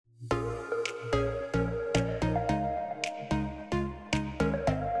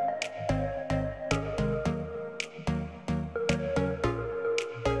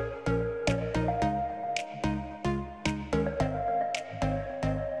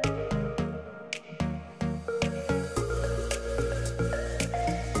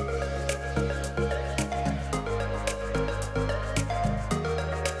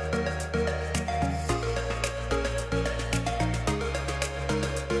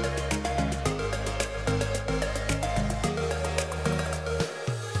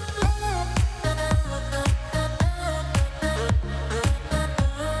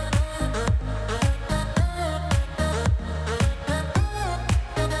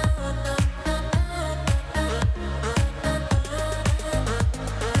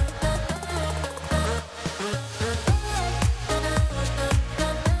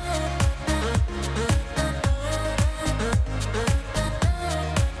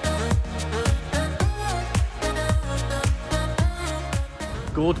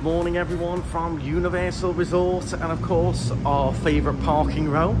Good morning everyone from Universal Resort and of course our favourite parking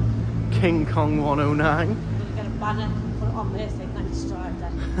row, King Kong 109. We're going to get a banner and put it on there saying next drive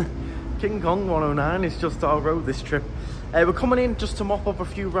then. King Kong 109 is just our road this trip. We're coming in just to mop up a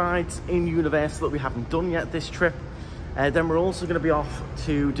few rides in Universal that we haven't done yet this trip. Then we're also going to be off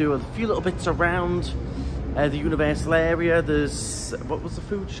to do a few little bits around the Universal area. There's, what was the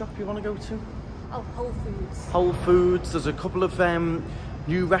food shop you want to go to? Oh, Whole Foods. Whole Foods. There's a couple of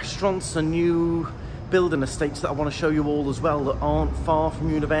new restaurants and new building estates that I want to show you all as well that aren't far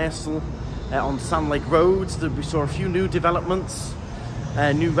from Universal. On Sand Lake Roads, we saw a few new developments,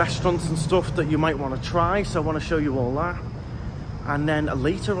 new restaurants and stuff that you might want to try, so I want to show you all that. And then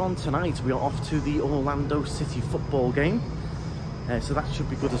later on tonight we are off to the Orlando City football game, so that should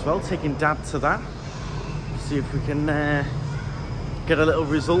be good as well, taking Dad to that, see if we can get a little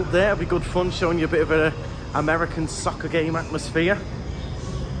result there. It'll be good fun showing you a bit of an American soccer game atmosphere.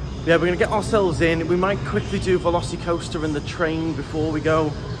 Yeah, we're going to get ourselves in. We might quickly do Velocicoaster and the train before we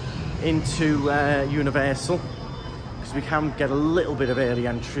go into Universal, because we can get a little bit of early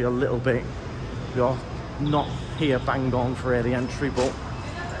entry, a little bit. We are not here bang on for early entry, but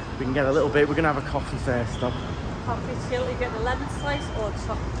we can get a little bit. We're going to have a coffee first though. Coffee chill, you get the lemon slice or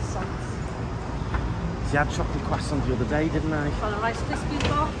chocolate croissants? See, I had chocolate croissant the other day, didn't I? On a Rice Krispies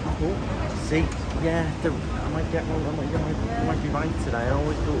bar? Oh, see, yeah, I might get one. I might be right today. I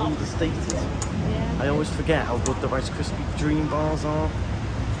always go understated. Yeah. I always forget how good the Rice Krispie Dream bars are.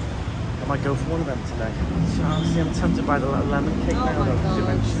 I might go for one of them today. So, see, I'm tempted by the lemon cake now though, you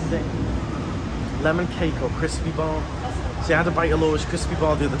mentioned it. Lemon cake or crispy bar. See, I had a bite of Laura's crispy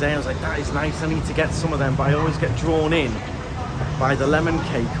bar the other day. I was like, that is nice. I need to get some of them, but I always get drawn in by the lemon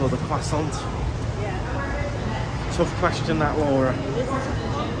cake or the croissant. Tough question that, Laura.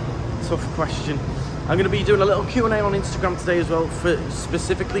 Tough question. I'm going to be doing a little Q&A on Instagram today as well for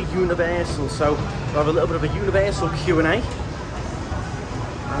specifically Universal. So we'll have a little bit of a Universal Q&A. And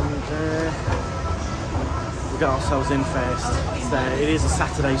we'll get ourselves in first. It is a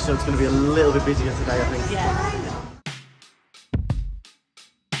Saturday, so it's going to be a little bit busier today, I think. Yeah.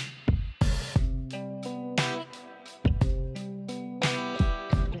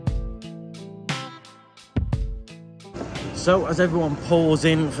 So as everyone pours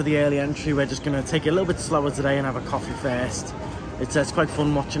in for the early entry, we're just going to take it a little bit slower today and have a coffee first. It's quite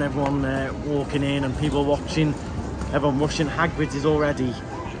fun watching everyone walking in and people watching, everyone rushing. Hagrid's is already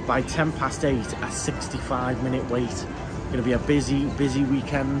by 8:10 a 65-minute wait. It's going to be a busy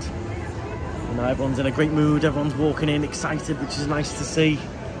weekend. You know, everyone's in a great mood, everyone's walking in excited, which is nice to see.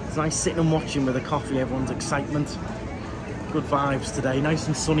 It's nice sitting and watching with a coffee, everyone's excitement. Good vibes today, nice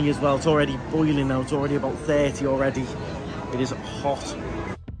and sunny as well. It's already boiling now, it's already about 30 already. It is hot.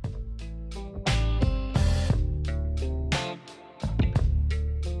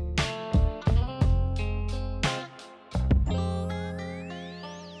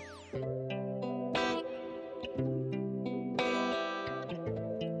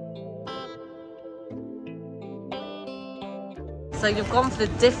 So you've gone for the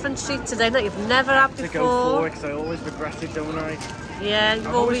different treat today that you've never had before. To go for it, because I always regret it, don't I? Yeah, you've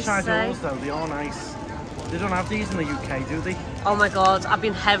I've always tried yours though, they are nice. They don't have these in the UK, do they? Oh my god, I've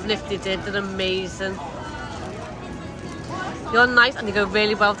been heaven if they did. They're amazing. You're nice and they go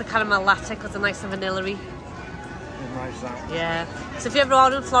really well with the caramel latte because they're nice and vanilla-y. Nice that. Yeah. So if you ever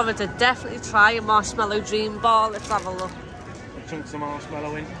are in Florida, definitely try a marshmallow dream bar. Let's have a look. Chunks of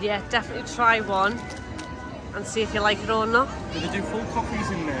marshmallow in. Yeah, definitely try one and see if you like it or not. Do they do full coffees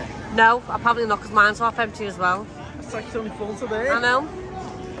in there? No, probably not because mine's half empty as well. It's like it's only full today. I know.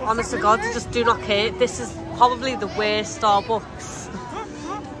 Honest to God, I just do not care. This is probably the worst Starbucks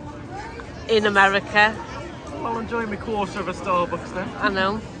in America. I'll enjoy my quarter of a Starbucks then. I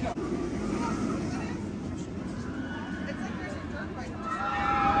know.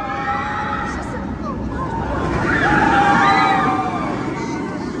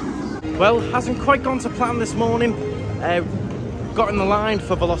 Well, hasn't quite gone to plan this morning. Got in the line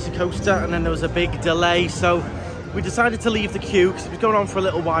for Velocicoaster and then there was a big delay, so we decided to leave the queue because it was going on for a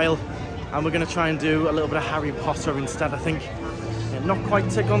little while, and we're going to try and do a little bit of Harry Potter instead, I think. Yeah, not quite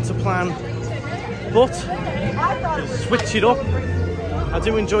gone to plan, but switch it up. I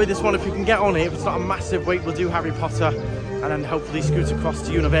do enjoy this one. If we can get on it, if it's not a massive wait, we'll do Harry Potter and then hopefully scoot across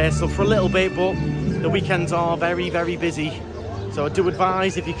to Universal for a little bit, but the weekends are very busy. So I do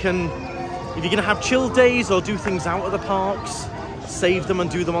advise, if you're going to have chill days or do things out of the parks, save them and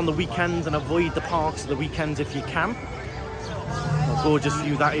do them on the weekends and avoid the parks at the weekends if you can. A gorgeous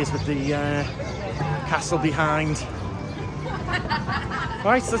view that is with the castle behind.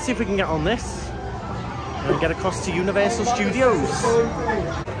 Right, so let's see if we can get on this. and get across to Universal Studios.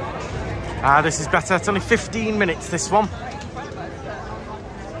 Ah, this is better. It's only 15 minutes, this one.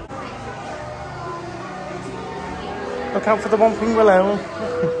 Look out for the Whomping Willow.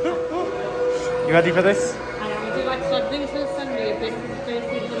 You ready for this? I am. I do like to think it's going to send me a bit first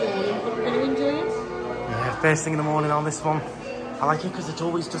thing in the morning, but I'm going to enjoy it. Yeah, first thing in the morning on this one. I like it because it's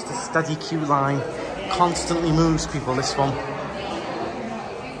always just a steady queue line. Constantly moves people, this one.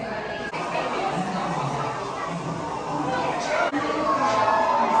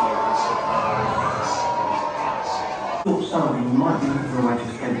 Something you might be looking for a way to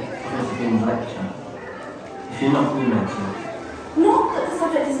escape Josephine's lecture. If you're not cremated. Not that the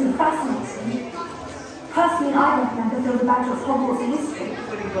subject isn't fascinating. Personally, I recommend the field about its Hogwarts history.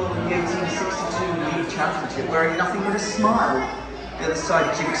 Got involved in the 1862 League Championship wearing nothing but a smile. The other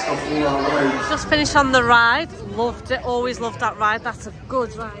side jigsed off all our roads. Just finished on the ride. Loved it. Always loved that ride. That's a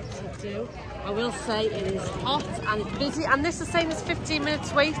good ride to do. I will say it is hot and it's busy. And this is saying it's 15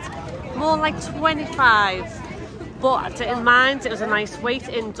 minutes wait. More like 25. But I didn't mind. It was a nice wait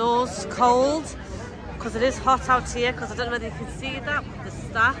indoors. Cold. Because it is hot out here. Because I don't know whether you can see that. But the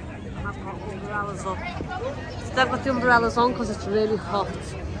staff have got umbrellas up. They've got the umbrellas on because it's really hot.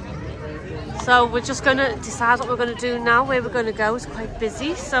 So we're just going to decide what we're going to do now, where we're going to go. It's quite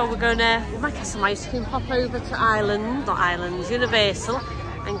busy, so we might get some ice cream, pop over to Universal,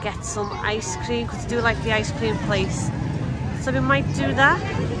 and get some ice cream, because I do like the ice cream place. So we might do that.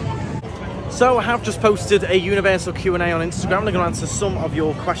 So I have just posted a Universal Q&A on Instagram. I'm going to answer some of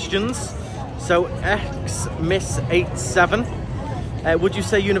your questions. So XMiss87, would you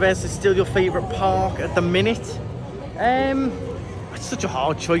say Universal is still your favourite park at the minute? It's such a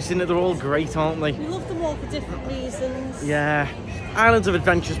hard choice, isn't it? They're all great, aren't they? We love them all for different reasons. Yeah. Islands of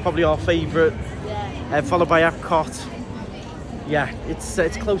Adventure is probably our favourite, followed by Epcot. Yeah,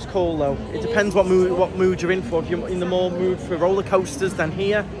 it's close call though. It depends what mood you're in for. If you're in the more mood for roller coasters, then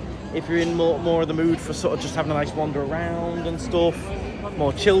here. If you're in more of the mood for sort of just having a nice wander around and stuff,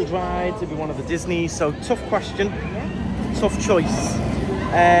 more chilled rides, it'd be one of the Disneys. So tough question, tough choice.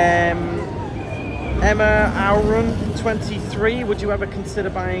 Emma Auron, 23, would you ever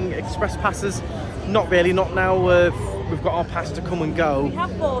consider buying express passes? Not really, not now. We've got our pass to come and go. We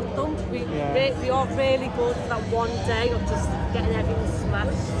have bought them. We are really good for that one day of just getting everything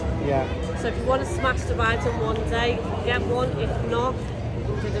smashed. Yeah. So if you want to smash the rides in one day, get one. If not,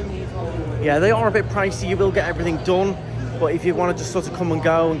 you didn't need one. Yeah, they are a bit pricey. You will get everything done. But if you want to just sort of come and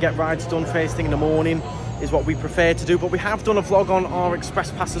go and get rides done first thing in the morning, is what we prefer to do. But we have done a vlog on our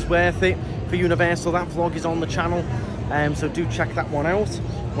express passes worth it for Universal. That vlog is on the channel, so do check that one out.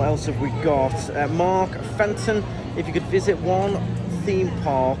 What else have we got? Mark Fenton, if you could visit one theme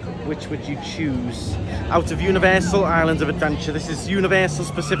park, which would you choose? Out of Universal, Islands of Adventure. This is Universal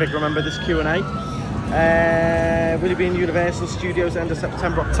specific, remember this Q&A. Will you be in Universal Studios end of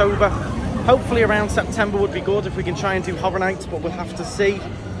September, October? Hopefully around September would be good if we can try and do Horror Nights, but we'll have to see.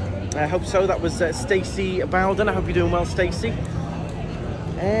 I hope so. That was Stacey Bowden. I hope you're doing well, Stacey.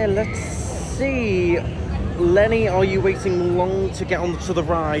 Let's see. Lenny, are you waiting long to get onto the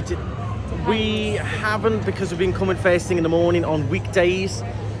ride? We haven't, because we've been coming first thing in the morning on weekdays.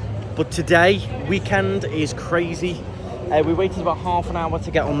 But today, weekend, is crazy. We waited about half an hour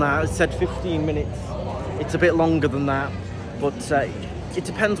to get on that. It said 15 minutes. It's a bit longer than that. But it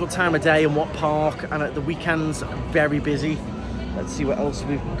depends what time of day and what park. And at the weekends, very busy. Let's see what else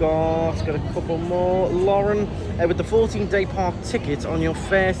we've got. Got a couple more. Lauren, with the 14-day park ticket on your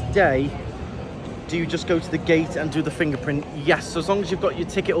first day, do you just go to the gate and do the fingerprint? Yes, so as long as you've got your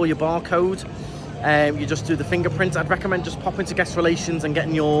ticket or your barcode, you just do the fingerprint. I'd recommend just popping to guest relations and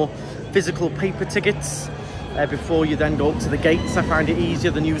getting your physical paper tickets before you then go up to the gates. I find it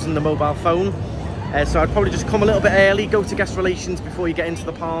easier than using the mobile phone. So I'd probably just come a little bit early, go to guest relations before you get into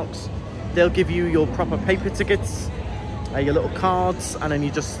the parks. They'll give you your proper paper tickets, your little cards, and then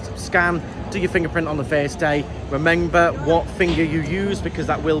you just scan, do your fingerprint on the first day. Remember what finger you use, because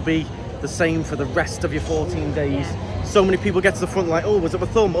that will be the same for the rest of your 14 days. So many people get to the front like, oh, was it my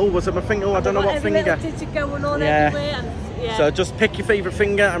thumb? Oh, was it my finger? Oh, I don't know what finger. Digit going on everywhere. And, so just pick your favourite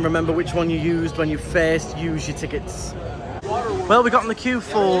finger and remember which one you used when you first used your tickets. Well, we got in the queue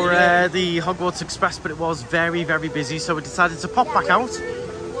for the Hogwarts Express, but it was very, very busy, so we decided to pop back out.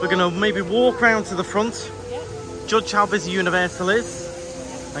 We're going to maybe walk around to the front, judge how busy Universal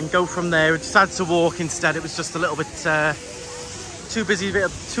is, and go from there. We decided to walk instead. It was just a little bit too busy, a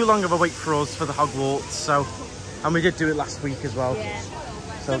bit too long of a wait for us for the Hogwarts. So, and we did do it last week as well. Yeah.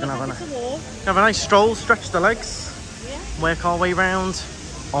 So we're gonna have a nice stroll, stretch the legs, work our way round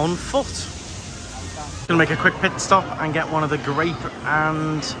on foot. Gonna make a quick pit stop and get one of the grape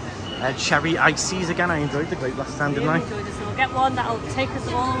and cherry ices again. I enjoyed the grape last time, didn't I? Enjoyed it. So we'll get one that'll take us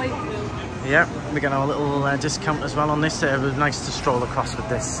all the way through. Yeah, we get our little discount as well on this. It was nice to stroll across with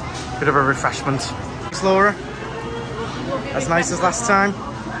this. Bit of a refreshment. Thanks, Laura. As nice as last time.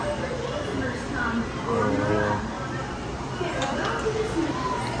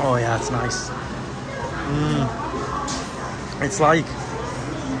 Oh yeah, it's nice. It's like,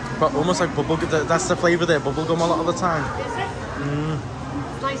 but almost like bubble. That's the flavour there, bubble gum a lot of the time. Is it?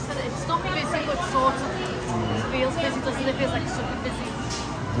 It's nice that it's not busy, but sort of feels busy, doesn't it? It feels like super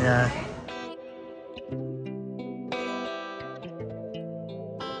busy. Yeah.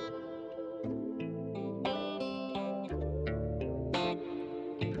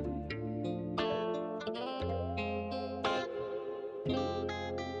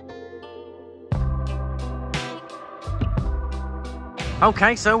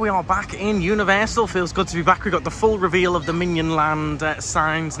 Okay, so we are back in Universal. Feels good to be back. We've got the full reveal of the Minion Land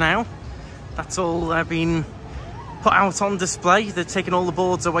signs now. That's all been put out on display. They're taking all the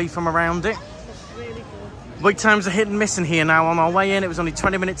boards away from around it. Really good. Wait times are hit and miss in here now. On our way in, it was only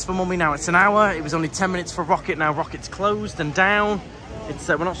 20 minutes for Mummy, now it's an hour. It was only 10 minutes for Rocket, now Rocket's closed and down. It's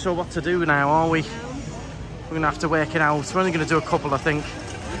we're not sure what to do now, are we? We're gonna have to work it out. We're only gonna do a couple, I think.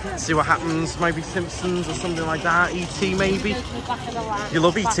 See what happens. Maybe Simpsons or something like that. E.T. maybe. You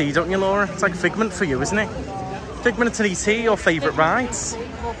love E.T., don't you, Laura? It's like Figment for you, isn't it? Figment and E.T., your favourite rides.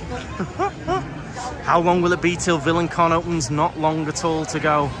 How long will it be till VillainCon opens? Not long at all to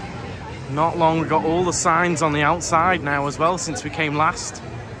go. Not long. We've got all the signs on the outside now as well since we came last.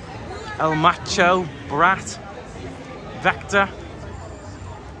 El Macho, Brat, Vector.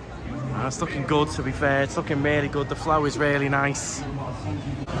 Oh, it's looking good, to be fair. It's looking really good. The flow is really nice.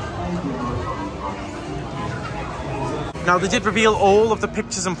 Now, they did reveal all of the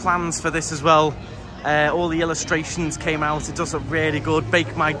pictures and plans for this as well. All the illustrations came out. It does look really good.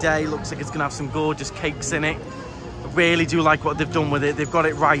 Bake My Day looks like it's going to have some gorgeous cakes in it. I really do like what they've done with it. They've got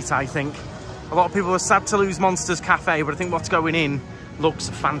it right, I think. A lot of people were sad to lose Monsters Cafe, but I think what's going in looks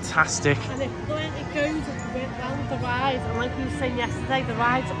fantastic. And it goes around the ride, and like you were saying yesterday, the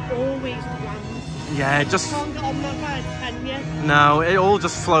ride's always planned. Yeah, just... You can't get on that ride, can you? No, it all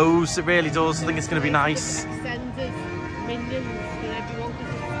just flows. It really does. I think it's going to be nice. Extended Minions for everyone,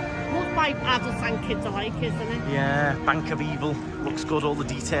 because it's looked by adults and kids alike, isn't it? Yeah, Bank of Evil. Looks good. All the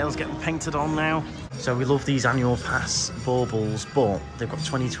details getting painted on now. So we love these annual pass baubles, but they've got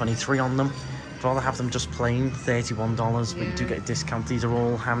 2023 on them. I'd rather have them just plain, $31, but you do get a discount. These are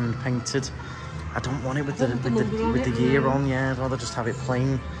all hand painted. I don't want it with the year on. Yeah, I'd rather just have it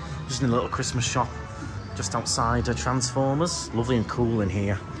plain. Just in a little Christmas shop just outside Transformers. Lovely and cool in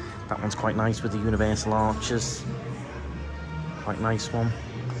here. That one's quite nice with the Universal Arches. Quite nice one.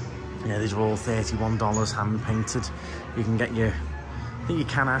 Yeah, these are all $31 hand painted. You can get your, I think you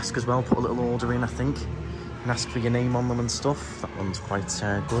can ask as well, put a little order in, I think. And ask for your name on them and stuff. That one's quite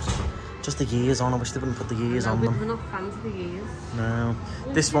good. Just the years on. I wish they wouldn't put the years on them. We're not fans of the years. No.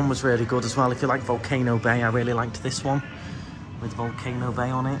 This one was really good as well. If you like Volcano Bay, I really liked this one with Volcano Bay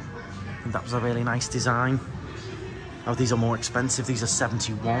on it. I think that was a really nice design. Oh, these are more expensive. These are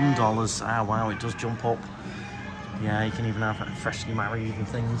 $71. Ah, wow, it does jump up. Yeah, you can even have freshly married and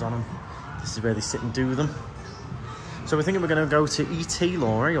things on them. This is where they sit and do them. So we're thinking we're going to go to E.T.,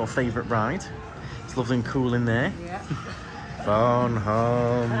 Laura, your favourite ride. It's lovely and cool in there. Yeah. Phone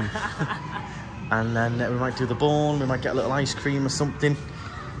home. And then we might do the Bourne. We might get a little ice cream or something.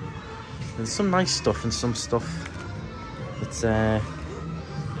 There's some nice stuff and some stuff that's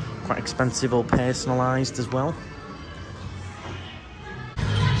quite expensive or personalised as well.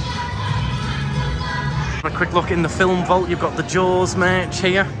 A quick look in the film vault. You've got the Jaws merch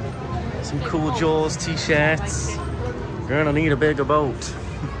here. Some cool Jaws t-shirts. You're gonna need a bigger boat.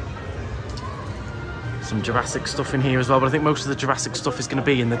 Some Jurassic stuff in here as well, but I think most of the Jurassic stuff is going to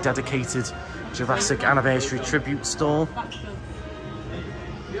be in the dedicated Jurassic Anniversary Tribute store.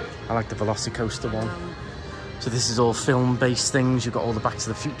 I like the Velocicoaster one. So this is all film-based things. You've got all the Back to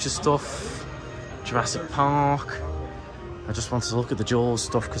the Future stuff, Jurassic Park. I just wanted to look at the Jaws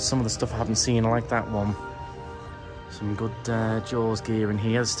stuff because some of the stuff I haven't seen. I like that one. Some good Jaws gear in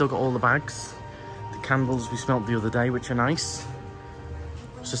here. They've still got all the bags. The candles we smelt the other day, which are nice.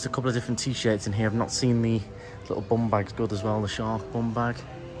 There's just a couple of different t-shirts in here. I've not seen the little bum bag's good as well, the shark bum bag.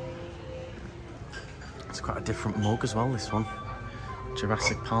 It's quite a different mug as well, this one.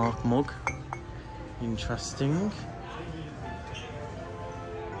 Jurassic Park mug. Interesting.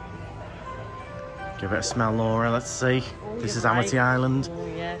 Give it a smell, Laura, let's see. This is Amity Island. Oh,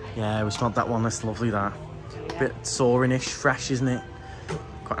 yeah. Yeah, we smelled that one, that's lovely, that. A bit soaring-ish, fresh, isn't it?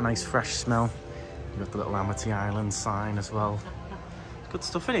 Quite a nice fresh smell. You've got the little Amity Island sign as well. Good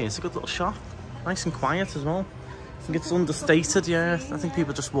stuff in here. It's a good little shop. Nice and quiet as well. I think it's understated, yeah. I think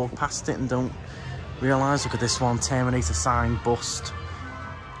people just walk past it and don't realise. Look at this one, Terminator sign bust.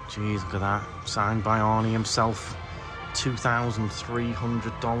 Jeez, look at that. Signed by Arnie himself.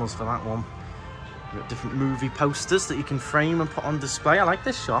 $2,300 for that one. You've got different movie posters that you can frame and put on display. I like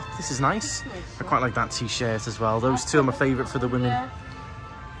this shop. This is nice. I quite like that t-shirt as well. Those two are my favourite for the women.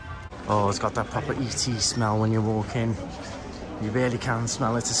 Oh, it's got that proper ET smell when you walk in. You really can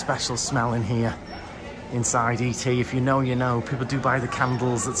smell it. It's a special smell in here. Inside ET, if you know, you know. People do buy the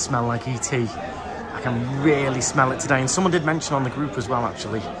candles that smell like ET. I can really smell it today. And someone did mention on the group as well,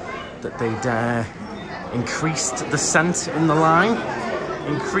 actually, that they'd increased the scent in the line.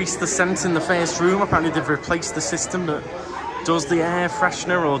 Increased the scent in the first room. Apparently they've replaced the system that does the air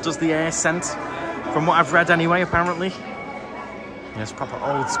freshener or does the air scent. From what I've read anyway, apparently. Yeah, it's proper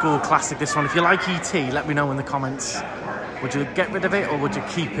old school classic, this one. If you like ET, let me know in the comments. Would you get rid of it or would you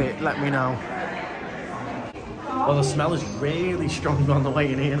keep it? Let me know. Well, the smell is really strong on the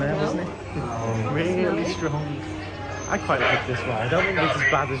way in here now, isn't it? Really strong. I quite like this one. I don't think it's as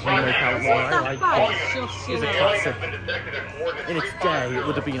bad as you make out, Laura. I like it. It's a classic. In its day, it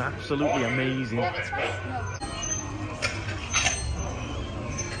would have been absolutely amazing. Wait,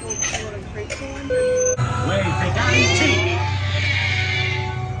 they got ET!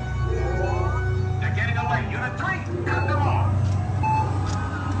 They're getting away. Unit 3, cut them off!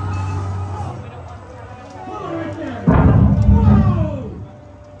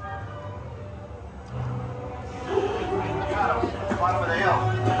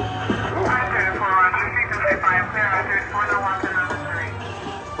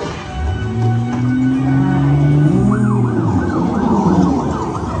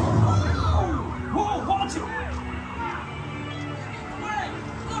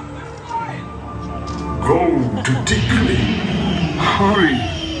 Hurry!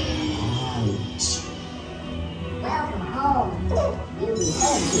 Welcome home. You'll be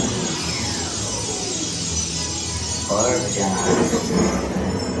happy.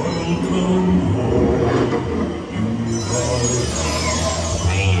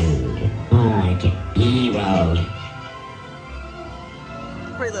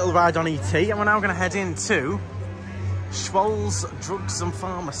 Great little ride on ET, and we're now going to head into Schwall's Drugs and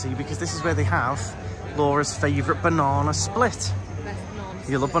Pharmacy because this is where they have Laura's favourite banana split.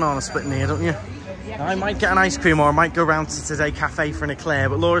 You love banana split in here, don't you? Yeah. I might get an ice cream or I might go round to Today Cafe for an eclair,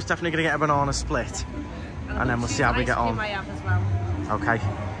 but Laura's definitely going to get a banana split. And then we'll see how we get on. Okay,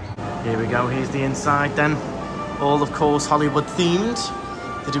 here we go. Here's the inside then. All, of course, Hollywood themed.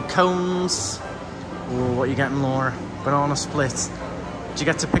 They do cones. Oh, what are you getting, Laura? Banana split. Do you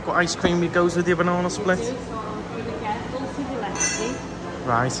get to pick what ice cream goes with your banana split?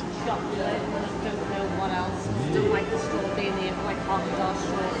 Right.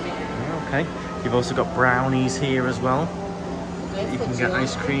 Okay, you've also got brownies here as well that you can get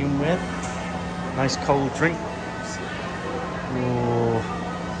ice cream with. Nice cold drink. Oh,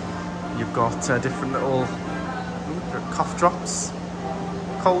 you've got different little cough drops,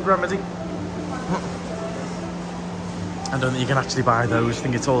 cold remedy. I don't think you can actually buy those. I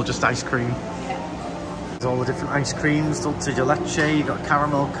think it's all just ice cream. There's all the different ice creams. Dulce de leche, you've got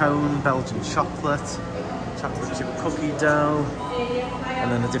caramel cone, Belgian chocolate chip cookie dough,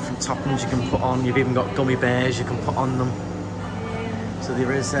 and then the different toppings you can put on. You've even got gummy bears you can put on them. So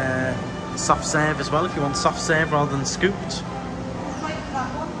there is soft serve as well if you want soft serve rather than scooped.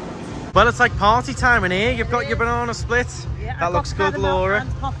 Well, it's like party time in here. You've got your banana split. Yeah, that looks good, Laura.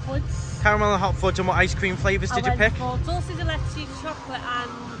 And hot fudge. Caramel and hot fudge. And what ice cream flavours did you pick? For dulce de leche, chocolate and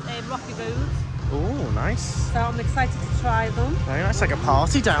Rocky Road. Oh, nice. So I'm excited to try them. Very nice, like a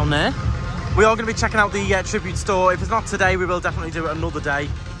party down there. We are going to be checking out the tribute store. If it's not today, we will definitely do it another day.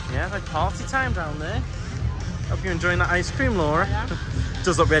 Yeah, like party time down there. Hope you're enjoying that ice cream, Laura. Yeah.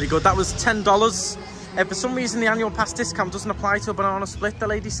 Does look really good. That was $10. For some reason, the annual pass discount doesn't apply to a banana split, the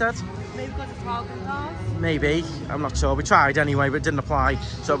lady said. Maybe because it's Target card? Maybe. I'm not sure. We tried anyway, but it didn't apply.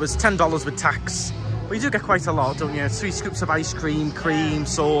 So it was $10 with tax. But you do get quite a lot, don't you? 3 scoops of ice cream, cream,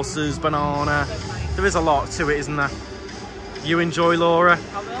 sauces, banana. There is a lot to it, isn't there? You enjoy, Laura?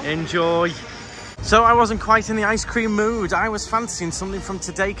 I will. Enjoy. So I wasn't quite in the ice cream mood. I was fancying something from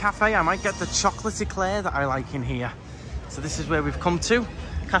Today Cafe. I might get the chocolate eclair that I like in here. So this is where we've come to.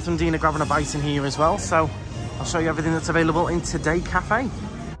 Catherine and Dean are grabbing a bite in here as well. So I'll show you everything that's available in Today Cafe.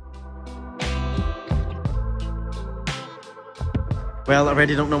 Well, I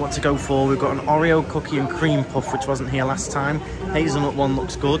really don't know what to go for. We've got an Oreo cookie and cream puff, which wasn't here last time. Hazelnut one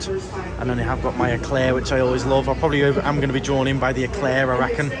looks good. And then I have got my eclair, which I always love. I'm going to be drawn in by the eclair, I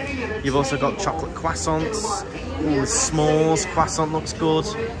reckon. You've also got chocolate croissants, Ooh, s'mores, croissant looks good.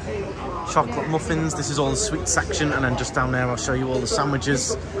 Chocolate muffins, this is all the sweet section, and then just down there I'll show you all the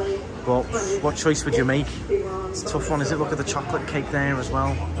sandwiches. But what choice would you make? It's a tough one, is it? Look at the chocolate cake there as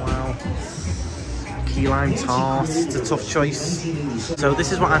well. Wow. Key lime tart, it's a tough choice. So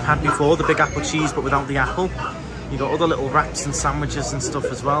this is what I've had before, the big apple cheese but without the apple. You got other little wraps and sandwiches and stuff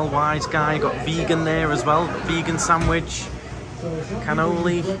as well. Wise guy, got vegan there as well, vegan sandwich.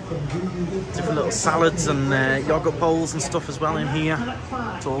 Cannoli, different little salads and yogurt bowls and stuff as well in here.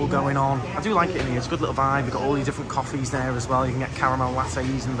 It's all going on. I do like it in here, it's a good little vibe. You've got all these different coffees there as well. You can get caramel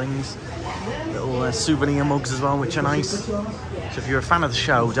lattes and things. Little souvenir mugs as well, which are nice. So if you're a fan of the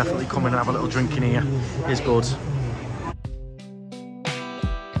show, definitely come in and have a little drink in here. It's good.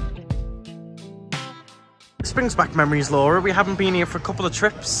 This brings back memories, Laura. We haven't been here for a couple of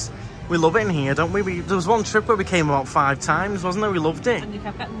trips. We love it in here, don't we? There was one trip where we came about 5 times, wasn't there? We loved it. And you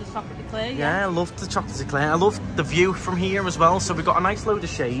kept getting the chocolate eclair, yeah? I loved the chocolate eclair. I loved the view from here as well. So we've got a nice load of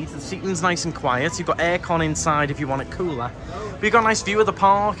shade. The seating's nice and quiet. You've got aircon inside if you want it cooler. But you've got a nice view of the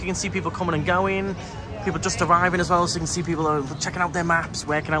park. You can see people coming and going. People just arriving as well, so you can see people checking out their maps,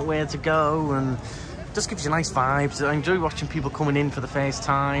 working out where to go, and just gives you nice vibes. I enjoy watching people coming in for the first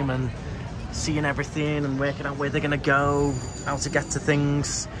time and seeing everything and working out where they're gonna go, how to get to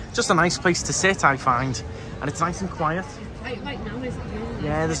things. Just a nice place to sit, I find, and it's nice and quiet. Right now, isn't it?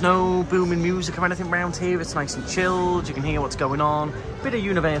 Yeah, there's no booming music or anything around here. It's nice and chilled. You can hear what's going on. Bit of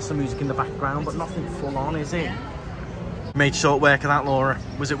Universal music in the background, but nothing full on, is it? Made short work of that, Laura.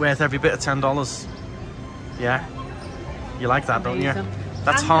 Was it worth every bit of $10? Yeah, you like that, don't you?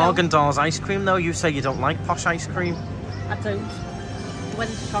 That's Haagen-Dazs ice cream, though. You say you don't like posh ice cream. I don't. When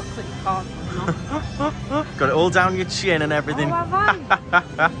it's chocolate, you can't. Got it all down your chin and everything. Oh, have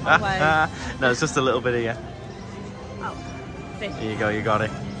I? No, it's just a little bit of you. Oh, there you go, you got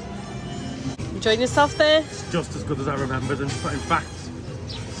it. Enjoying yourself there? It's just as good as I remembered, and in fact,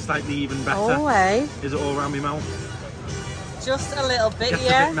 slightly even better. Oh, way. Is it all around my mouth? Just a little bit, Gets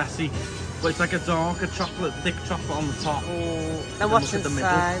yeah. a bit messy, but it's like a darker chocolate, thick chocolate on the top. And what's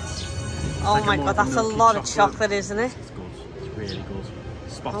inside? Oh like my god, that's a lot of chocolate, isn't it? It's good. It's really good.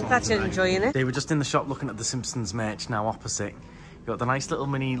 Spot on. I'm glad you're enjoying it. They were just in the shop looking at the Simpsons merch now opposite. You've got the nice little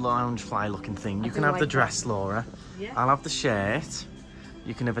mini lounge fly looking thing. You can have the dress, Laura. Yeah. I'll have the shirt.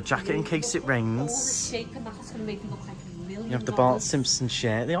 You can have a jacket in case it rains. Oh, the shape and that's going to make it look like $1 million. You have the Bart Simpson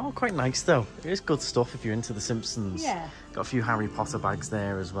shirt. They are quite nice though. It is good stuff if you're into the Simpsons. Yeah. Got a few Harry Potter bags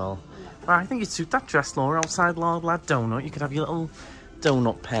there as well. Well, I think you'd suit that dress, Laura, outside Lord Lad Donut. You could have your little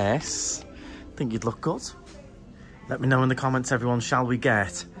donut purse. I think you'd look good. Let me know in the comments, everyone. Shall we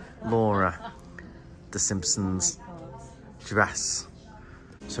get Laura the Simpsons dress?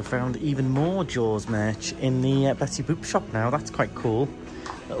 So found even more Jaws merch in the Betty Boop shop now. That's quite cool.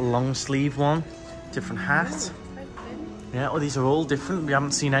 Little long sleeve one. Different hat. Yeah, well, these are all different. We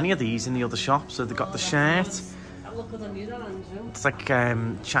haven't seen any of these in the other shop. So they've got the shirt. It's like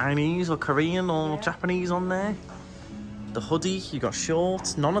Chinese or Korean or Japanese on there. The hoodie, you got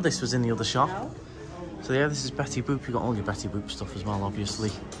shorts. None of this was in the other shop. So yeah, this is Betty Boop. You got all your Betty Boop stuff as well, obviously.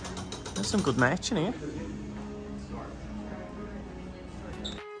 There's some good merch in here.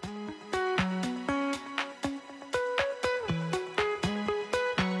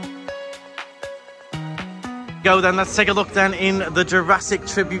 Go then, let's take a look then in the Jurassic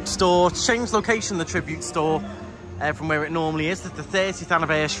Tribute Store. Changed location, the Tribute Store, from where it normally is. It's the 30th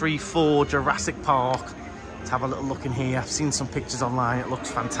anniversary for Jurassic Park. Let's have a little look in here. I've seen some pictures online, it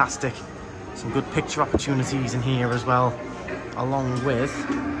looks fantastic. Some good picture opportunities in here as well, along with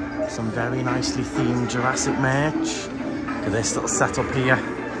some very nicely themed Jurassic merch. Look at this little setup here.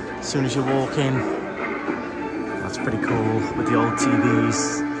 As soon as you walk in, that's pretty cool with the old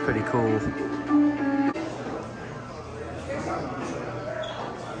TVs. Pretty cool.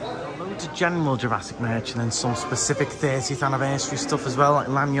 Loads of general Jurassic merch and then some specific 30th anniversary stuff as well, like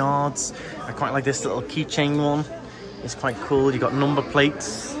lanyards. I quite like this little keychain one. It's quite cool. You got number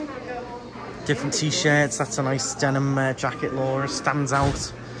plates. Different t-shirts. That's a nice denim jacket, Laura. Stands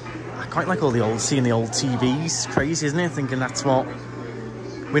out. I quite like all the old, seeing the old TVs. Crazy, isn't it? Thinking that's what...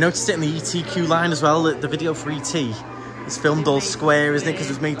 We noticed it in the ETQ line as well. The video for ET is filmed all square, isn't it? Because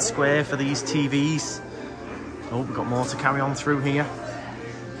it was made square for these TVs. Oh, we've got more to carry on through here.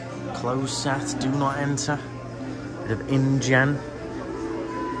 Closed set. Do not enter. Bit of InGen.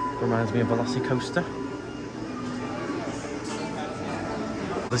 Reminds me of Velocicoaster.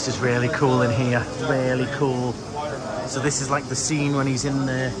 This is really cool in here, really cool. So this is like the scene when he's in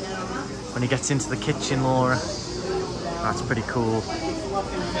the, when he gets into the kitchen, Laura. That's pretty cool.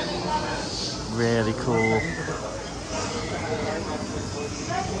 Really cool.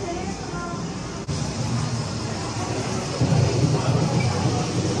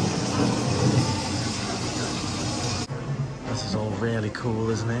 This is all really cool,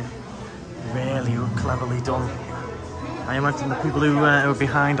 isn't it? Really cleverly done. I imagine the people who are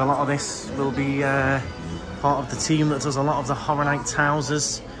behind a lot of this will be part of the team that does a lot of the Horror Nights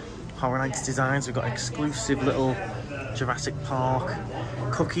houses. Horror Nights designs. We've got exclusive little Jurassic Park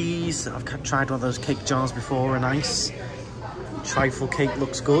cookies. I've tried one of those cake jars before, are nice. Trifle cake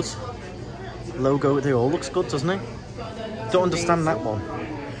looks good. Logo, they all looks good, doesn't it? Don't understand that one.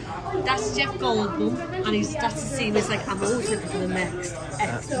 That's Jeff Goldblum, and that's the scene. He's like, I'm always looking for the next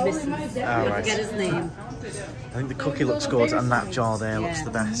ex-missus. I forget his name. I think the cookie looks good, and that jar there looks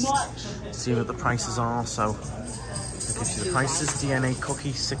the best. See what the prices are. So it gives you the prices. DNA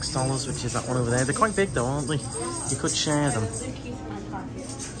cookie, $6, which is that one over there. They're quite big though, aren't they? You could share them.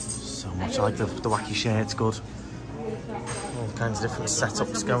 So much. I like the wacky share. It's good. All kinds of different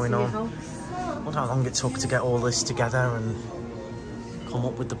setups going on. I wonder how long it took to get all this together and come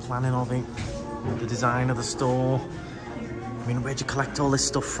up with the planning of it, the design of the store. I mean, where'd you collect all this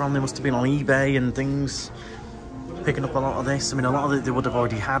stuff from? They must have been on eBay and things, picking up a lot of this. I mean, a lot of it they would have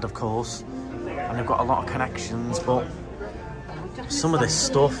already had, of course, and they've got a lot of connections, but some of this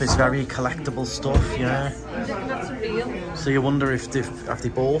stuff is very collectible stuff, yeah. So you wonder if have they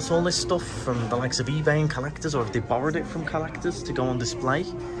bought all this stuff from the likes of eBay and collectors, or if they borrowed it from collectors to go on display,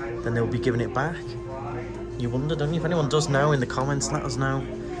 then they'll be giving it back. You wonder, don't you? If anyone does know in the comments, let us know.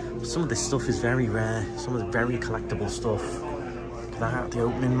 Some of this stuff is very rare. Some of the very collectible stuff. Look at that, the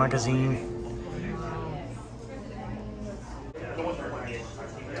opening magazine.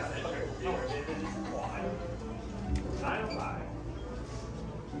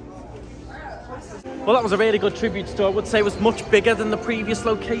 Well, that was a really good tribute store. I would say it was much bigger than the previous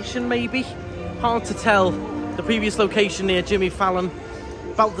location, maybe. Hard to tell. The previous location near Jimmy Fallon,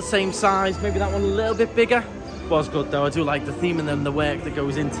 about the same size. Maybe that one a little bit bigger. Was good though. I do like the theme and then the work that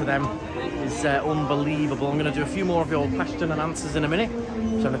goes into them is unbelievable. I'm going to do a few more of your question and answers in a minute.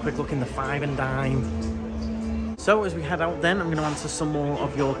 Just having a quick look in the 5 and dime. So as we head out then, I'm going to answer some more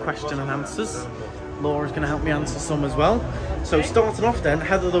of your question and answers. Laura's going to help me answer some as well. So starting off then,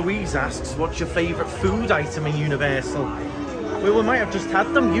 Heather Louise asks, what's your favourite food item in Universal? Well, we might have just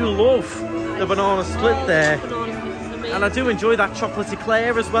had them. You love the banana split there. And I do enjoy that chocolate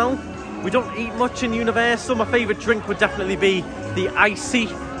eclair as well. We don't eat much in Universal. My favourite drink would definitely be the icy.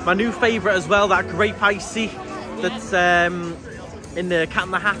 My new favourite as well, that grape icy that's in the Cat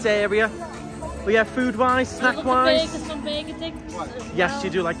in the Hat area. But yeah, food-wise, snack-wise. Yes, you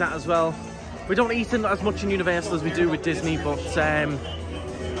do like that as well. We don't eat as much in Universal as we do with Disney, but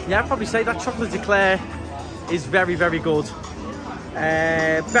yeah, I'd probably say that chocolate eclair is very, very good.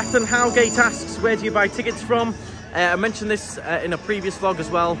 Bethan Howgate asks, where do you buy tickets from? I mentioned this in a previous vlog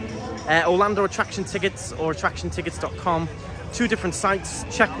as well. Orlando Attraction Tickets or attractiontickets.com. 2 different sites.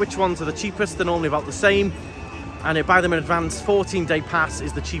 Check which ones are the cheapest. They're normally about the same. And buy them in advance. 14-day pass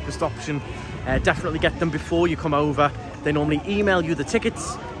is the cheapest option. Definitely get them before you come over. They normally email you the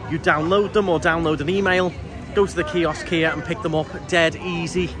tickets. You download them or download an email. Go to the kiosk here and pick them up. Dead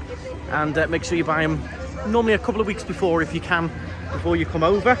easy. And make sure you buy them normally a couple of weeks before if you can, before you come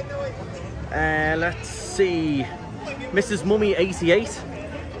over. Let's see. Mrs. Mummy 88.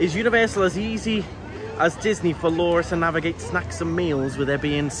 Is Universal as easy as Disney for Laura to navigate snacks and meals with there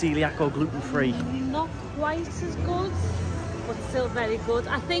being celiac or gluten-free? Not quite as good, but still very good.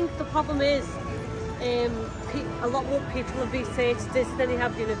 I think the problem is a lot more people have researched Disney than they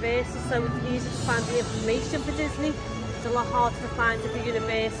have Universal, so it's easy to find the information for Disney. It's a lot harder to find it for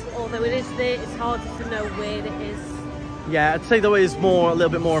Universal. Although it is there, it's harder to know where it is. Yeah, I'd say though it is a little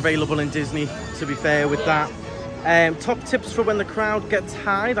bit more available in Disney, to be fair with that. Top tips for when the crowd gets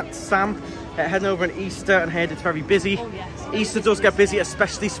high, that's Sam. Heading over on Easter and heard it's very busy. Oh, yes. Easter does get busy,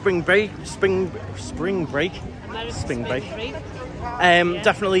 especially spring break.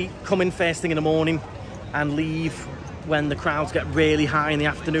 Definitely come in first thing in the morning and leave when the crowds get really high in the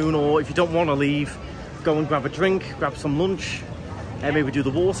afternoon, or if you don't want to leave, go and grab a drink, grab some lunch, maybe do the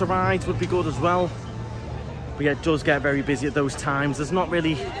water rides would be good as well. But yeah, it does get very busy at those times. There's not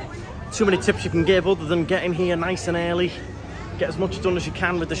really too many tips you can give other than getting here nice and early, get as much done as you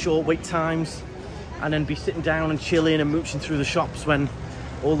can with the short wait times, and then be sitting down and chilling and mooching through the shops when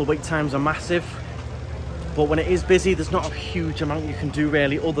all the wait times are massive. But when it is busy, there's not a huge amount you can do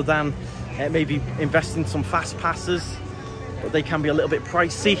really, other than maybe invest in some fast passes, but they can be a little bit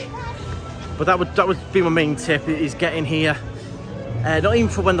pricey. But that would be my main tip, is getting here. Not even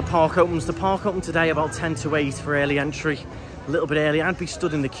for when the park opens. The park opened today about 10 to 8 for early entry. A little bit early. I'd be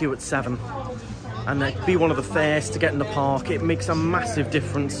stood in the queue at 7 and be one of the first to get in the park. It makes a massive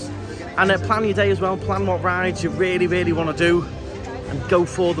difference. And plan your day as well. Plan what rides you really want to do and go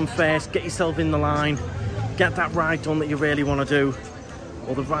for them first. Get yourself in the line. Get that ride done that you really want to do,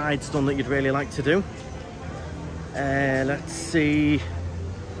 or the rides done that you'd really like to do. Let's see.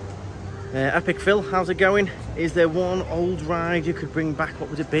 Epic Phil, how's it going? Is there one old ride you could bring back? What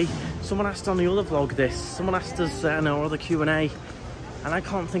would it be? Someone asked on the other vlog this. Someone asked us in our other Q&A, and I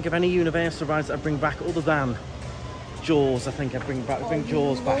can't think of any Universal rides that I bring back other than Jaws. I think I'd bring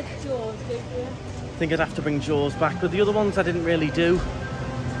Jaws back. I think I'd have to bring Jaws back, but the other ones I didn't really do.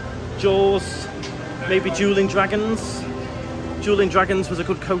 Jaws, maybe Dueling Dragons. Dueling Dragons was a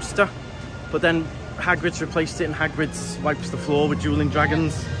good coaster, but then Hagrid's replaced it, and Hagrid's wipes the floor with Dueling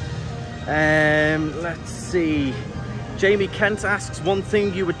Dragons. Let's see. Jamie Kent asks, one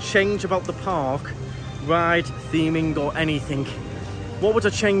thing you would change about the park, ride, theming, or anything. What would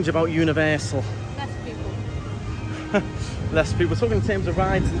I change about Universal? Less people. Less people. We're talking in terms of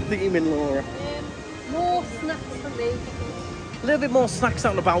rides and theming, Laura. More snacks for me. A little bit more snacks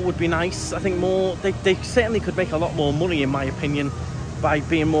out and about would be nice. I think more, they certainly could make a lot more money, in my opinion, by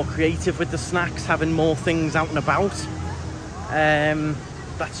being more creative with the snacks, having more things out and about.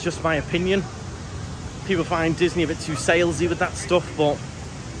 That's just my opinion. People find Disney a bit too salesy with that stuff, but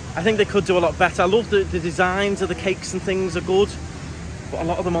I think they could do a lot better. I love the designs of the cakes and things are good, but a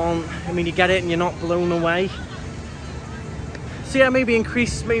lot of them aren't. I mean, you get it and you're not blown away. So yeah, maybe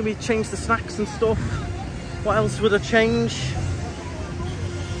change the snacks and stuff. What else would I change?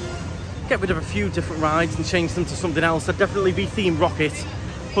 Get rid of a few different rides and change them to something else. I'd definitely retheme Rocket.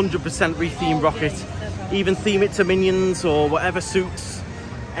 100% retheme Rocket. Even theme it to Minions or whatever suits.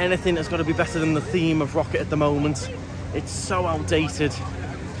 Anything that's got to be better than the theme of Rocket at the moment. It's so outdated.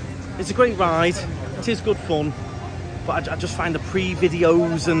 It's a great ride. It is good fun. But I just find the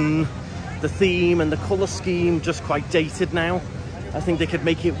pre-videos and the theme and the colour scheme just quite dated now. I think they could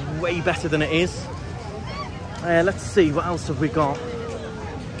make it way better than it is. Let's see, what else have we got?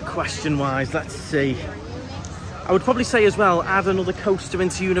 Question wise, let's see. I would probably say as well, add another coaster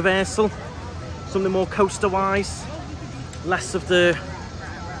into Universal. Something more coaster wise. Less of the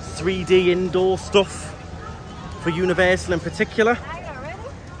 3D indoor stuff for Universal in particular.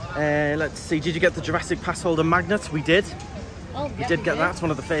 Let's see, did you get the Jurassic Pass holder magnet? We did. We did get that. It's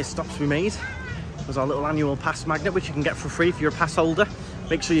one of the first stops we made. It was our little annual pass magnet, which you can get for free if you're a pass holder.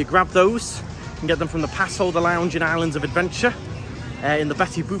 Make sure you grab those. You can get them from the Pass Holder Lounge in Islands of Adventure in the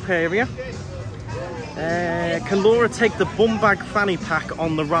Betty Boop area. Can Laura take the bum bag fanny pack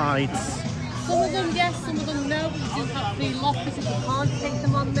on the rides? Some of them yes, some of them no. We do have free lockers if you can't take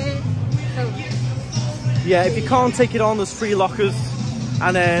them on there. So yeah, if you can't take it on, there's free lockers.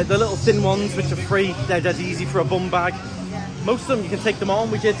 And the little thin ones, which are free, they're dead easy for a bum bag. Most of them you can take them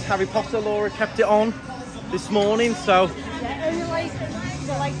on. We did Harry Potter, Laura kept it on this morning, so. Yeah, only like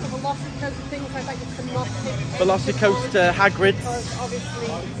the likes of Velocicoaster, things like that you cannot take. Velocicoaster, Hagrid's.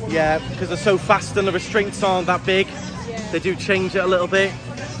 Obviously. Yeah, because they're so fast and the restraints aren't that big. Yeah. They do change it a little bit.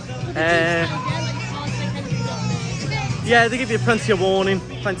 Yeah, they give you plenty of warning,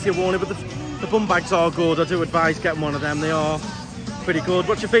 but the bum bags are good. I do advise getting one of them. They are pretty good.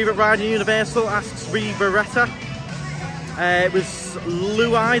 What's your favourite ride in Universal? Asks Ree Beretta. It was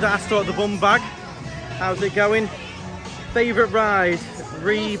Louie that asked about the bum bag. How's it going? Favourite ride?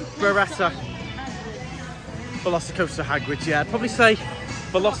 Ree Beretta. Velocicoaster Hagrid, yeah. I'd probably say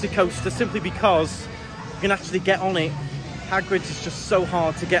Velocicoaster simply because you can actually get on it. Hagrid is just so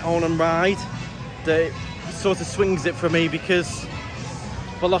hard to get on and ride that it sort of swings it for me, because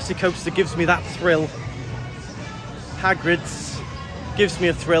Velocicoaster gives me that thrill. Hagrid's gives me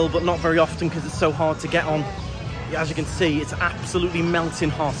a thrill, but not very often because it's so hard to get on. As you can see, it's absolutely melting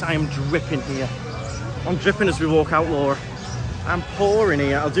hot. I am dripping here. I'm dripping as we walk out, Laura. I'm pouring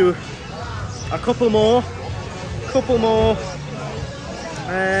here. I'll do a couple more.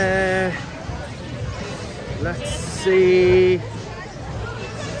 Let's see.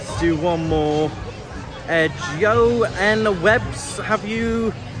 Let's do one more. Joe and Webbs, have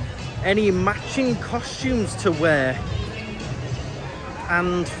you any matching costumes to wear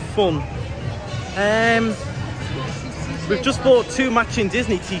and fun? We've just bought 2 matching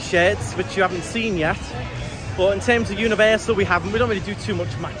Disney t-shirts, which you haven't seen yet. But in terms of Universal, we haven't. We don't really do too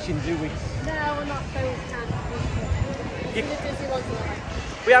much matching, do we? No, we're not those kind of people.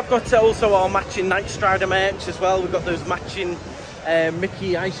 We have got also our matching Night Strider merch as well. We've got those matching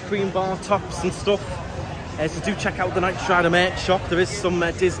Mickey ice cream bar tops and stuff. So do check out the Night Strider merch shop. There is some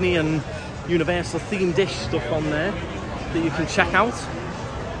Disney and Universal themed dish stuff on there that you can check out.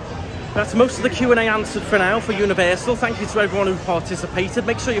 That's most of the Q&A answered for now for Universal. Thank you to everyone who participated.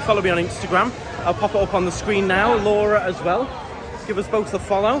 Make sure you follow me on Instagram. I'll pop it up on the screen now. Laura as well. Give us both a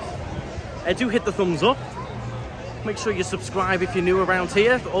follow. do hit the thumbs up. Make sure you subscribe if you're new around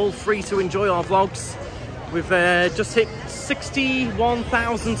here. All free to enjoy our vlogs. We've just hit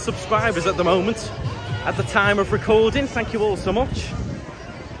 61,000 subscribers at the moment, at the time of recording. Thank you all so much.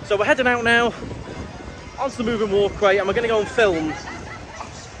 So we're heading out now onto the moving walkway, and we're going to go and film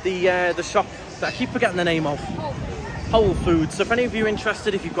the shop that I keep forgetting the name of. Whole Foods. So if any of you are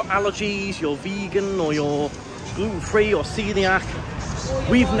interested, if you've got allergies, you're vegan, or you're gluten-free or celiac,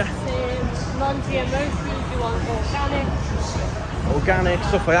 we've non-GMO food, you want organic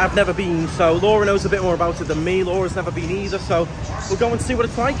stuff like that. I've never been, so Laura knows a bit more about it than me. Laura's never been either, so we'll go and see what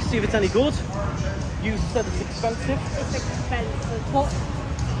it's like, see if it's any good. You said it's expensive. It's expensive, but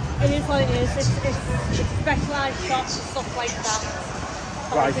it is what it is. It's specialised shops and stuff like that.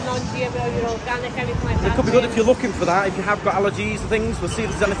 Right. Like non-GMO, you're organic, everything like that. It could be good if you're looking for that. If you have got allergies and things, we'll see if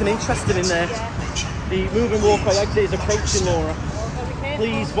there's anything interesting in there. Yeah. The moving walkway exit is approaching, Laura.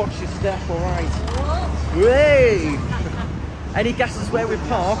 Please watch your step, alright. Way! Any guesses where we've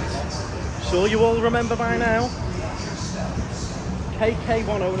parked? Sure you all remember by now.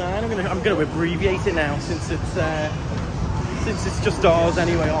 KK109. I'm gonna abbreviate it now since it's just ours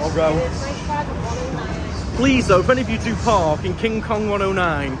anyway, our row. Please though, if any of you do park in King Kong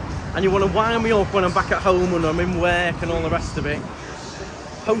 109 and you want to wind me up when I'm back at home and I'm in work and all the rest of it,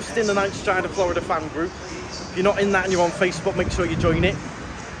 hosting the Night Strider Florida fan group. If you're not in that and you're on Facebook, make sure you join it.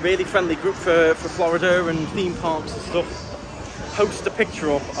 Really friendly group for Florida and theme parks and stuff. Post a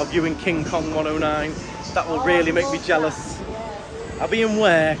picture up of you in King Kong 109. That will really make me jealous. I'll be in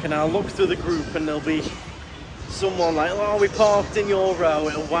work and I'll look through the group and there'll be someone like, oh, we parked in your row.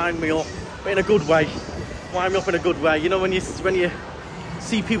 It'll wind me up, but in a good way. Wind me up in a good way. You know, when you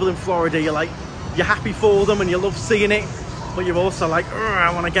see people in Florida, you're like, you're happy for them and you love seeing it, but you're also like,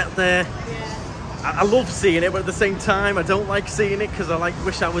 I want to get there. I love seeing it, but at the same time, I don't like seeing it because I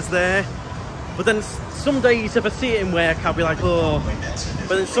wish I was there. But then some days, if I see it in work, I'll be like, oh.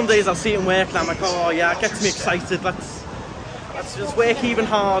 But then some days I'll see it in work and I'm like, oh yeah, it gets me excited. Let's just work even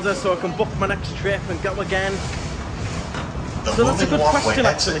harder so I can book my next trip and go again. So that's a good question,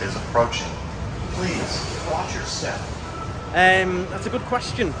 actually. Is approaching. Please watch your step. That's a good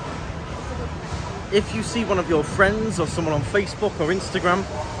question. If you see one of your friends or someone on Facebook or Instagram,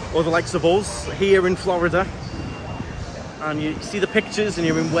 or the likes of us here in Florida, and you see the pictures and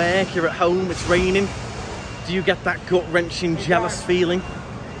you're in work, you're at home, it's raining, do you get that gut-wrenching jealous feeling?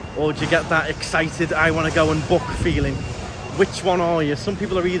 Or do you get that excited, I want to go and book feeling? Which one are you? Some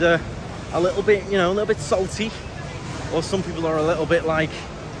people are either a little bit, a little bit salty, or some people are a little bit like,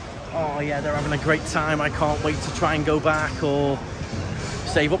 oh yeah, they're having a great time, I can't wait to try and go back, or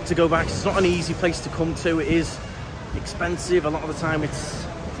save up to go back. It's not an easy place to come to. It is expensive. A lot of the time it's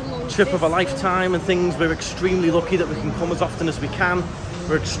a trip of a lifetime and things. We're extremely lucky that we can come as often as we can.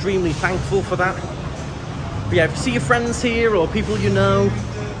 We're extremely thankful for that. But yeah, if you see your friends here or people you know,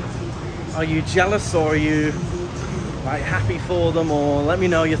 are you jealous or are you like happy for them? Or let me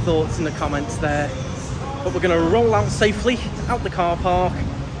know your thoughts in the comments there. But we're going to roll out safely out the car park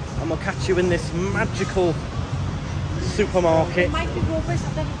and we'll catch you in this magical supermarket. It might be rubbish,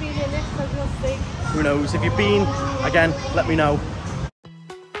 I've never been in it, so we'll see. Who knows? If you've been, again, let me know.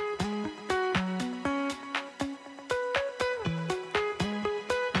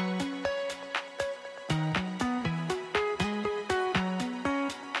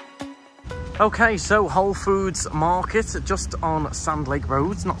 Okay, so Whole Foods Market, just on Sand Lake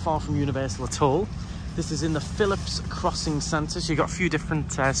Road, not far from Universal at all. This is in the Phillips Crossing Centre, so you've got a few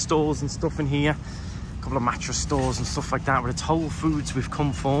different stores and stuff in here. A couple of mattress stores and stuff like that, but it's Whole Foods we've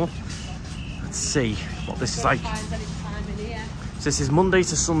come for. Let's see what this is like. So this is Monday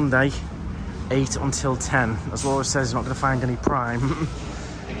to Sunday, 8 until 10. As Laura says, you're not going to find any Prime.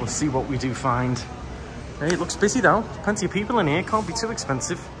 We'll see what we do find. Hey, it looks busy though. Plenty of people in here, can't be too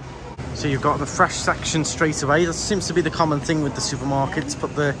expensive. So you've got the fresh section straight away. That seems to be the common thing with the supermarkets,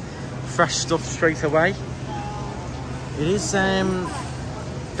 put the fresh stuff straight away. It is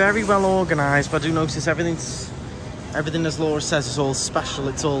very well organised, but I do notice everything as Laura says is all special.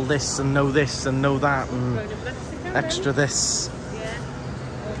 It's all this and no that and extra this.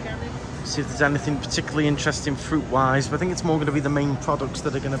 See if there's anything particularly interesting fruit wise, but I think it's more going to be the main products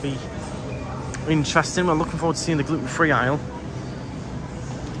that are going to be interesting. We're looking forward to seeing the gluten-free aisle.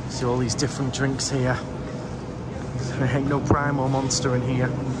 See all these different drinks here. There ain't no Prime or Monster in here.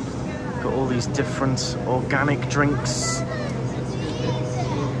 Got all these different organic drinks.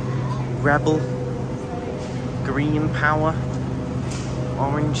 Rebel, Green Power,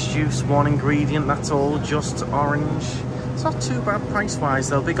 orange juice, one ingredient, that's all, just orange. It's not too bad price-wise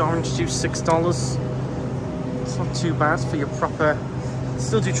though. Big orange juice, $6. It's not too bad for your proper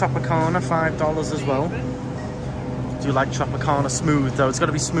Still do Tropicana, $5 as well. Do like Tropicana smooth though. It's got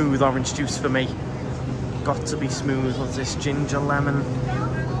to be smooth orange juice for me. Got to be smooth. What's this? Ginger lemon.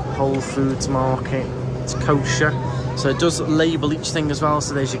 Whole Foods Market. It's kosher. So it does label each thing as well.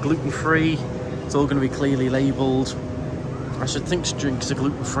 So there's your gluten-free. It's all going to be clearly labelled. I should think drinks are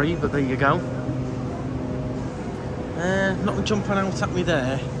gluten-free, but there you go. Nothing jumping out at me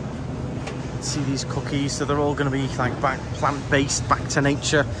there. Let's see these cookies. So they're all going to be like plant-based, back to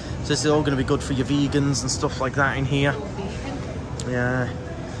nature. So this is all going to be good for your vegans and stuff like that in here. Yeah.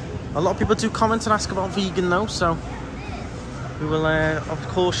 A lot of people do comment and ask about vegan though, so we will of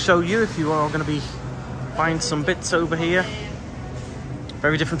course show you if you are going to be buying some bits over here.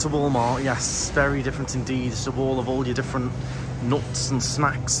 Very different to Walmart, yes, very different indeed. It's a wall of all your different nuts and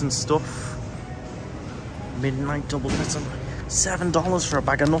snacks and stuff. Midnight double nuts, $7 for a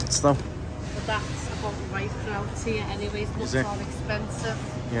bag of nuts though. But that's about right throughout here anyways. Nuts are expensive.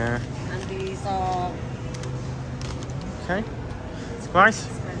 Yeah. And these are... Okay. Right.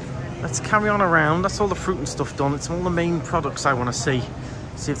 Let's carry on around. That's all the fruit and stuff done. It's all the main products I want to see.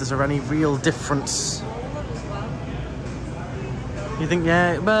 See if there's any real difference. You think,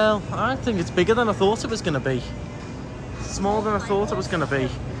 yeah, well, I think it's bigger than I thought it was going to be. Smaller than I thought it was going to be.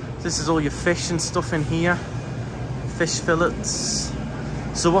 This is all your fish and stuff in here. Fish fillets.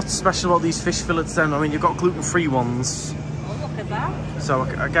 So what's special about these fish fillets then? I mean, you've got gluten-free ones. Oh, look at that. So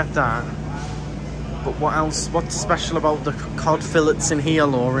I get that. But what else? What's special about the cod fillets in here,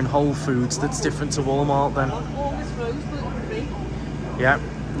 Laura, in Whole Foods that's different to Walmart then? Always rose gluten-free. Yeah,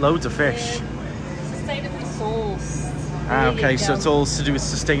 loads of fish. Sustainably sourced. Ah, okay, so it's all to do with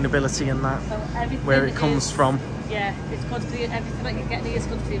sustainability and that, so where it comes from. Yeah, it's good for you. Everything that you get here is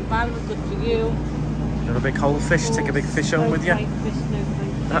good for the environment, good for you. Got a big whole fish, take a big fish home with you.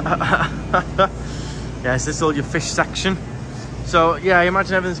 Yes, this is all your fish section. So yeah, I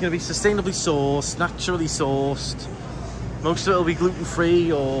imagine everything's going to be sustainably sourced, naturally sourced. Most of it will be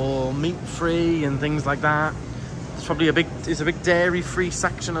gluten-free or meat-free and things like that. There's probably a big dairy-free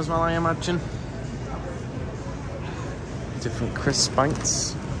section as well, I imagine. Different crisp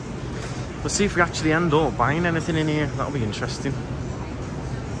bites. We'll see if we actually end up buying anything in here. That'll be interesting.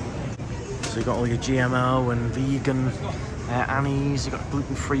 So you've got all your GMO and vegan Annie's. You've got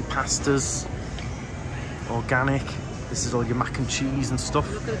gluten-free pastas, organic. This is all your mac and cheese and stuff.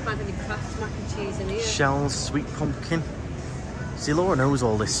 I'm not going to find any Kraft mac and cheese in here. Shells, sweet pumpkin. See, Laura knows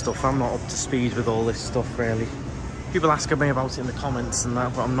all this stuff. I'm not up to speed with all this stuff, really. People ask me about it in the comments and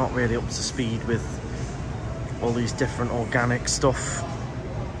that, but I'm not really up to speed with all these different organic stuff.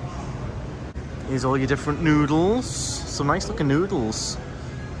 Here's all your different noodles. Some nice looking noodles.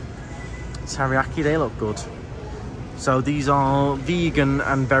 Teriyaki, they look good. So these are vegan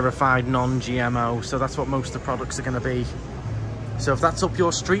and verified non-GMO. So that's what most of the products are going to be. So if that's up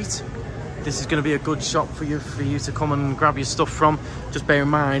your street, this is going to be a good shop for you to come and grab your stuff from. Just bear in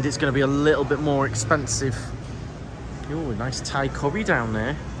mind, it's going to be a little bit more expensive. Ooh, nice Thai curry down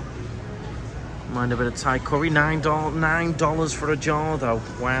there. Mind a bit of Thai curry. $9 for a jar though.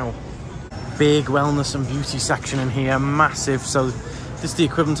 Wow. Big wellness and beauty section in here, massive. So this is the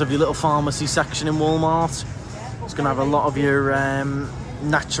equivalent of your little pharmacy section in Walmart. It's going to have a lot of your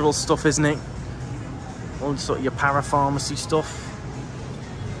natural stuff, isn't it? All sort of your parapharmacy stuff.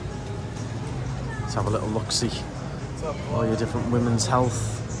 Let's have a little look-see. All your different women's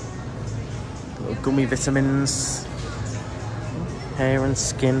health. Little gummy vitamins. Hair and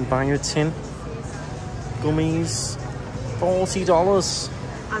skin biotin. Gummies. $40.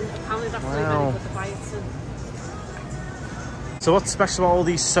 And apparently that's really good to buy it in. So what's special about all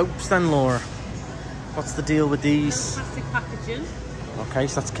these soaps then, Laura? What's the deal with these? Plastic packaging. Okay,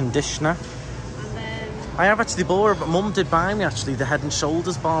 so that's conditioner. And then... I have actually bought, but Mum did buy me actually the Head and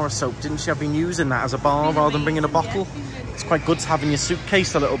Shoulders bar of soap, didn't she? I've been using that as a bar rather than bringing a bottle. It's quite good to have in your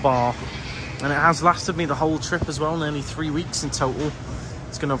suitcase, the little bar. And it has lasted me the whole trip as well, nearly 3 weeks in total.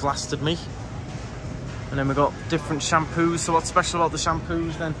 It's going to have lasted me. And then we've got different shampoos. So what's special about the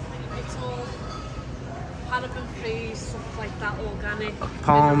shampoos then? It's all paraben-free, stuff like that, organic.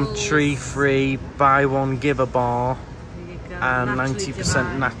 Palm minerals. tree free, buy one, give a bar. There you go. And Naturally 90%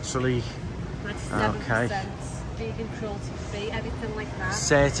 derived. naturally. 97%. Okay. Vegan, cruelty-free, everything like that.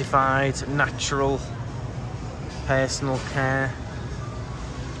 Certified, natural, personal care.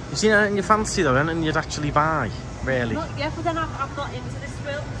 You seen anything you fancy though, anything you'd actually buy, really? Not yet, but then I'm not into this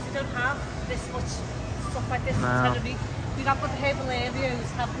world because we don't have this much stuff like this in Tenerife. We have got the herbal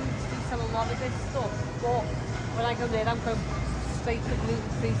areas, have to sell a lot of this stuff, but when I go there, I'm going straight to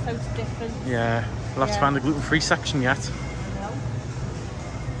gluten-free, so it's different. Yeah, we'll have to find the gluten-free section yet.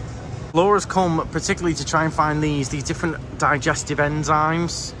 Laura's come particularly to try and find these different digestive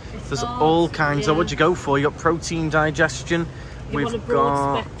enzymes. There's all kinds. So what'd you go for? You got protein digestion. You want a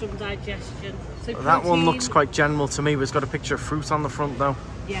broad spectrum digestion. So that one looks quite general to me, but it's got a picture of fruit on the front though.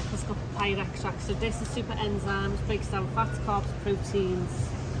 Yeah, because it's got papaya extract. So this is super enzymes, breaks down fats, carbs, proteins.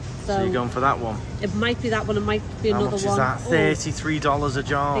 So you're going for that one? It might be that one, it might be another one. How much is that? $33 a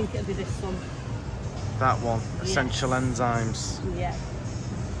jar. I think it'll be this one. That one, essential enzymes. Yeah.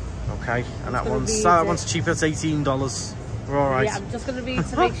 Okay, and that one's cheaper, it's $18. We're all right. Yeah, I'm just going to read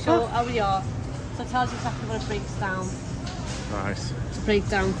to make sure how we are. So it tells you exactly what it breaks down. Right. To break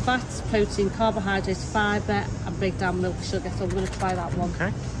down fats, protein, carbohydrates, fibre, and break down milk sugar. So I'm going to try that one.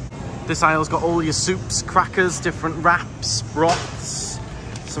 Okay. This aisle's got all your soups, crackers, different wraps, broths,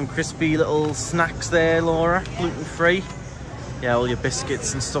 some crispy little snacks there, Laura, gluten-free. Yeah, all your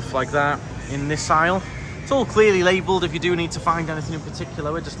biscuits and stuff like that in this aisle. It's all clearly labelled if you do need to find anything in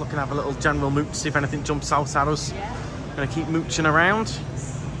particular. We're just looking to have a little general mooch, see if anything jumps out at us. Yeah. Gonna keep mooching around.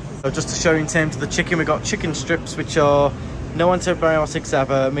 So just to show you in terms of the chicken, we've got chicken strips, which are no antibiotics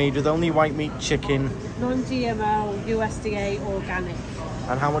ever, made with only white meat chicken. Non-GMO, USDA, organic.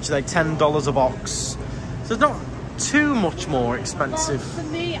 And how much are they? $10 a box. So it's not too much more expensive. Well,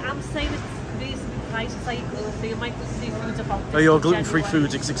 for me, I'm saying it's reasonably priced. It's like gluten-free. My gluten-free food's about Oh, your gluten-free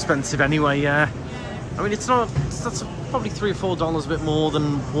food is expensive anyway, yeah. I mean, that's probably $3 or $4 a bit more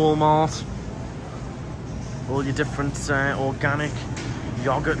than Walmart. All your different organic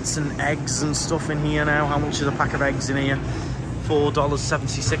yogurts and eggs and stuff in here now. How much is a pack of eggs in here?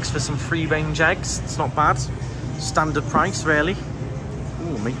 $4.76 for some free-range eggs. It's not bad. Standard price, really.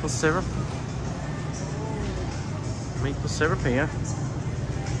 Ooh, maple syrup. Maple syrup here.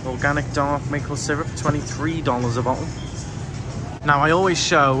 Organic dark maple syrup, $23 a bottle. Now, I always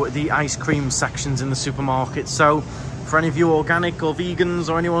show the ice cream sections in the supermarket, so for any of you organic or vegans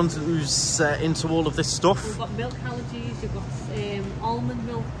or anyone who's into all of this stuff. We've got milk allergies, you've got almond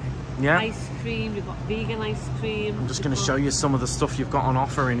milk, yeah, ice cream, you've got vegan ice cream. I'm just going to show you some of the stuff you've got on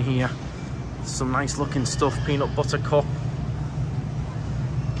offer in here. Some nice looking stuff, peanut butter cup.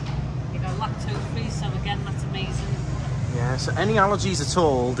 You've got lactose free, so again, that's amazing. Yeah, so any allergies at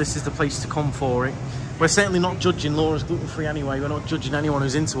all, this is the place to come for it. We're certainly not judging. Laura's gluten-free anyway. We're not judging anyone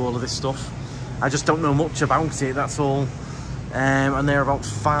who's into all of this stuff. I just don't know much about it, that's all. And they're about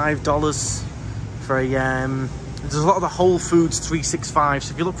 $5 for a... there's a lot of the Whole Foods 365.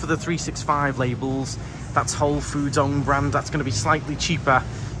 So if you look for the 365 labels, that's Whole Foods own brand. That's going to be slightly cheaper.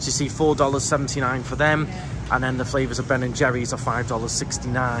 So you see $4.79 for them. Yeah. And then the flavours of Ben & Jerry's are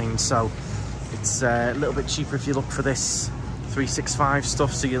 $5.69. So it's a little bit cheaper if you look for this 365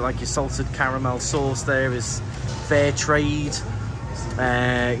 stuff. So you like your salted caramel sauce there is fair trade,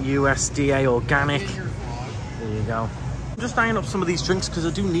 USDA organic. There you go. I'm just eyeing up some of these drinks because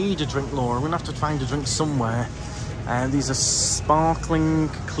I do need a drink, Laura. I'm gonna have to find a drink somewhere. And these are sparkling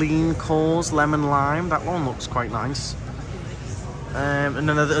clean cores, lemon lime. That one looks quite nice. And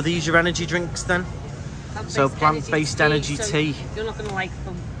then are these your energy drinks then? So plant-based energy tea. You're not gonna like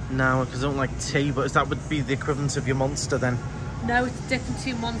them. No, because I don't like tea, but that would be the equivalent of your Monster then. No, it's different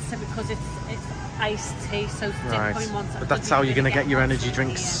to Monster because it's iced tea, so it's different from Monster. But that's how you're going to get your energy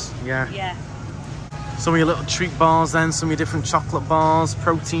drinks. Yeah. Yeah. Some of your little treat bars then, some of your different chocolate bars,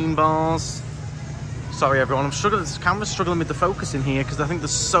 protein bars. Sorry everyone, I'm struggling, this camera's struggling with the focus in here because I think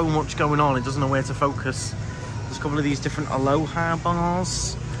there's so much going on, it doesn't know where to focus. There's a couple of these different Aloha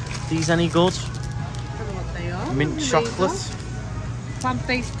bars. These any good? I don't know what they are. Mint chocolate.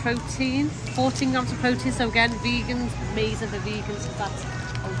 Plant-based protein, 14 grams of protein, so again, vegans, amazing for vegans, because that's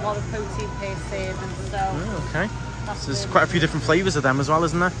a lot of protein per serving, so... Oh, okay. So there's quite a few different flavours of them as well,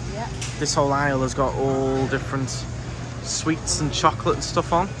 isn't there? Yeah. This whole aisle has got all different sweets and chocolate and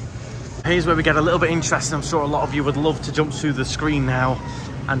stuff on. Here's where we get a little bit interesting. I'm sure a lot of you would love to jump through the screen now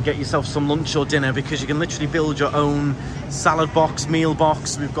and get yourself some lunch or dinner, because you can literally build your own salad box, meal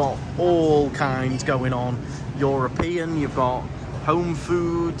box. We've got all kinds going on. European, you've got home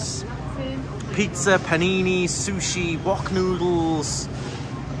foods, pizza, panini, sushi, wok noodles,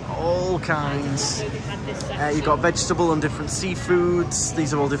 all kinds. You've got vegetable and different seafoods.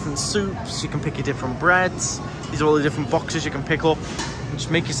 These are all different soups. You can pick your different breads. These are all the different boxes you can pick up and just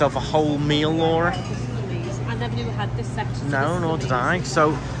make yourself a whole meal, Laura. I never knew we had this section. No, nor did I.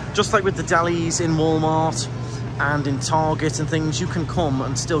 So just like with the delis in Walmart and in Target and things, you can come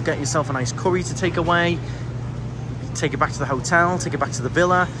and still get yourself a nice curry to take away. Take it back to the hotel, take it back to the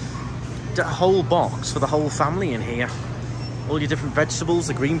villa. A whole box for the whole family in here. All your different vegetables,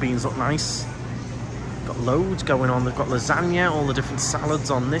 the green beans look nice. Got loads going on. They've got lasagna, all the different salads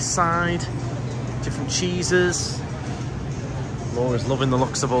on this side. Different cheeses. Laura's loving the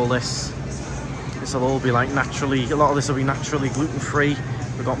looks of all this. This will all be like naturally, a lot of this will be naturally gluten-free.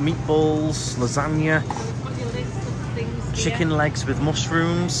 We've got meatballs, lasagna, chicken legs with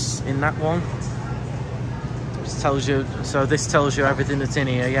mushrooms in that one. This tells you, so this tells you everything that's in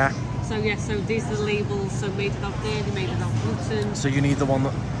here, yeah? So yeah, so these are the labels, so made without dairy, made without gluten. So you need the one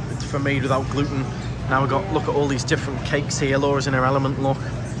that's for made without gluten. Now we've got, look at all these different cakes here. Laura's in her element, look.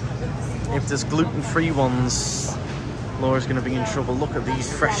 If there's gluten-free ones, Laura's going to be in trouble. Look at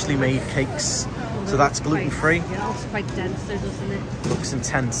these freshly made cakes. So that's gluten-free. Yeah, that looks quite dense though, doesn't it? Looks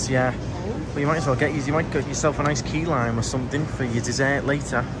intense, yeah. But you might as well get yourself a nice key lime or something for your dessert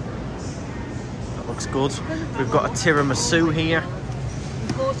later. That looks good. We've got a tiramisu here.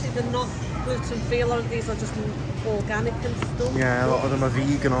 Unfortunately, they're not gluten-free. A lot of these are just organic and stuff. Yeah, a lot of them are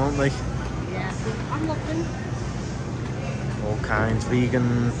vegan, aren't they? Yeah, I'm looking. All kinds,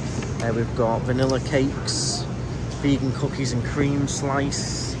 vegan. We've got vanilla cakes, vegan cookies and cream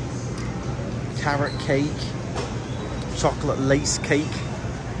slice, carrot cake, chocolate lace cake.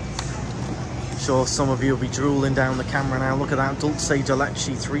 I'm sure some of you will be drooling down the camera now. Look at that, dulce de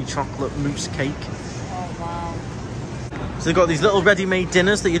leche 3 chocolate mousse cake. Oh wow. So they've got these little ready-made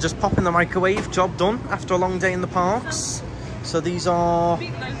dinners that you just pop in the microwave, job done, after a long day in the parks. So these are...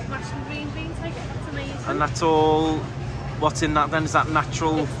 Meatloaf, mashed and green beans, I get that's amazing. And that's all... What's in that then? Is that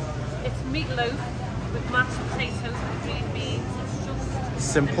natural? It's meatloaf with mashed potatoes and green beans. It's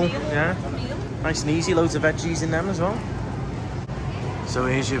just Simple, a meal, yeah. a meal. Nice and easy, loads of veggies in them as well. So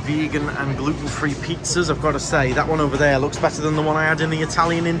here's your vegan and gluten-free pizzas. I've got to say, that one over there looks better than the one I had in the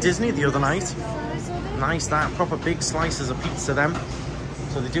Italian in Disney the other night. Nice, that, proper big slices of pizza them.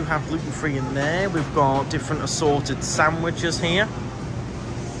 So they do have gluten-free in there. We've got different assorted sandwiches here.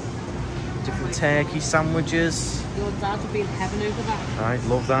 Different turkey sandwiches. Your dad would be in heaven over that. I'd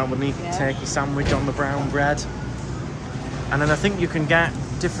love that, wouldn't he? Yeah. Turkey sandwich on the brown bread. And then I think you can get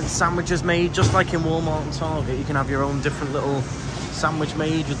different sandwiches made, just like in Walmart and Target. You can have your own different little sandwich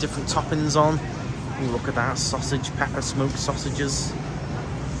made with different toppings on. Ooh, look at that, sausage, pepper, smoked sausages.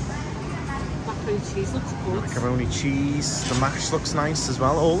 Macaroni cheese looks good. Macaroni cheese. The mash looks nice as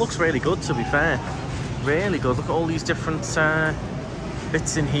well. Oh, it looks really good, to be fair. Really good. Look at all these different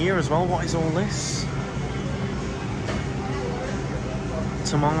bits in here as well. What is all this?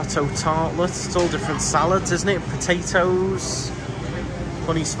 Tomato tartlets. It's all different salads, isn't it? Potatoes.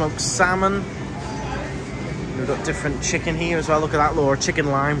 Honey smoked salmon. We've got different chicken here as well. Look at that, Laura.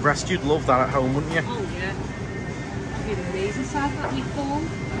 Chicken lime breast. You'd love that at home, wouldn't you? Oh yeah. It'd be amazing to have that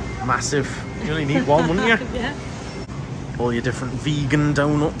meatball. Massive. You only need one, wouldn't you? Yeah. All your different vegan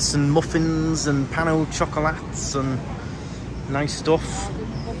donuts and muffins and pan au chocolates and nice stuff.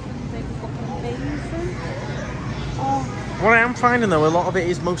 What I am finding though, a lot of it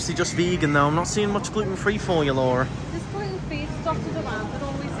is mostly just vegan though. I'm not seeing much gluten-free for you, Laura. There's gluten-free dotted around, there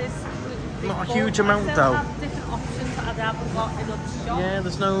always is gluten-free. Not a huge amount I though. have different options that I haven't got in other shops. Yeah,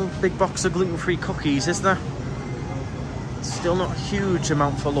 there's no big box of gluten-free cookies, is there? Still not a huge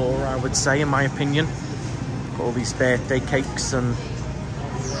amount for Laura, I would say, in my opinion. Got all these birthday cakes and...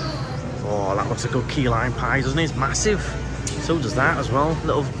 Oh, that looks a good key lime pie, doesn't it? It's massive. So does that as well.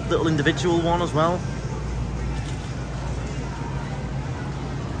 Little individual one as well.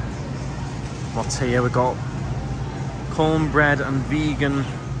 What's here? We've got cornbread and vegan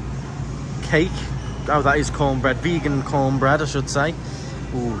cake. Oh, that is cornbread. Vegan cornbread, I should say.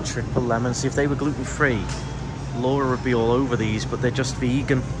 Ooh, triple lemon. See, if they were gluten-free, Laura would be all over these, but they're just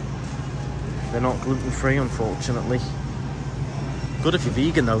vegan. They're not gluten-free, unfortunately. Good if you're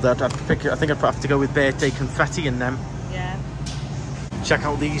vegan, though. I think I'd have to go with birthday confetti in them. Yeah. Check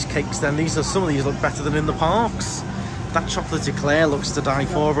out these cakes then. Some of these look better than in the parks. That chocolate eclair looks to die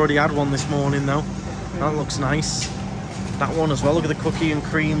for. I've already had one this morning though. That looks nice. That one as well. Look at the cookie and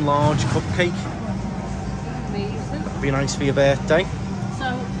cream large cupcake. Amazing. That'd be nice for your birthday.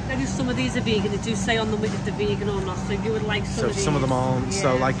 So, maybe some of these are vegan. They do say on them if they're vegan or not. So you would like some of these. Some of them aren't. Yeah.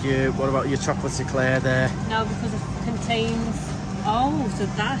 So like what about your chocolate eclair there? No, because it contains... Oh, so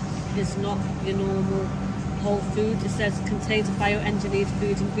that is not your normal whole food. It says contains bioengineered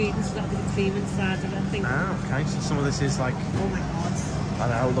food ingredients, so that'll be the cream inside of it, I think. Ah, okay. So some of this is like... Oh my god.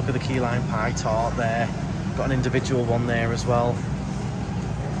 I know, look at the key lime pie tart there. Got an individual one there as well.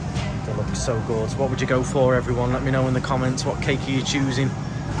 They look so good. What would you go for, everyone? Let me know in the comments what cake are you choosing.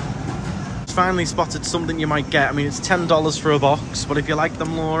 Finally spotted something you might get. I mean, it's $10 for a box, but if you like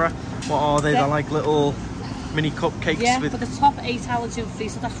them, Laura, what are they? They're like little mini cupcakes. Yeah, with... but the top 8 allergen free,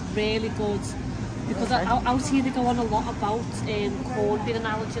 so that's really good. Because okay. out here they go on a lot about corn being an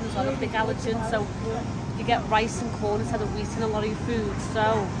allergen as well, a big allergen. So you get rice and corn instead of wheat in a lot of your food.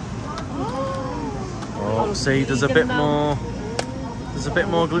 So oh, see, there's a bit more. There's a bit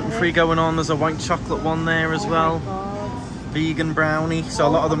more gluten-free going on. There's a white chocolate one there as well. Vegan brownie. So a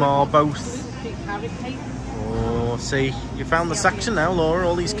lot of them are both. Oh, see, you found the section now, Laura.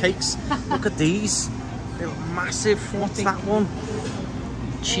 All these cakes. Look at these. They're massive. What's that one?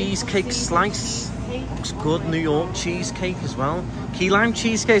 Cheesecake slice. Looks good. New York cheesecake as well. Key lime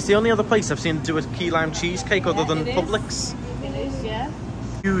cheesecake is the only other place I've seen do a key lime cheesecake other than Publix. It is, yeah.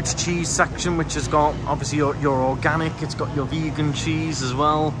 Huge cheese section, which has got obviously your organic. It's got your vegan cheese as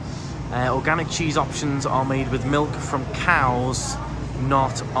well. Organic cheese options are made with milk from cows,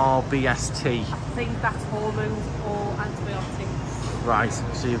 not RBST. I think that's hormones or antibiotics. Right,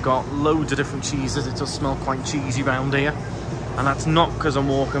 so you've got loads of different cheeses. It does smell quite cheesy round here. And that's not because I'm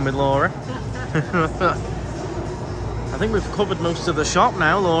walking with Laura. I think we've covered most of the shop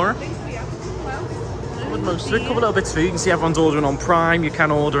now, Laura. Covered most of it. Covered little bits of food. You can see everyone's ordering on Prime. You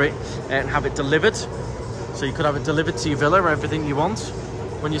can order it and have it delivered. So you could have it delivered to your villa, everything you want.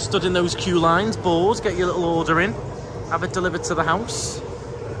 When you're stood in those queue lines, bored, get your little order in. Have it delivered to the house.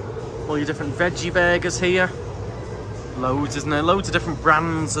 All your different veggie burgers here. Loads, isn't there? Loads of different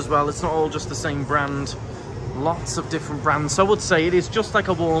brands as well. It's not all just the same brand. Lots of different brands. So I would say it is just like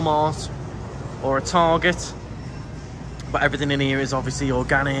a Walmart or a Target. But everything in here is obviously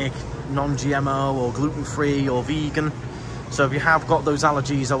organic, non-GMO or gluten-free or vegan. So if you have got those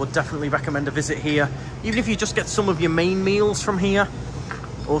allergies, I would definitely recommend a visit here. Even if you just get some of your main meals from here,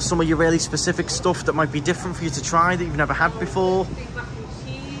 or some of your really specific stuff that might be different for you to try that you've never had before.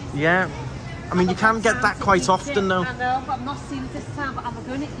 Yeah. I mean, you can get that quite often though. I know, but I'm not seeing it this time, but I'm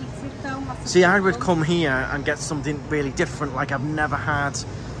going to eat it though. See, I would come here and get something really different, like I've never had,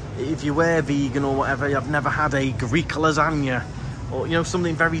 if you were vegan or whatever, I've never had a Greek lasagna, or, you know,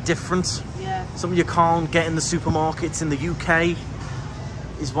 something very different. Yeah. Something you can't get in the supermarkets in the UK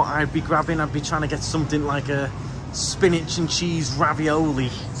is what I'd be grabbing. I'd be trying to get something like a spinach and cheese ravioli,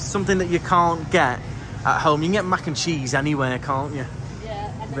 something that you can't get at home. You can get mac and cheese anywhere, can't you?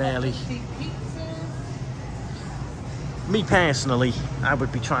 Yeah. Rarely. Me personally, I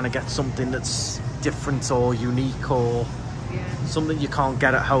would be trying to get something that's different or unique or something you can't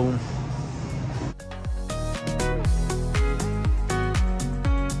get at home.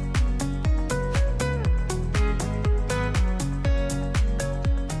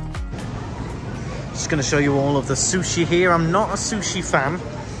 Just going to show you all of the sushi here. I'm not a sushi fan.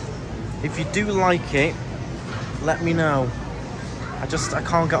 If you do like it, let me know. I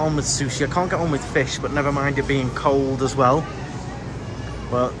can't get on with sushi. I can't get on with fish, but never mind it being cold as well.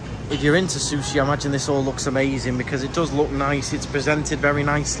 But if you're into sushi, I imagine this all looks amazing because it does look nice. It's presented very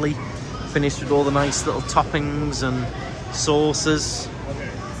nicely, finished with all the nice little toppings and sauces.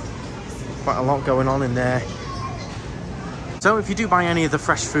 Quite a lot going on in there. So if you do buy any of the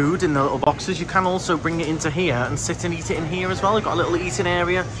fresh food in the little boxes, you can also bring it into here and sit and eat it in here as well. You've got a little eating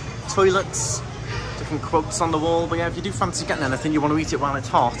area, toilets, different quotes on the wall. But yeah, if you do fancy getting anything, you want to eat it while it's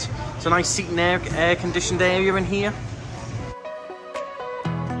hot. It's a nice seating air conditioned area in here.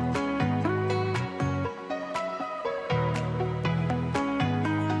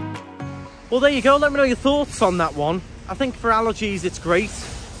 Well, there you go. Let me know your thoughts on that one. I think for allergies, it's great.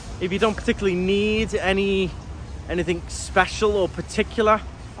 If you don't particularly need anything special or particular,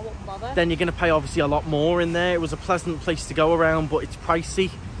 I won't bother. Then you're going to pay obviously a lot more in there. It was a pleasant place to go around, but it's pricey.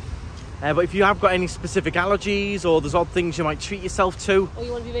 But if you have got any specific allergies or there's odd things you might treat yourself to, or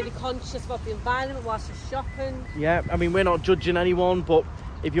you want to be really conscious about the environment whilst you're shopping. Yeah, I mean, we're not judging anyone, but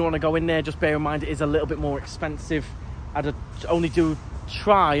if you want to go in there, just bear in mind it is a little bit more expensive. I'd only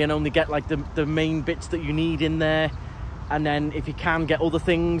try and only get like the main bits that you need in there, and then if you can get other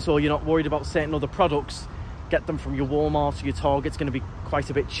things or you're not worried about certain other products, get them from your Walmart or your Target. It's going to be quite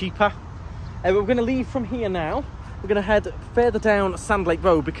a bit cheaper. We're going to leave from here now. We're going to head further down Sand Lake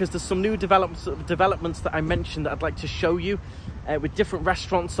Road because there's some new developments that I mentioned that I'd like to show you, with different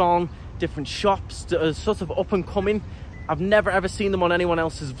restaurants on, different shops that are sort of up and coming. I've never ever seen them on anyone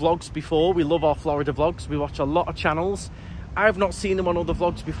else's vlogs before. We love our Florida vlogs. We watch a lot of channels. I've not seen them on other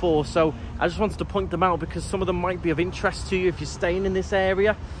vlogs before, so I just wanted to point them out because some of them might be of interest to you if you're staying in this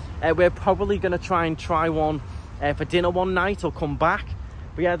area. We're probably going to try one for dinner one night or come back.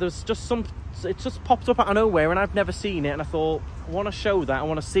 But yeah, there's just some, it just popped up out of nowhere and I've never seen it, and I thought, I want to show that. I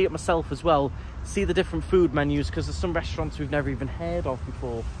want to see it myself as well, see the different food menus, because there's some restaurants we've never even heard of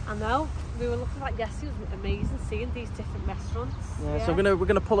before. I know, we were looking at yesterday. It was amazing seeing these different restaurants. Yeah. So we're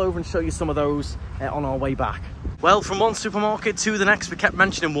gonna pull over and show you some of those on our way back. Well, from one supermarket to the next, we kept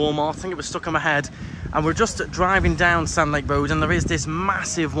mentioning Walmart. I think it was stuck in my head. And we're just driving down Sand Lake Road, and there is this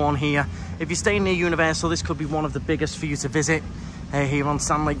massive one here. If you're staying near Universal, this could be one of the biggest for you to visit here on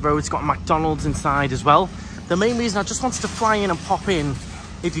Sand Lake Road. It's got a McDonald's inside as well. The main reason I just wanted to fly in and pop in,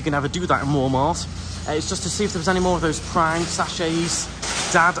 if you can ever do that in Walmart, it's just to see if there was any more of those prime sachets.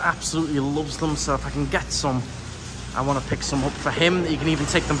 Dad absolutely loves them, so if I can get some, I want to pick some up for him. You can even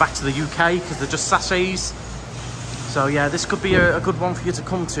take them back to the UK because they're just sachets. So yeah, this could be a good one for you to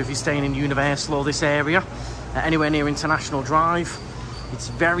come to if you're staying in Universal or this area, anywhere near International Drive. It's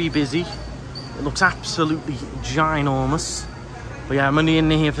very busy. It looks absolutely ginormous. But yeah, I'm only in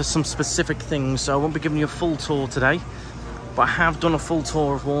here for some specific things, so I won't be giving you a full tour today. But I have done a full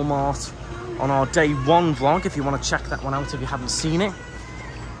tour of Walmart on our day one vlog, if you want to check that one out if you haven't seen it.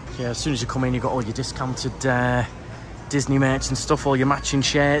 Yeah, as soon as you come in, you've got all your discounted Disney merch and stuff, all your matching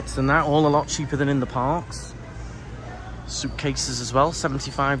shirts and that, all a lot cheaper than in the parks. Suitcases as well,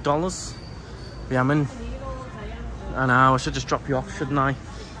 $75. Yeah, I'm in. I know, I should just drop you off, shouldn't I?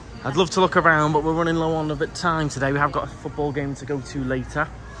 I'd love to look around, but we're running low on a bit of time today. We have got a football game to go to later.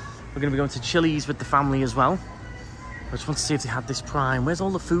 We're going to be going to Chili's with the family as well. I just want to see if they had this prime. Where's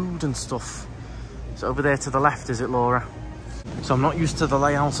all the food and stuff? It's over there to the left, is it, Laura? So I'm not used to the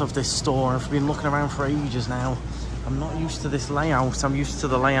layout of this store. I've been looking around for ages now. I'm not used to this layout. I'm used to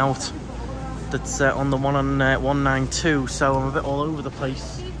the layout that's on the one on 192. So I'm a bit all over the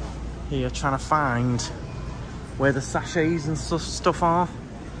place here trying to find where the sachets and stuff are.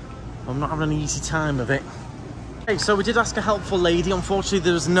 I'm not having an easy time of it. Okay, so we did ask a helpful lady. Unfortunately,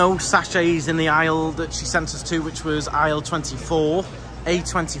 there was no sachets in the aisle that she sent us to, which was aisle 24,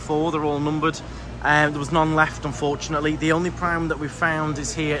 A24. They're all numbered. There was none left, unfortunately. The only prime that we found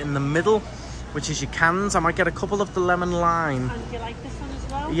is here in the middle, which is your cans. I might get a couple of the lemon lime. And do you like this one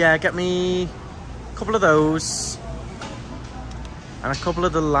as well? Yeah, get me a couple of those and a couple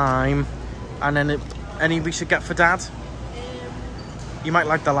of the lime, and then any we should get for Dad. You might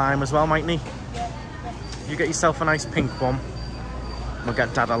like the lime as well, mightn't he? Yeah. You get yourself a nice pink one. We'll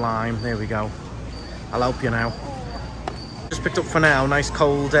get Dad a lime. There we go. I'll help you now. Just picked up for now nice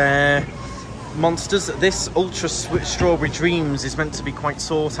cold Monsters. This Ultra Strawberry Dreams is meant to be quite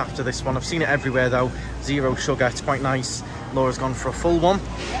sought after, this one. I've seen it everywhere though. 0 sugar. It's quite nice. Laura's gone for a full one.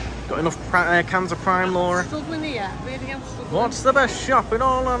 Got enough cans of prime, Laura? Struggling here. Really, I'm struggling. What's the best shop in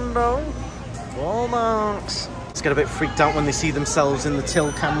Orlando? Walmart. Just get a bit freaked out when they see themselves in the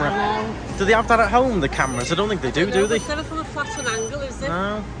till camera. I know. Do they have that at home, the cameras? I don't think they do, do they? Instead of from a flatter angle, is it?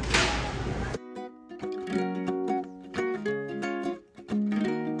 No.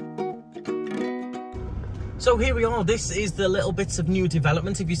 So here we are. This is the little bits of new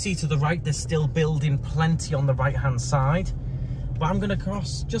development. If you see to the right, they're still building plenty on the right hand side. But I'm going to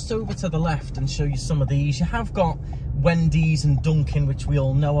cross just over to the left and show you some of these. You have got Wendy's and Dunkin', which we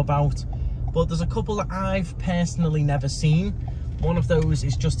all know about. But there's a couple that I've personally never seen. One of those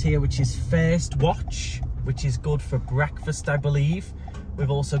is just here, which is First Watch, which is good for breakfast, I believe.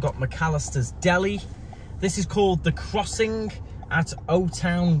 We've also got McAllister's Deli. This is called The Crossing at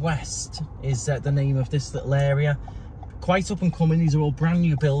O-Town West, is the name of this little area. Quite up and coming. These are all brand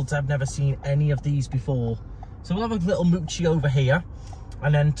new builds. I've never seen any of these before. So we'll have a little moochie over here.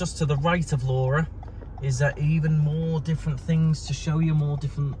 And then just to the right of Laura is even more different things to show you, more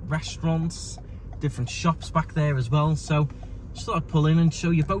different restaurants, different shops back there as well. So just thought I'd pull in and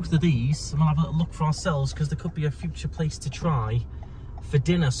show you both of these, and we'll have a little look for ourselves, because there could be a future place to try for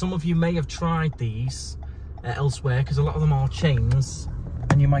dinner. Some of you may have tried these elsewhere, because a lot of them are chains,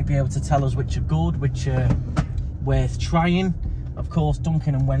 and you might be able to tell us which are good, which are worth trying. Of course,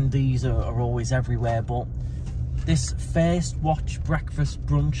 Dunkin' and Wendy's are always everywhere, but this First Watch breakfast,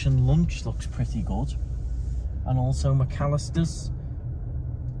 brunch and lunch looks pretty good. And also McAllister's.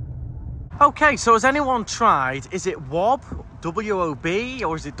 Okay, so has anyone tried, is it WOB, W-O-B,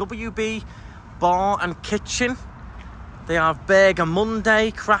 or is it W-B Bar and Kitchen? They have Burger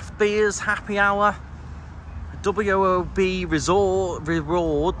Monday, craft beers, happy hour, W-O-B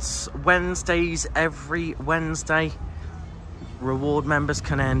rewards, Wednesdays every Wednesday. Reward members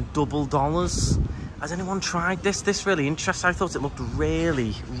can earn $double. Has anyone tried this? This really interests. I thought it looked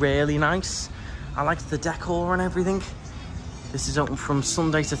really, really nice. I liked the decor and everything. This is open from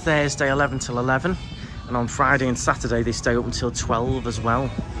Sunday to Thursday, 11 till 11. And on Friday and Saturday, they stay open till 12 as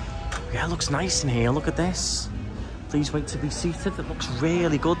well. Yeah, it looks nice in here. Look at this. Please wait to be seated. It looks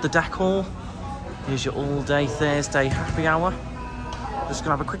really good, the decor. Here's your all-day Thursday happy hour. Just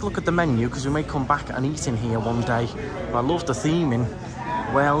gonna have a quick look at the menu, because we may come back and eat in here one day. But I love the theming.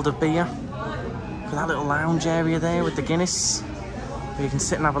 World of beer. Look at that little lounge area there with the Guinness, where you can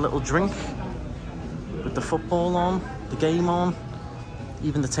sit and have a little drink with the football on, the game on.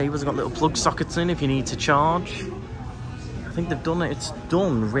 Even the tables have got little plug sockets in if you need to charge. I think they've done it. It's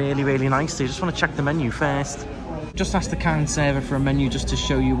done really, really nicely. I just want to check the menu first. Just ask the kind server for a menu just to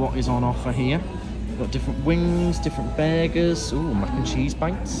show you what is on offer here. got different wings, different burgers. Ooh, mac and cheese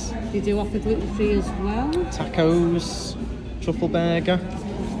bites. They do offer gluten-free as well. Tacos, truffle burger.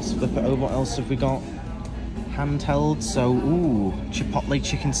 Let's flip it over. What else have we got? Handheld. So, ooh, chipotle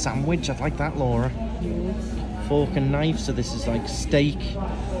chicken sandwich. I'd like that, Laura. Yes. Fork and knife. So this is like steak,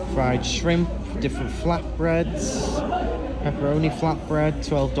 fried shrimp, different flatbreads, pepperoni flatbread,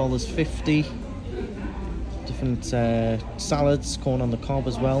 $12.50. Different salads, corn on the cob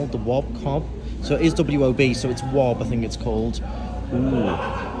as well. The wob cob. So it is WOB, so it's wob, I think it's called. Ooh,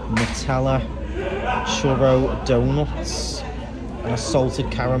 Nutella, churro donuts, and a salted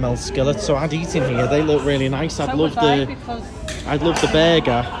caramel skillet. So I'd eat in here. They look really nice. I'd love the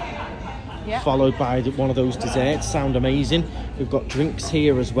burger, followed by one of those desserts. Sound amazing. We've got drinks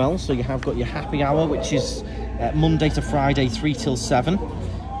here as well. So you have got your happy hour, which is Monday to Friday, 3 till 7.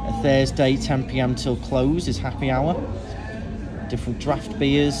 Thursday, 10 p.m. till close is happy hour. Different draft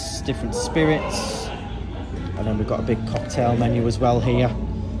beers, different spirits, and then we've got a big cocktail menu as well here.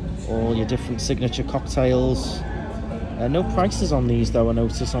 All your different signature cocktails. No prices on these though, I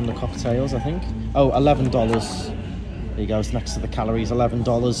notice on the cocktails, I think. Oh, $11. There you go, it's next to the calories,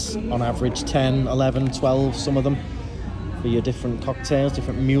 $11 on average, 10, 11, 12, some of them. For your different cocktails,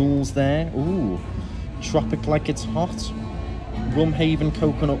 different mules there. Ooh, tropic like it's hot. Rum Haven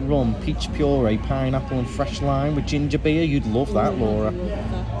coconut rum, peach puree, pineapple and fresh lime with ginger beer. You'd love that, Laura.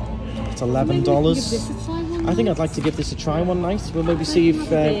 It's $11. I think I'd like to give this a try one night. We'll maybe see if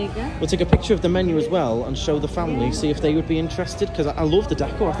we'll take a picture of the menu as well and show the family, see if they would be interested, because I love the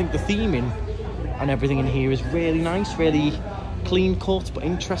decor. I think the theming and everything in here is really nice, really clean cut but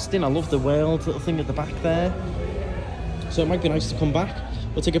interesting. I love the world little thing at the back there, so it might be nice to come back.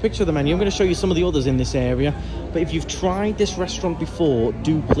 We'll take a picture of the menu. I'm going to show you some of the others in this area. But if you've tried this restaurant before,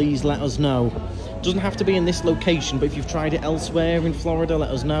 do please let us know. It doesn't have to be in this location, but if you've tried it elsewhere in Florida, let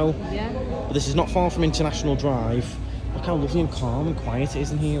us know. Yeah. But this is not far from International Drive. Look how lovely and calm and quiet it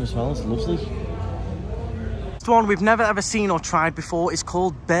is in here as well. It's lovely. This one we've never ever seen or tried before is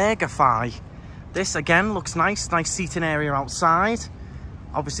called BurgerFi. This again looks nice. Nice seating area outside.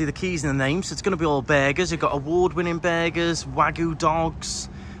 Obviously the key's in the name, so it's going to be all burgers. You've got award-winning burgers, Wagyu dogs,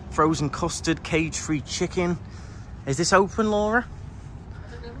 frozen custard, cage-free chicken. Is this open, Laura?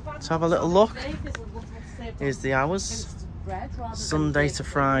 Let's have a little look. Here's the hours. Sunday to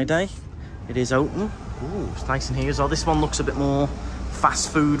Friday. It is open. Ooh, it's nice in here as well. This one looks a bit more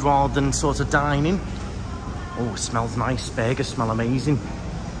fast food rather than sort of dining. Oh, it smells nice. Burgers smell amazing.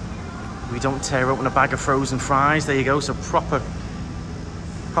 We don't tear open a bag of frozen fries. There you go. So proper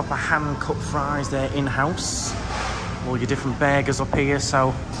hand-cut fries there in-house. All your different burgers up here.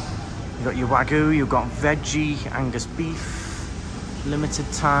 So you've got your Wagyu, you've got veggie, Angus beef, limited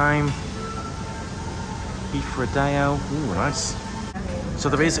time, beef rodeo. Ooh, nice. So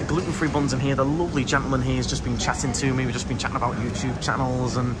there is gluten-free buns in here. The lovely gentleman here has just been chatting to me. We've just been chatting about YouTube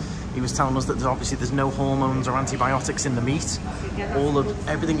channels, and he was telling us that there's no hormones or antibiotics in the meat.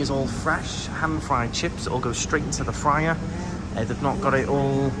 Everything is all fresh, hand-fried chips. It all goes straight into the fryer. They've not got it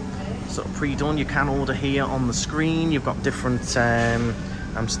all sort of pre-done. You can order here on the screen. You've got different,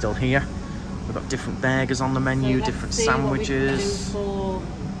 I'm still here. We've got different burgers on the menu, so different sandwiches. Well,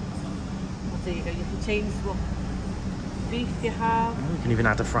 there you go, you can change what beef you have. You can even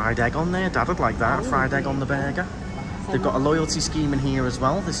add a fried egg on there. Dad would like that, a fried egg on the burger. They've got a loyalty scheme in here as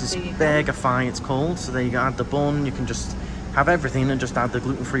well. This is BurgerFi, it's called. So there you go, add the bun. You can just have everything and just add the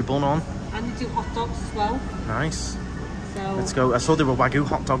gluten-free bun on. And you do hot dogs as well. Nice. So let's go. I saw there were Wagyu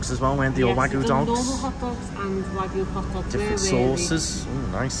hot dogs as well, weren't they? Yes, or Wagyu dogs. Normal hot dogs and Wagyu hot dogs. Different sauces. Oh,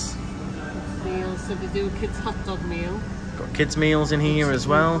 nice. Meals. So they do a kids hot dog meal. Got kids meals in here as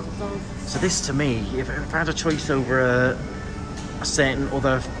well. So this, to me, if I had a choice over a certain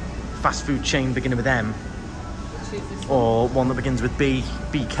other fast food chain beginning with M, or one that begins with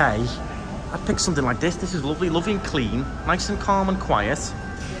BK, I'd pick something like this. This is lovely, lovely and clean, nice and calm and quiet,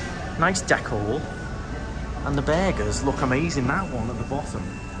 nice decor. And the burgers look amazing. That one at the bottom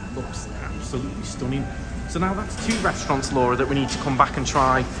looks absolutely stunning. So now that's 2 restaurants, Laura, that we need to come back and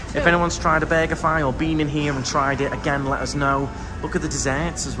try. If anyone's tried a BurgerFi or been in here and tried it, again, let us know. Look at the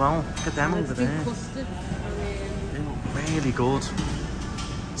desserts as well. Look at them over there. They look really good.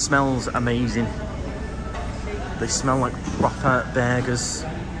 Smells amazing. They smell like proper burgers.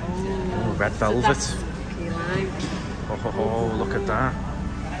 Oh, red velvet. Oh, look at that.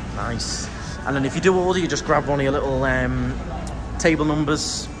 Nice. And then if you do order, you just grab one of your little table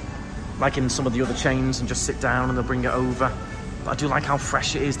numbers, like in some of the other chains, and just sit down and they'll bring it over. But I do like how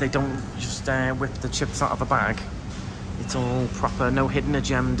fresh it is. They don't just whip the chips out of a bag. It's all proper, no hidden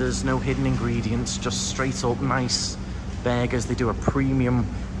agendas, no hidden ingredients, just straight up nice burgers. They do a premium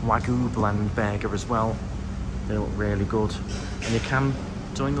Wagyu blend burger as well. They look really good. And you can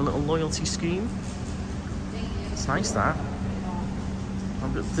join the little loyalty scheme. It's nice, that.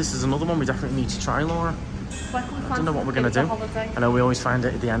 This is another one we definitely need to try, Laura. I don't know what we're going to do. I know we always find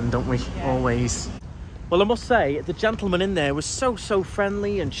it at the end, don't we? Yeah. Always. Well, I must say, the gentleman in there was so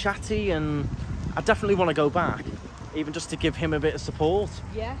friendly and chatty, and I definitely want to go back, even just to give him a bit of support.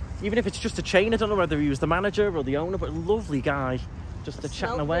 Yeah. Even if it's just a chain, I don't know whether he was the manager or the owner, but a lovely guy. Just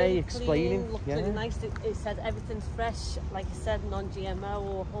chatting away, explaining. Looked really nice. It said everything's fresh, like you said, non-GMO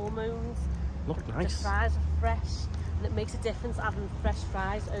or hormones. Looked nice. The fries are fresh, and it makes a difference having fresh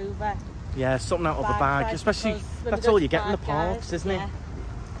fries over. Yeah, something out of the bag, especially that's all you get in the parks, isn't it?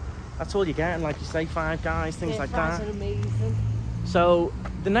 That's all you get, and like you say, Five Guys, things like that. Fries are amazing. So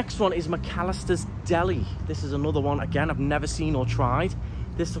the next one is McAllister's Deli. This is another one, again, I've never seen or tried.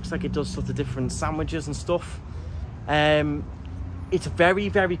 This looks like it does sort of different sandwiches and stuff. It's a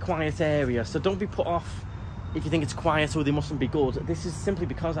very quiet area, so don't be put off if you think it's quiet or they mustn't be good. This is simply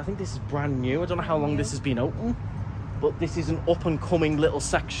because I think this is brand new. I don't know how long this has been open, but this is an up and coming little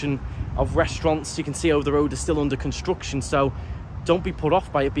section of restaurants. You can see over the road is still under construction, so don't be put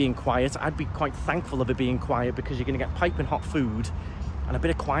off by it being quiet. I'd be quite thankful of it being quiet, because you're going to get piping hot food and a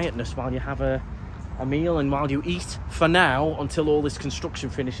bit of quietness while you have a meal and while you eat, for now, until all this construction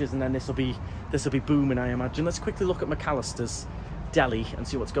finishes, and then this will be booming, I imagine. Let's quickly look at McAllister's Deli and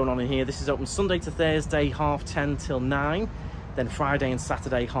see what's going on in here. This is open Sunday to Thursday 10:30 till 9, then Friday and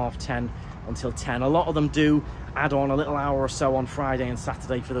Saturday 10:30 until 10. A lot of them do add on a little hour or so on Friday and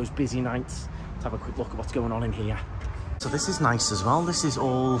Saturday for those busy nights. Let's have a quick look at what's going on in here. So this is nice as well. This is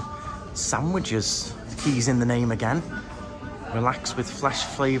all sandwiches. The key's in the name again. Relax with fresh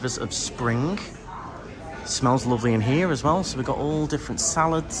flavours of spring. Smells lovely in here as well. So we've got all different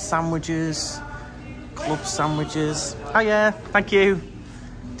salads, sandwiches, club sandwiches. Oh yeah, thank you.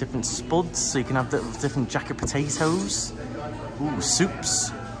 Different spuds, so you can have different jacket potatoes. Ooh,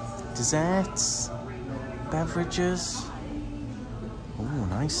 soups, desserts, beverages. Oh,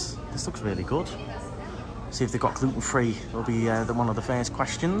 nice. This looks really good. See if they've got gluten-free. It'll be one of the first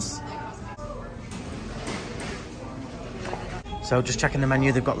questions. So just checking the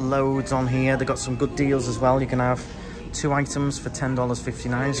menu, they've got loads on here. They've got some good deals as well. You can have 2 items for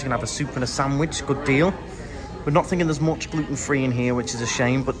 $10.59. So you can have a soup and a sandwich, good deal. We're not thinking there's much gluten-free in here, which is a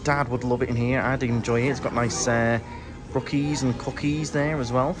shame, but Dad would love it in here. I'd enjoy it. It's got nice brookies and cookies there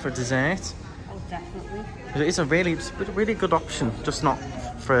as well for dessert. Oh, definitely. It's a really good option, just not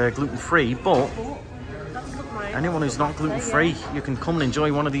for gluten-free, but anyone who's not gluten-free, you can come and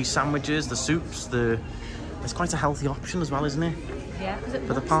enjoy one of these sandwiches, the soups, it's quite a healthy option as well, isn't it? Yeah, because it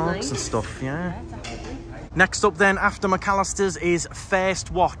for the parks and stuff, yeah. Next up then, after McAllister's, is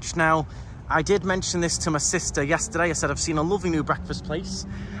First Watch. Now, I did mention this to my sister yesterday. I said, I've seen a lovely new breakfast place.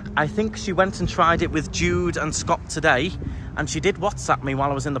 I think she went and tried it with Jude and Scott today, and she did WhatsApp me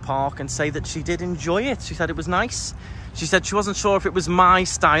while I was in the park and say that she did enjoy it. She said it was nice. She said she wasn't sure if it was my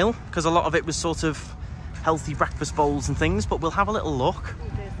style, because a lot of it was sort of healthy breakfast bowls and things, but we'll have a little look.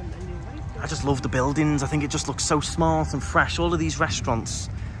 I just love the buildings. I think it just looks so smart and fresh. All of these restaurants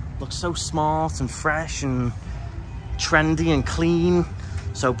look so smart and fresh and trendy and clean.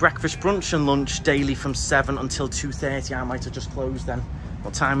 So breakfast, brunch and lunch daily from 7 until 2:30. I might have just closed then.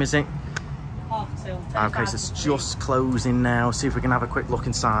 What time is it? 2:30. Okay, so it's just closing now. See if we can have a quick look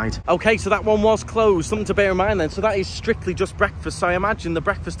inside. Okay, so that one was closed. Something to bear in mind then. So that is strictly just breakfast. So I imagine the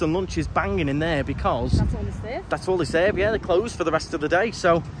breakfast and lunch is banging in there, because that's all they serve. That's all they serve, yeah. They're closed for the rest of the day.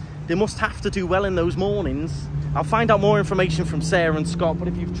 So they must have to do well in those mornings. I'll find out more information from Sarah and Scott, but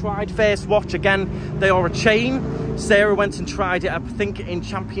if you've tried First Watch, again, they are a chain. Sarah went and tried it, I think, in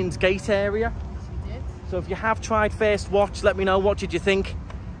Champions Gate area. She did. So if you have tried First Watch, let me know. What did you think?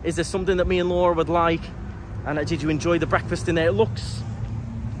 Is there something that me and Laura would like? And did you enjoy the breakfast in there? It looks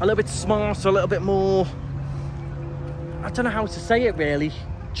a little bit smarter, a little bit more, I don't know how to say it really,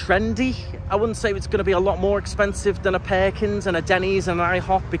 trendy. I wouldn't say it's going to be a lot more expensive than a Perkins and a Denny's and an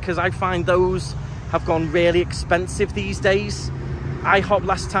IHOP, because I find those have gone really expensive these days. IHOP,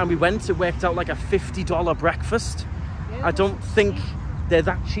 last time we went, it worked out like a $50 breakfast. Yeah, I don't think they're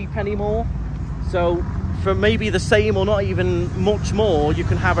that cheap anymore. So for maybe the same or not even much more, you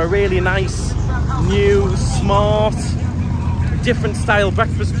can have a really nice, new, smart, different style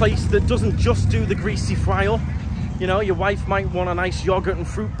breakfast place that doesn't just do the greasy fry up. You know, your wife might want a nice yogurt and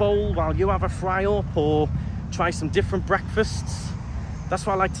fruit bowl while you have a fry up, or try some different breakfasts. That's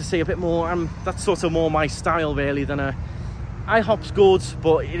what I like to see, a bit more. That's sort of more my style really than a IHOP's good,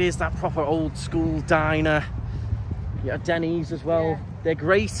 but it is that proper old school diner. Yeah, Denny's as well. Yeah. They're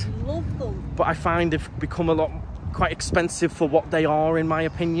great. Love them. But I find they've become a lot quite expensive for what they are, in my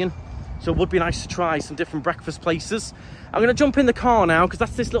opinion. So it would be nice to try some different breakfast places. I'm going to jump in the car now because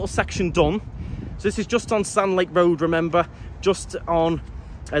that's this little section done. So this is just on Sand Lake Road, remember, just on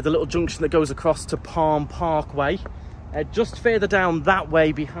the little junction that goes across to Palm Parkway. Just further down that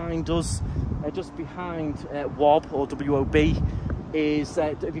way behind us, just behind WOB or WOB, is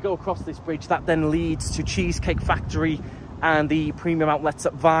if you go across this bridge, that then leads to Cheesecake Factory and the premium outlets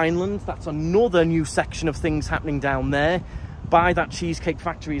at Vineland. That's another new section of things happening down there. By that Cheesecake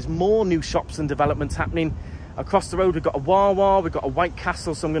Factory is more new shops and developments happening. Across the road we've got a Wawa, we've got a White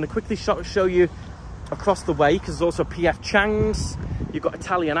Castle, so I'm going to quickly show you across the way, because there's also PF Chang's, you've got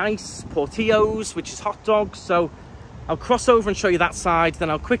Italian Ice, Portillo's, which is hot dogs. So I'll cross over and show you that side, then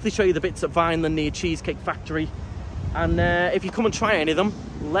I'll quickly show you the bits at Vineland near Cheesecake Factory. And if you come and try any of them,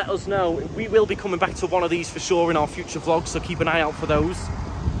 let us know. We will be coming back to one of these for sure in our future vlogs, so keep an eye out for those.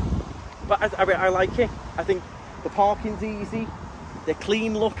 But I like it. I think the parking's easy, they're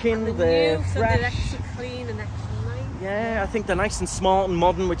clean looking, they're fresh. So they're extra clean and extra nice. Yeah, I think they're nice and smart and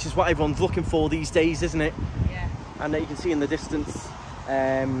modern, which is what everyone's looking for these days, isn't it? Yeah. And you can see in the distance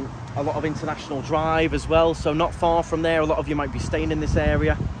a lot of International Drive as well, so not far from there. A lot of you might be staying in this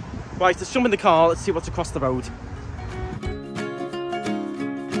area. Right, let's jump in the car, let's see what's across the road.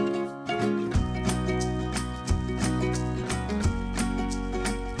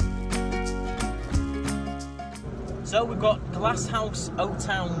 So we've got Glass House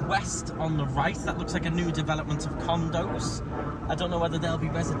O-Town West on the right. That looks like a new development of condos. I don't know whether they'll be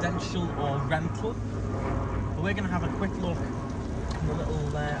residential or rental. But we're going to have a quick look in the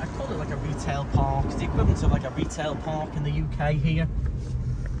little, I call it like a retail park. It's the equivalent of like a retail park in the UK here.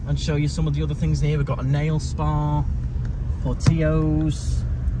 And show you some of the other things here. We've got a nail spa, Portillo's,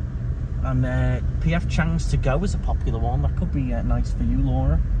 and PF Chang's to go is a popular one. That could be nice for you,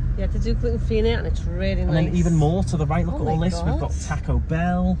 Laura. Yeah, they do gluten free in it, and it's really nice. And then even more to the right, look at all this. We've got Taco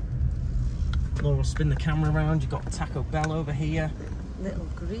Bell. Laura will spin the camera around. You've got Taco Bell over here. Little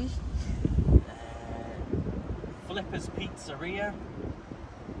Greek. Flipper's Pizzeria.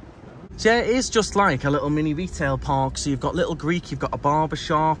 So yeah, it is just like a little mini retail park. So you've got Little Greek, you've got a barber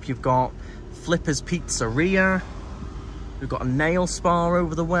shop, you've got Flipper's Pizzeria. We've got a nail spa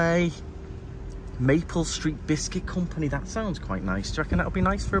over the way. Maple Street Biscuit Company, that sounds quite nice. Do you reckon that'll be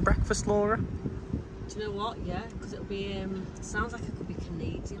nice for a breakfast, Laura? Do you know what? Yeah, because it'll be, it sounds like it could be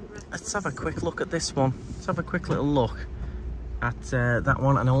Canadian breakfast. Let's have a quick look at this one. Let's have a quick little look at that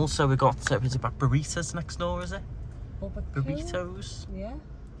one. And also we've got, is it about burritos next door, is it? Burritos? Yeah.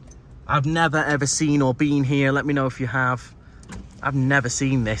 I've never ever seen or been here. Let me know if you have. I've never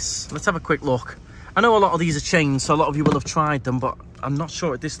seen this. Let's have a quick look. I know a lot of these are chains, so a lot of you will have tried them, but I'm not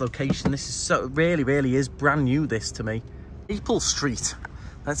sure at this location. This is so really is brand new, this to me. Maple Street.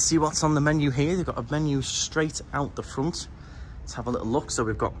 Let's see what's on the menu here. They've got a menu straight out the front. Let's have a little look. So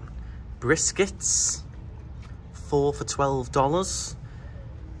we've got briskets, 4 for $12.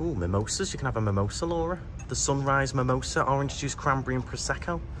 Ooh, mimosas. You can have a mimosa, Laura. The Sunrise Mimosa, orange juice, cranberry and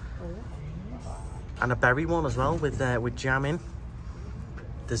Prosecco. And a berry one as well with jam in.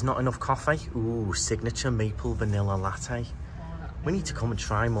 There's not enough coffee. Ooh, signature maple vanilla latte. We need to come and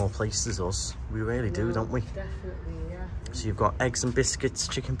try more places, us. We really do, don't we? Definitely, yeah. So you've got eggs and biscuits,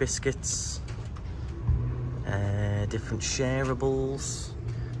 chicken biscuits, different shareables.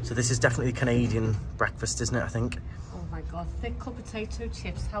 So this is definitely Canadian breakfast, isn't it, I think? Oh my God, thick cut potato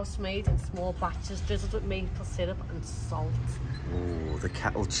chips, house made in small batches, drizzled with maple syrup and salt. Ooh, the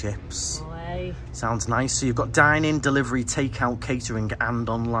kettle chips. Olé. Sounds nice. So you've got dine-in, delivery, takeout, catering and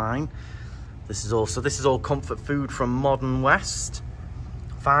online. This is all comfort food from Modern West.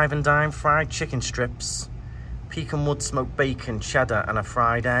 5 and dime fried chicken strips, pecan wood smoked bacon, cheddar and a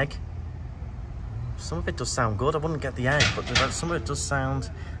fried egg. Some of it does sound good. I wouldn't get the egg, but some of it does sound,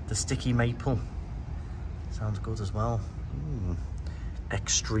 the sticky maple sounds good as well.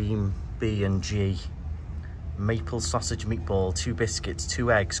 Extreme B&G. Maple sausage meatball, 2 biscuits,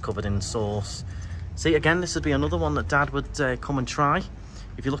 2 eggs covered in sauce. See, again, this would be another one that Dad would come and try.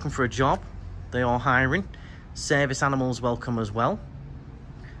 If you're looking for a job, they are hiring. Service animals welcome as well.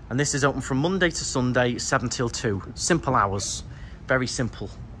 And this is open from Monday to Sunday, 7 till 2. Simple hours, very simple.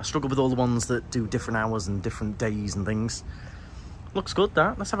 I struggle with all the ones that do different hours and different days and things. Looks good,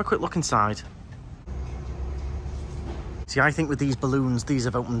 that. Let's have a quick look inside. See, I think with these balloons, these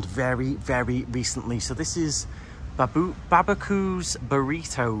have opened very recently. So this is Babaku's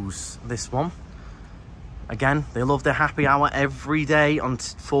Burritos, this one. Again, they love their happy hour every day on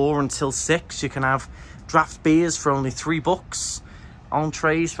 4 until 6. You can have draft beers for only $3.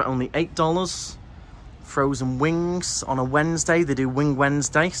 Entrees for only $8. Frozen wings on a Wednesday. They do Wing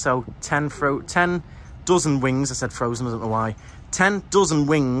Wednesday. So 10 dozen wings. I said frozen, I don't know why. 10 dozen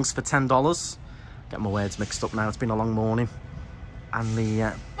wings for $10. Get my words mixed up now, it's been a long morning. And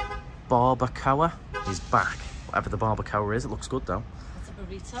the barbacoa is back. Whatever the barbacoa is, it looks good though. It's a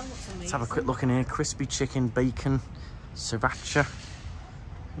burrito, looks amazing. Let's have a quick look in here. Crispy chicken, bacon, sriracha.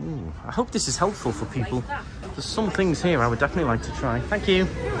 Ooh, I hope this is helpful for people. Like There's some things here I would definitely like to try. Thank you.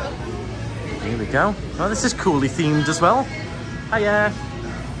 Here we go. Oh, this is coolly themed as well. Hiya.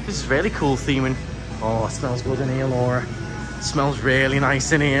 This is really cool theming. Oh, it smells good in here, Laura. It smells really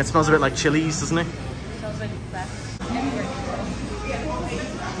nice in here. It smells a bit like chilies, doesn't it? Smells really fresh.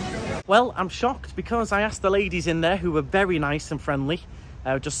 Well, I'm shocked because I asked the ladies in there who were very nice and friendly.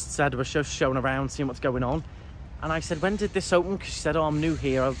 Just said we're just showing around, seeing what's going on. And I said, when did this open? Because she said, oh, I'm new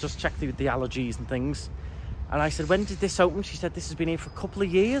here. I'll just check the allergies and things. And I said, when did this open? She said, this has been here for a couple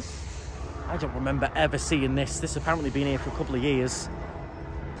of years. I don't remember ever seeing this. This has apparently been here for a couple of years.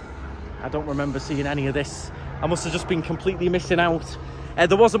 I don't remember seeing any of this. I must have just been completely missing out.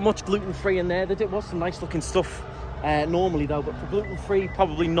 There wasn't much gluten-free in there. There was some nice looking stuff normally though, but for gluten-free,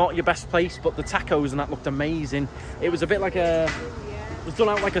 probably not your best place. But the tacos and that looked amazing. It was a bit like a... It was done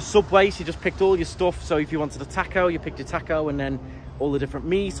out like a Subway, so you just picked all your stuff. So if you wanted a taco, you picked your taco, and then all the different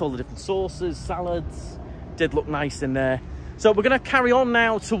meat, all the different sauces, salads. Did look nice in there. So we're going to carry on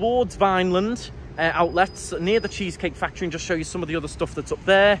now towards Vineland outlets near the Cheesecake Factory and just show you some of the other stuff that's up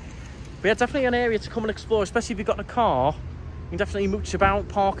there. But yeah, definitely an area to come and explore, especially if you've got a car. You can definitely mooch about,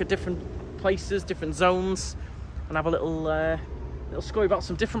 park at different places, different zones, and have a little story about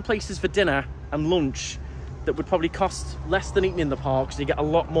some different places for dinner and lunch that would probably cost less than eating in the park, so you get a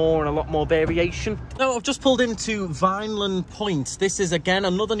lot more and a lot more variation. So I've just pulled into Vineland Point. This is again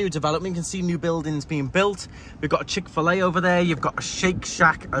another new development. You can see new buildings being built. We've got a Chick-fil-A over there. You've got a Shake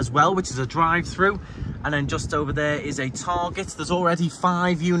Shack as well, which is a drive-through. And then just over there is a Target. There's already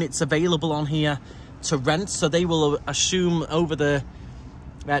 5 units available on here to rent, so they will assume over the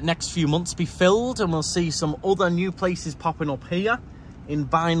next few months be filled, and we'll see some other new places popping up here. In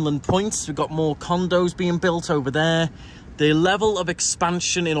Vineland Point, we've got more condos being built over there. The level of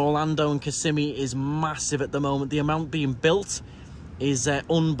expansion in Orlando and Kissimmee is massive at the moment. The amount being built is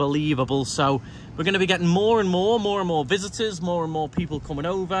unbelievable. So we're going to be getting more and more visitors, more and more people coming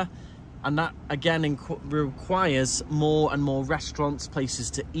over. And that, again, requires more and more restaurants,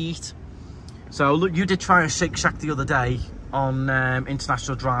 places to eat. So look, you did try a Shake Shack the other day on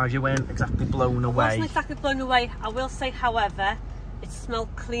International Drive. You weren't exactly blown away. I wasn't exactly blown away. I will say, however, it smelled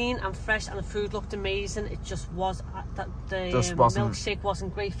clean and fresh, and the food looked amazing. It just was that the milkshake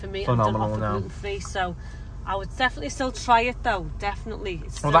wasn't great for me. Phenomenal, and gluten-free, so I would definitely still try it though. Definitely.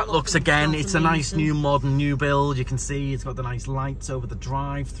 Well, that looks again. It's amazing. A nice new modern new build. You can see it's got the nice lights over the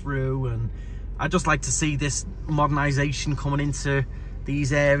drive-through, and I just like to see this modernisation coming into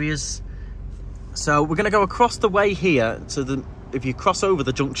these areas. So we're going to go across the way here to the. If you cross over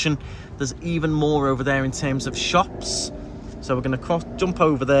the junction, there's even more over there in terms of shops. So we're going to jump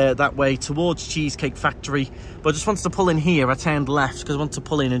over there that way towards Cheesecake Factory. But I just wanted to pull in here. I turned left because I want to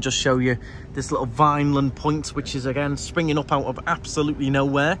pull in and just show you this little Vineland Point, which is again springing up out of absolutely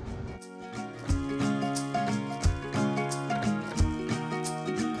nowhere.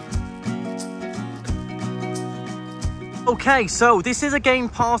 Okay, so this is again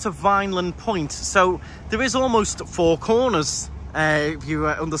part of Vineland Point. So there is almost 4 corners, if you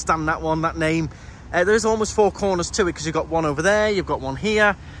understand that name. There is almost 4 corners to it, because you've got one over there, you've got one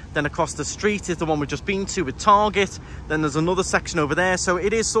here, then across the street is the one we've just been to with Target, then there's another section over there. So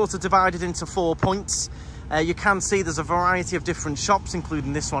it is sort of divided into 4 points. You can see there's a variety of different shops,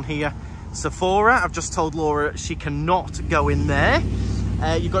 including this one here, Sephora. I've just told Laura she cannot go in there.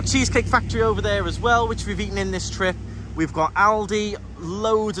 You've got Cheesecake Factory over there as well, which we've eaten in this trip. We've got Aldi,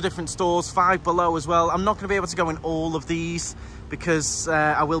 loads of different stores, Five Below as well. I'm not going to be able to go in all of these because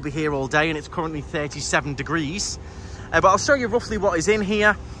I will be here all day and it's currently 37 degrees. But I'll show you roughly what is in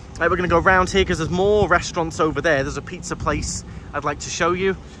here. We're going to go around here because there's more restaurants over there. There's a pizza place I'd like to show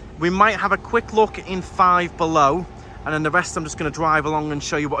you. We might have a quick look in Five Below, and then the rest I'm just going to drive along and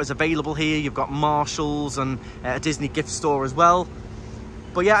show you what is available here. You've got Marshall's and a Disney gift store as well.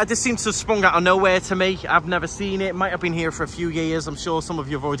 But yeah, this seems to have sprung out of nowhere to me. I've never seen it. Might have been here for a few years. I'm sure some of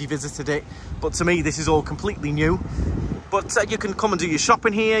you have already visited it. But to me, this is all completely new. But you can come and do your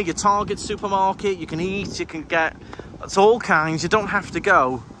shopping here, your Target supermarket. You can eat, you can get... It's all kinds. You don't have to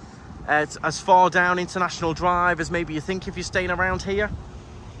go as far down International Drive as maybe you think if you're staying around here.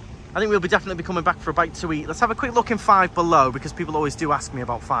 I think we'll be definitely coming back for a bite to eat. Let's have a quick look in Five Below, because people always do ask me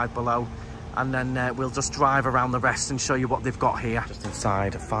about Five Below. And then we'll just drive around the rest and show you what they've got here. Just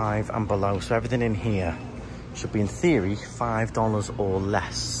inside Five and Below. So everything in here should be, in theory, $5 or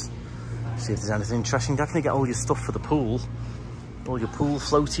less. See if there's anything interesting. Definitely get all your stuff for the pool. All your pool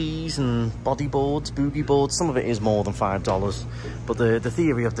floaties and bodyboards, boogie boards. Some of it is more than $5, but the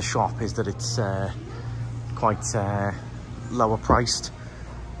theory of the shop is that it's quite lower priced.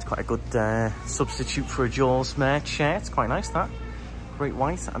 It's quite a good substitute for a Jaws merch shirt. It's quite nice, that. Great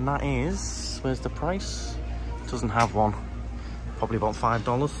white, and that is, where's the price? Doesn't have one. Probably about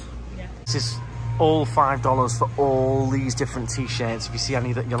 $5. Yeah. This is all $5 for all these different t-shirts. If you see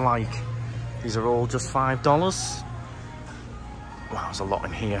any that you like, these are all just $5. Wow, there's a lot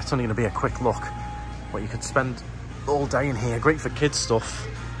in here. It's only going to be a quick look, but you could spend all day in here. Great for kids stuff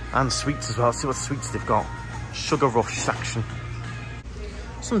and sweets as well. See what sweets they've got. Sugar Rush section.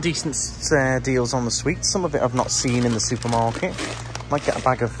 Some decent deals on the sweets. Some of it I've not seen in the supermarket. Might get a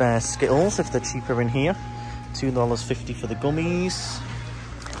bag of Skittles if they're cheaper in here. $2.50 for the gummies.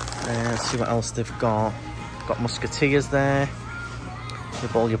 Let's see what else they've got. Got Musketeers there.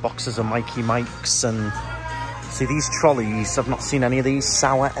 With all your boxes of Mikey Mikes. And see these trolleys, I've not seen any of these.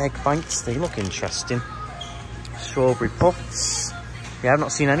 Sour egg bites, they look interesting. Strawberry puffs. Yeah, I've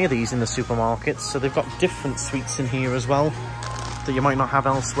not seen any of these in the supermarkets. So they've got different sweets in here as well that you might not have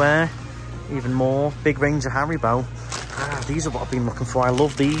elsewhere. Even more. Big range of Haribo. These are what I've been looking for. I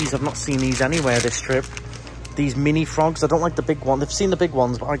love these. I've not seen these anywhere this trip. These mini frogs. I don't like the big one. They've seen the big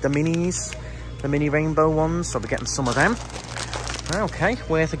ones, but I like the minis. The mini rainbow ones. So I'll be getting some of them. Okay,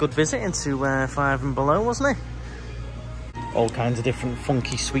 worth a good visit into Five and Below, wasn't it? All kinds of different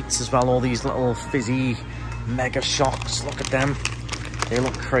funky sweets as well. All these little fizzy mega shocks. Look at them. They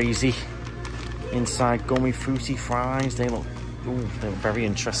look crazy. Inside gummy fruity fries. They look very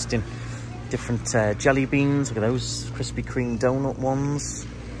interesting. Different jelly beans. Look at those Krispy Kreme donut ones.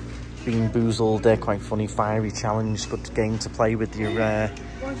 Bean Boozled. They're quite funny. Fiery challenge. Good game to play with your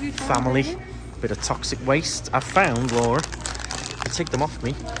family. Bit of toxic waste. I found, Laura. Take them off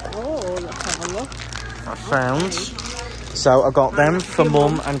me. Oh, let's have a look. I found. So I got them for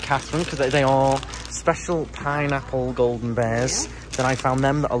Mum and Catherine because they are special pineapple golden bears. Yeah. Then I found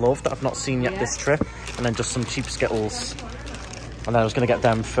them that I love that I've not seen yet this trip. And then just some cheap Skittles. And then I was going to get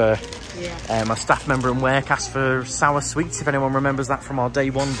them for my staff member in work asked for sour sweets, if anyone remembers that from our day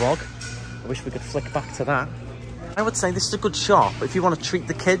one vlog. I wish we could flick back to that. I would say this is a good shop. If you want to treat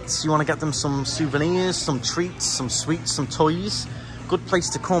the kids, you want to get them some souvenirs, some treats, some sweets, some toys. Good place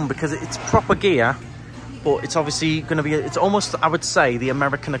to come because it's proper gear, but it's obviously going to be, it's almost, I would say, the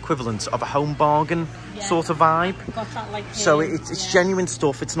American equivalent of a home bargain sort of vibe. Got that, like, so it's genuine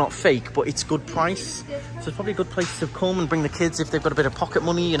stuff, it's not fake, but it's good price. So it's probably a good place to come and bring the kids if they've got a bit of pocket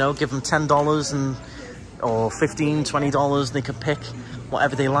money, you know, give them $10 and or $15, $20, and they can pick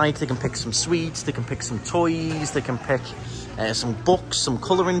whatever they like. They can pick some sweets, they can pick some toys, they can pick some books, some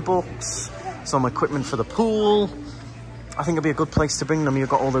colouring books, some equipment for the pool. I think it'd be a good place to bring them. You've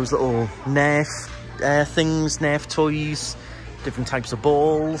got all those little Nerf things, Nerf toys, different types of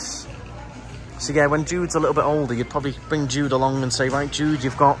balls. So yeah, when Jude's a little bit older, you'd probably bring Jude along and say, right, Jude,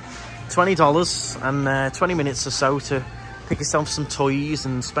 you've got $20 and 20 minutes or so to pick yourself some toys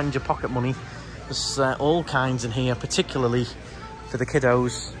and spend your pocket money. There's all kinds in here, particularly for the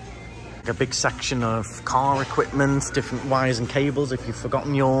kiddos. Like a big section of car equipment, different wires and cables if you've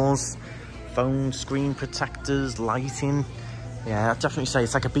forgotten yours. Phone screen protectors, lighting. Yeah, I'd definitely say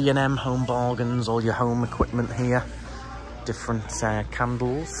it's like a B&M Home Bargains, all your home equipment here. Different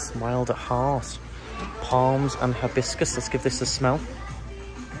candles, Wild at Heart, palms and hibiscus. Let's give this a smell.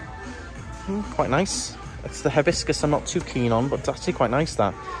 Quite nice. It's the hibiscus I'm not too keen on, but it's actually quite nice,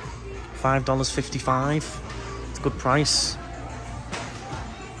 that. $5.55. It's a good price.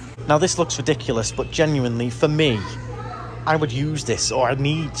 Now this looks ridiculous, but genuinely for me, I would use this, or I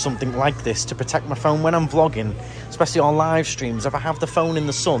need something like this to protect my phone when I'm vlogging, especially on live streams. If I have the phone in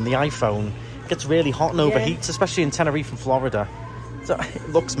the sun, the iPhone, it gets really hot and overheats, especially in Tenerife and Florida. So it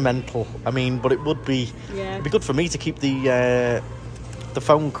looks mental. I mean, but it would be, it'd be good for me to keep the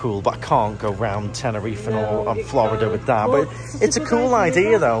phone cool, but I can't go round Tenerife and all on Florida with that. But it's a cool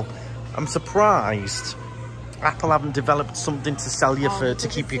idea though. I'm surprised Apple haven't developed something to sell you to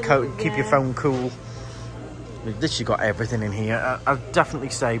keep your phone cool. We've literally got everything in here. I'd definitely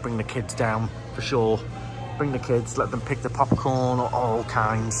say bring the kids down for sure. Bring the kids, let them pick the popcorn, or all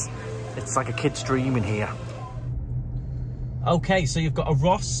kinds. It's like a kid's dream in here. Okay, so you've got a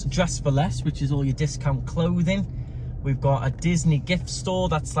Ross Dress for Less, which is all your discount clothing. We've got a Disney gift store.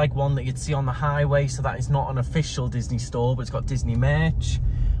 That's like one that you'd see on the highway, so that is not an official Disney store, but it's got Disney merch.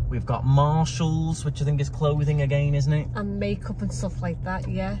 We've got Marshalls, which I think is clothing again, isn't it? And makeup and stuff like that,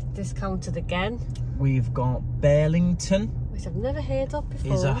 yeah. Discounted again. We've got Burlington. Which I've never heard of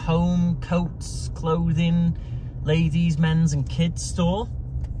before. Is a home, coats, clothing, ladies, men's and kids store.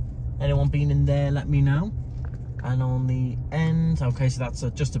 Anyone been in there, let me know. And on the end, okay, so that's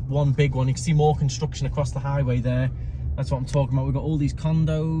just one big one. You can see more construction across the highway there. That's what I'm talking about. We've got all these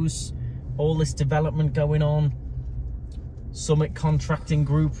condos, all this development going on. Summit Contracting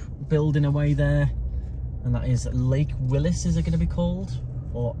Group building away there. And that is Lake Willis, is it going to be called?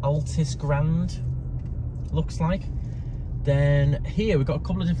 Or Altis Grand, looks like. Then here we've got a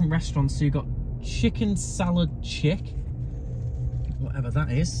couple of different restaurants. So you've got Chicken Salad Chick, whatever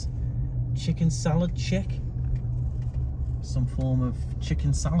that is. Chicken Salad Chick. Some form of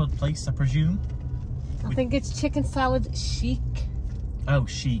chicken salad place, I presume. I think it's Chicken Salad Chic. Oh,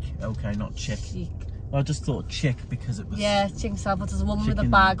 chic. Okay, not chick. Chic. Well, I just thought chick because it was... Yeah, chicken salad, but there's a woman with a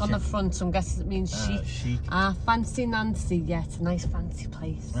bag on the front, so I'm guessing it means chic. Chic. Fancy Nancy. Yeah, it's a nice fancy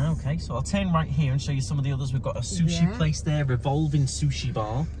place. Okay, so I'll turn right here and show you some of the others. We've got a sushi place there, revolving sushi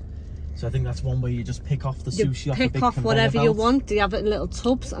bar. So I think that's one where you just pick off the sushi off the big pick off whatever belt. you want. You have it in little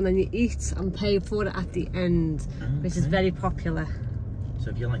tubs and then you eat and pay for it at the end, which is very popular.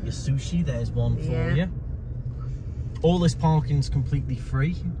 So if you like your sushi, there's one for you. All this parking's completely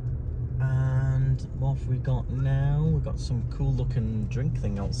free. And what have we got now? We've got some cool looking drink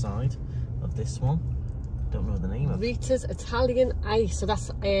thing outside of this one. Don't know the name of it. Rita's Italian Ice. So that's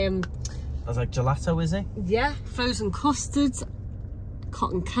that's like gelato, is it? Yeah, frozen custards,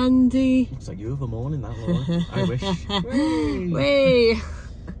 cotton candy. Looks like you of a morning, that Laura. I wish. Way.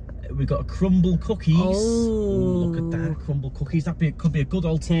 We've got crumble cookies. Oh, look at that, crumble cookies. That could be a good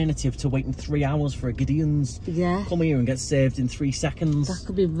alternative to waiting 3 hours for a Gideon's. Yeah. Come here and get served in 3 seconds. That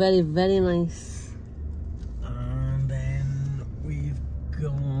could be very, very nice. And then we've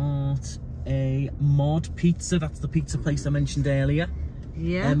got a Mod Pizza. That's the pizza place I mentioned earlier.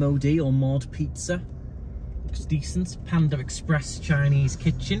 Yeah. MOD or Mod Pizza. Looks decent. Panda Express Chinese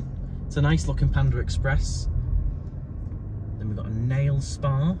Kitchen. It's a nice looking Panda Express. Then we've got a nail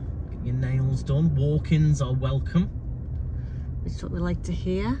spa. Get your nails done. Walk-ins are welcome. Which is what we like to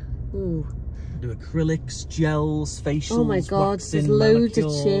hear. Ooh. Do acrylics, gels, facials. Oh my god, waxing, there's loads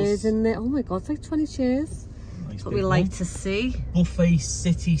manicures. of chairs in there. Oh my god, it's like 20 chairs. Nice That's what we big like one. to see. Buffet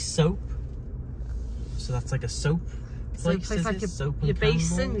City Soap. So that's like a soap place, So it's like soap and your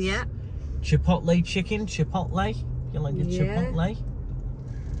basin, candles. yeah. Chipotle chicken, chipotle. You like your chipotle?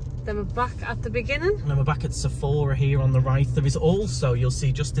 Then we're back at the beginning. And then we're back at Sephora here on the right. There is also, you'll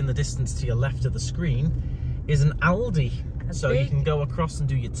see just in the distance to your left of the screen, is an Aldi. So you can go across and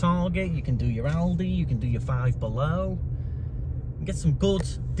do your Target, you can do your Aldi, you can do your Five Below. And get some good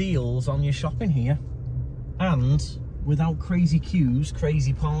deals on your shopping here. And without crazy queues,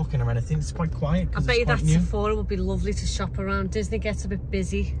 crazy parking or anything, it's quite quiet. I bet you that Sephora would be lovely to shop around. Disney gets a bit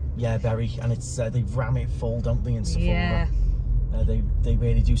busy. Yeah, very. And it's they ram it full, don't they, in Sephora? Yeah. They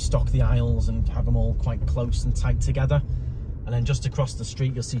really do stock the aisles and have them all quite close and tight together. And then just across the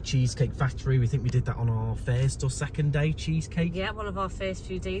street you'll see Cheesecake Factory. We think we did that on our first or second day, cheesecake. Yeah, one of our first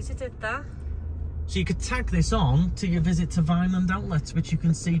few days we did that. So you could tag this on to your visit to Vineland Outlets, which you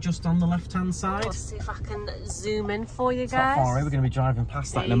can see just on the left hand side. Let's see if I can zoom in for you It's guys. not far away, we're going to be driving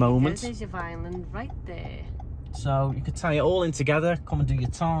past that in a There you go, moment. there's your Vineland right there. So you could tie it all in together, come and do your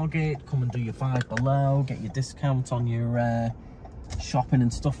Target, come and do your Five Below, get your discount on your shopping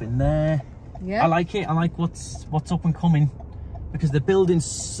and stuff in there. Yeah. I like it. I like what's up and coming, because they're building,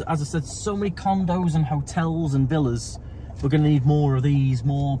 as I said, so many condos and hotels and villas. We're going to need more of these,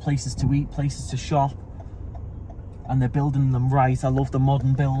 more places to eat, places to shop, and they're building them right. I love the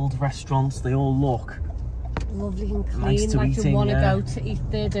modern build restaurants. They all look lovely and clean, nice to like eat you in, want to yeah. go to eat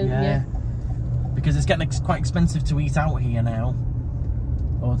there, don't you? Because it's getting quite expensive to eat out here now.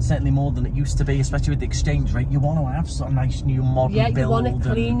 Or certainly more than it used to be, especially with the exchange rate. You want to have sort of nice new modern build. Yeah, you want it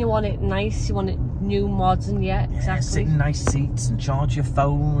clean, you want it nice, you want it new modern, yeah, exactly. Sit in nice seats and charge your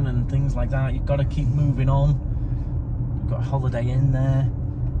phone and things like that. You've got to keep moving on. You've got a Holiday Inn there.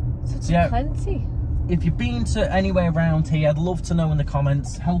 So yeah, plenty. If you've been to anywhere around here, I'd love to know in the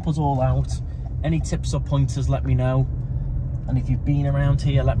comments. Help us all out. Any tips or pointers, let me know. And if you've been around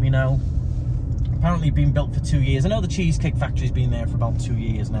here, let me know. Apparently been built for 2 years. I know the Cheesecake Factory's been there for about 2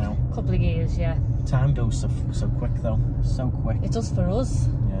 years now. Couple of years, yeah. Time goes so quick though, so quick. It does for us.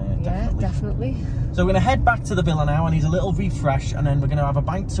 Yeah, definitely. So we're going to head back to the villa now. I need a little refresh, and then we're going to have a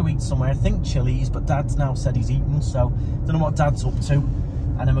bite to eat somewhere. I think Chili's, but Dad's now said he's eaten, so don't know what Dad's up to.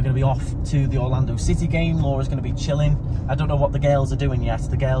 And then we're going to be off to the Orlando City game. Laura's going to be chilling. I don't know what the girls are doing yet.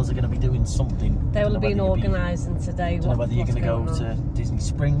 The girls are going to be doing something. They will have been organising today. I don't know whether you're going to go to Disney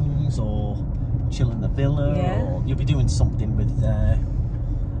Springs or chill in the villa, or you'll be doing something with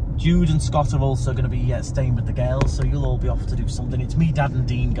Jude and Scott are also going to be staying with the girls, so you'll all be off to do something. It's me, Dad and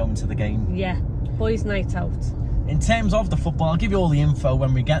Dean going to the game. Yeah, boys' night out. In terms of the football, I'll give you all the info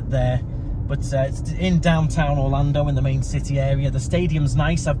when we get there. But it's in downtown Orlando, in the main city area. The stadium's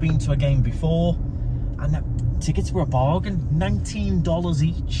nice. I've been to a game before, and the tickets were a bargain, $19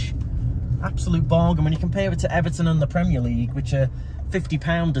 each. Absolute bargain. When you compare it to Everton and the Premier League, which are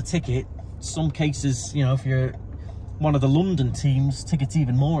 £50 a ticket. Some cases, you know, if you're one of the London teams, tickets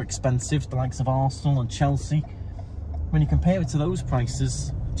even more expensive, the likes of Arsenal and Chelsea. When you compare it to those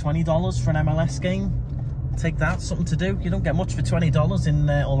prices, $20 for an MLS game, take that, something to do. You don't get much for $20 in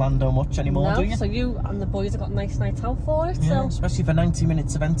Orlando much anymore, do you? So you and the boys have got a nice night out for it. Yeah, so. especially for 90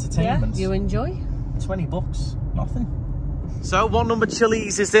 minutes of entertainment. Yeah, you enjoy. $20, nothing. So what number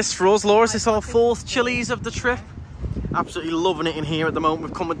Chili's is this for us, Laura? Is this our 4th Chili's of the trip? Absolutely loving it in here at the moment.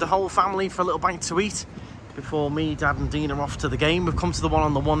 We've come with the whole family for a little bite to eat before me, Dad and Dean are off to the game. We've come to the one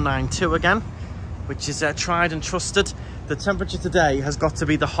on the 192 again, which is tried and trusted. The temperature today has got to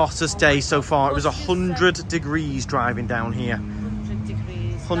be the hottest day so far. It was 100 degrees driving down here. 100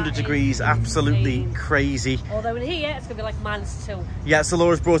 degrees. 100 degrees, absolutely crazy. Although in here, it's going to be like -2. Yeah, so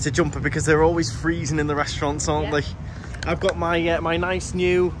Laura's brought a jumper because they're always freezing in the restaurants, aren't they? I've got my my nice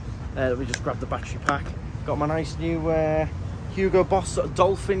new, let me just grab the battery pack. Got my nice new Hugo Boss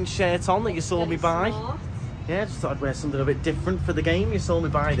dolphin shirt on that you saw me buy. Smart. Yeah, just thought I'd wear something a bit different for the game. You saw me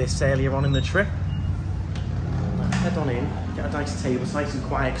buy this earlier on in the trip. Head on in, get a nice table, it's nice and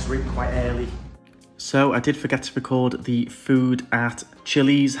quiet because we're quite early. So I did forget to record the food at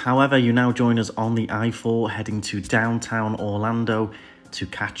Chili's. However, you now join us on the I-4 heading to downtown Orlando to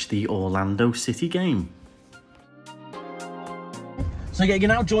catch the Orlando City game. So yeah, you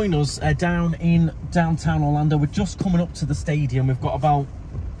now join us down in downtown Orlando. We're just coming up to the stadium. We've got about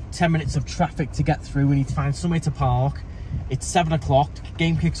 10 minutes of traffic to get through. We need to find somewhere to park. It's 7 o'clock.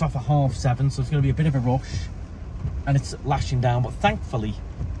 Game kicks off at 7:30, so it's going to be a bit of a rush. And it's lashing down, but thankfully,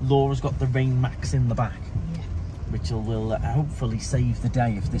 Laura's got the Rain Max in the back, which will hopefully save the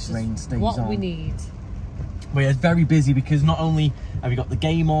day if this rain stays on. What we need. Well, yeah, it's very busy because not only have you got the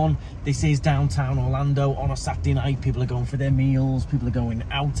game on, this is downtown Orlando on a Saturday night. People are going for their meals, people are going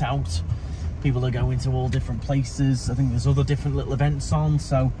out, people are going to all different places. I think there's other different little events on,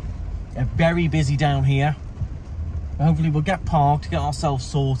 so very busy down here. But hopefully we'll get parked, get ourselves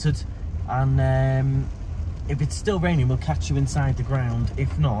sorted, and if it's still raining, we'll catch you inside the ground.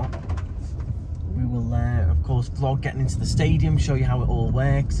 If not, we will, of course, vlog getting into the stadium, show you how it all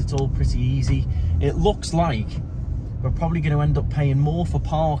works. It's all pretty easy. It looks like we're probably going to end up paying more for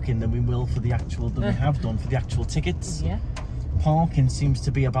parking than we will for the actual, than we have done for the actual tickets. Yeah. Parking seems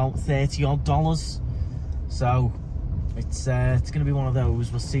to be about $30-odd. So it's going to be one of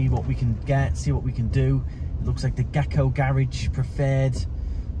those. We'll see what we can get, see what we can do. It looks like the Gecko Garage preferred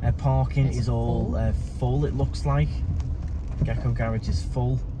parking is all full, it looks like. Gecko Garage is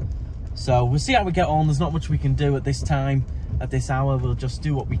full. So we'll see how we get on. There's not much we can do at this time, at this hour. We'll just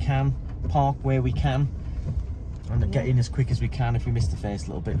do what we can, park where we can, and get in as quick as we can. If we miss the first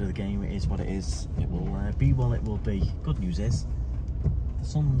little bit of the game, it is what it is. It will be what it will be. Good news is the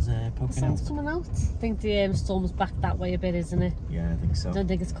sun's poking The sun's out. coming out. I think the storm's back that way a bit, isn't it? Yeah, I think so. I don't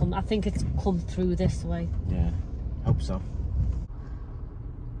think it's come. I think it's come through this way. Yeah, hope so.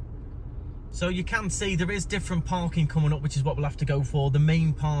 So you can see there is different parking coming up, which is what we'll have to go for. The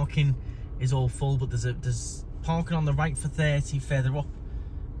main parking is all full, but there's parking on the right for 30, further up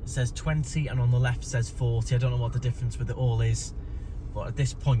it says 20, and on the left says 40. I don't know what the difference with it all is, but at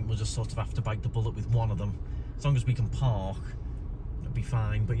this point we'll just sort of have to bite the bullet with one of them. As long as we can park, it'll be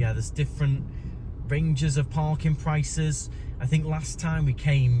fine. But yeah, there's different ranges of parking prices. I think last time we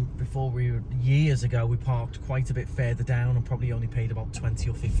came, years ago, we parked quite a bit further down and probably only paid about 20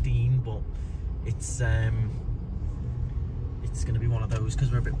 or 15, but it's going to be one of those,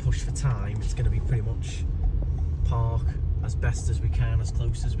 because we're a bit pushed for time. It's going to be pretty much park as best as we can, as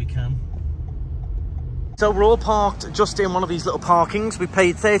close as we can. So we're all parked just in one of these little parkings. We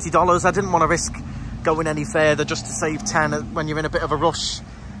paid $30. I didn't want to risk going any further just to save 10 when you're in a bit of a rush.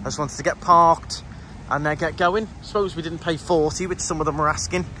 I just wanted to get parked and get going. I suppose we didn't pay 40, which some of them were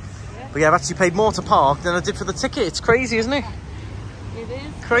asking. Yeah. But yeah, I've actually paid more to park than I did for the ticket. It's crazy, isn't it? It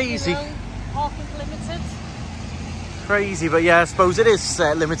is. Crazy. Parking's limited. Crazy, but yeah, I suppose it is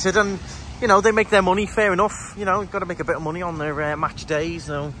limited, and you know, they make their money, fair enough. You know, you've got to make a bit of money on their match days,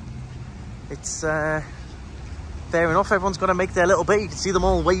 so it's fair enough. Everyone's got to make their little bit. You can see them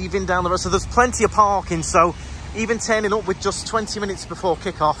all waving down the road, so there's plenty of parking. So even turning up with just 20 minutes before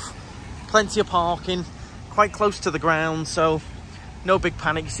kickoff, plenty of parking, quite close to the ground, so no big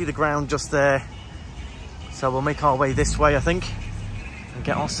panic. You see the ground just there, so we'll make our way this way, I think, and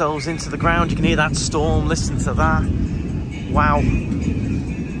get ourselves into the ground. You can hear that storm, listen to that. Wow,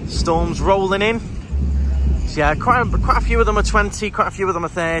 storm's rolling in. So yeah, quite a few of them are 20, quite a few of them are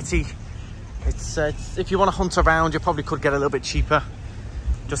 30. It's if you want to hunt around, you probably could get a little bit cheaper.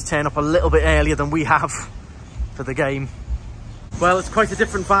 Just turn up a little bit earlier than we have for the game. Well, it's quite a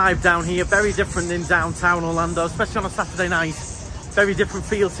different vibe down here, very different in downtown Orlando, especially on a Saturday night. Very different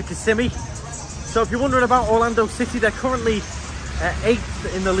feel to Kissimmee. So if you're wondering about Orlando City, they're currently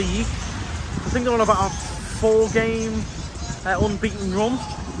 8th in the league. I think they're on about a 4-game unbeaten run.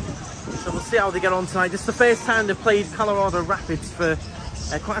 So we'll see how they get on tonight. This is the first time they've played Colorado Rapids for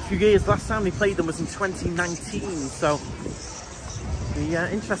quite a few years. The last time they played them was in 2019. So it'll be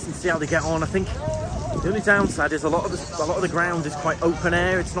interesting to see how they get on. I think the only downside is a lot of the ground is quite open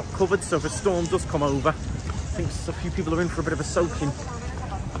air. It's not covered, so if a storm does come over, I think a few people are in for a bit of a soaking.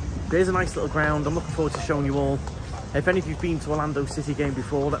 There's a nice little ground. I'm looking forward to showing you all. If any of you've been to Orlando City game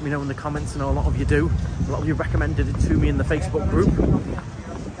before, let me know in the comments. I know a lot of you do. A lot of you recommended it to me in the Facebook group.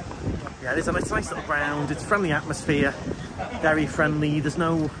 Yeah, it's a nice little ground. It's friendly atmosphere, very friendly. There's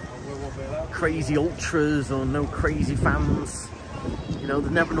no crazy ultras or no crazy fans. You know,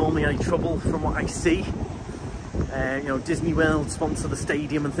 there's never normally any trouble from what I see. You know, Disney World sponsor the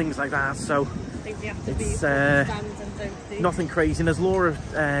stadium and things like that, so it's nothing crazy. And as Laura,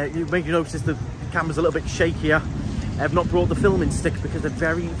 you may notice the camera's a little bit shakier. I've not brought the filming stick because they're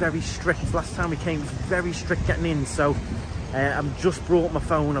very, very strict. Last time we came, it was very strict getting in, so I've just brought my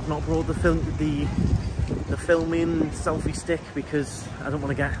phone. I've not brought the filming selfie stick because I don't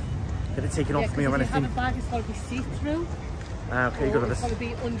want to get it taken off me or anything. If you have a bag, it's got to be see-through. Okay, you got it's got to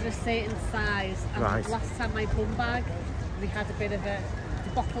be under a certain size. And right. Last time my bum bag, we had a bit of a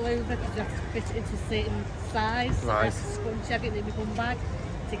debacle over because you have to fit it into a certain size. So right. I had to scrunch everything in my bum bag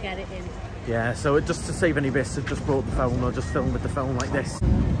to get it in. Yeah, so just to save any risks, I've just brought the phone. I'll just film with the phone like this.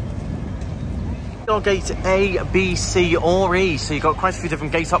 Your gate A, B, C or E, so you've got quite a few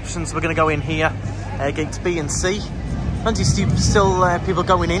different gate options. We're going to go in here, gates B and C. Plenty still people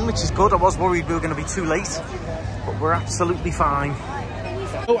going in, which is good. I was worried we were going to be too late, but we're absolutely fine.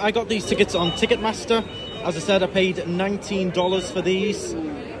 Oh, I got these tickets on Ticketmaster. As I said, I paid $19 for these,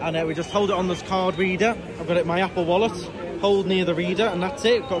 and we just hold it on this card reader. I've got it in my Apple Wallet. Hold near the reader, and that's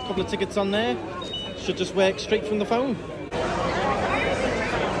it. Got a couple of tickets on there. Should just work straight from the phone.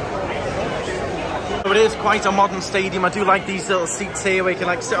 So it is quite a modern stadium. I do like these little seats here where you can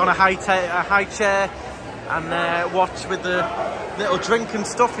like sit on a high chair and watch with the little drink and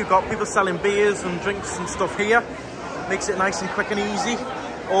stuff. You've got people selling beers and drinks and stuff here. Makes it nice and quick and easy.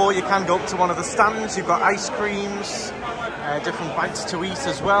 Or you can go up to one of the stands. You've got ice creams, different bites to eat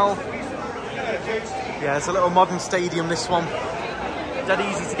as well. Yeah, it's a little modern stadium, this one. Dead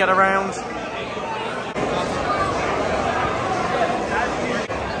easy to get around.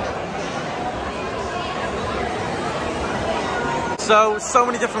 So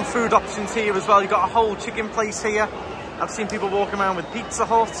many different food options here as well. You've got a whole chicken place here. I've seen people walking around with Pizza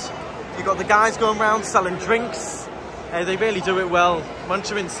Hut. You've got the guys going around selling drinks. They really do it well. Once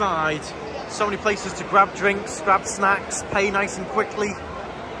you're inside, so many places to grab drinks, grab snacks, pay nice and quickly.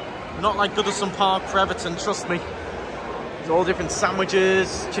 Not like Goodison Park for Everton, trust me. There's all different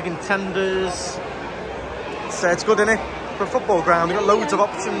sandwiches, chicken tenders. It's good, isn't it? For a football ground, you've got loads of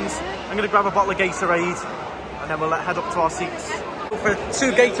options. I'm going to grab a bottle of Gatorade and then we'll head up to our seats. For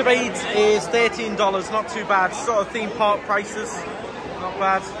 2 Gatorades is $13, not too bad. Sort of theme park prices, not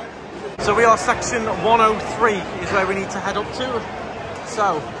bad. So we are section 103 is where we need to head up to.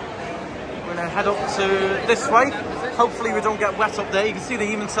 So we're going to head up to this way. Hopefully we don't get wet up there. You can see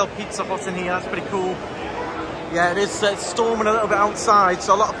they even sell Pizza Hut in here. That's pretty cool. Yeah, it is it's storming a little bit outside,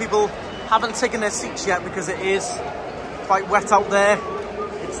 so a lot of people haven't taken their seats yet because it is quite wet out there.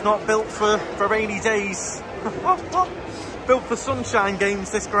 It's not built for rainy days. Built for sunshine games,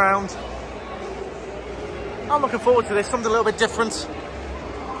 this ground. I'm looking forward to this, something a little bit different.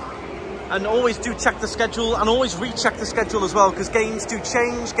 And always do check the schedule and always recheck the schedule as well, because games do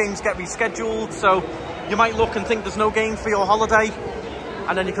change, games get rescheduled, so you might look and think there's no game for your holiday,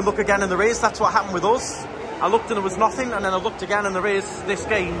 and then you can look again and there is. That's what happened with us. I looked and there was nothing, and then I looked again and there is this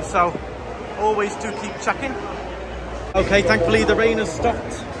game, so always do keep checking. Okay, thankfully the rain has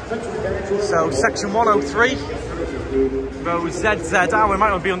stopped. So section 103, row ZZ. We might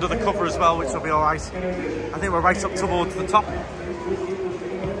not be under the cover as well, which will be alright. I think we're right up towards the top.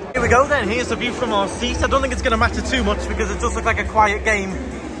 Here we go then, here's the view from our seat. I don't think it's going to matter too much because it does look like a quiet game.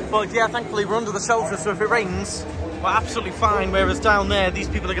 But yeah, thankfully we're under the shelter, so if it rains, we're absolutely fine. Whereas down there, these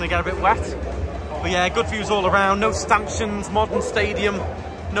people are going to get a bit wet. But yeah, good views all around. No stanchions, modern stadium,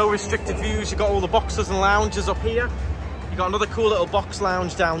 no restricted views. You've got all the boxes and lounges up here. You've got another cool little box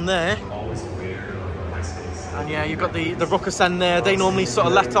lounge down there. And yeah, you've got the ruckus end there. They normally sort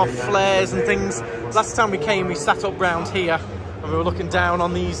of let off flares and things. Last time we came, we sat up round here and we were looking down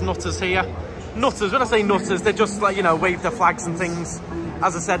on these nutters here. Nutters, when I say nutters, they just like, you know, wave their flags and things.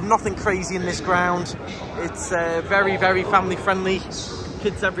 As I said, nothing crazy in this ground. It's very, very family friendly.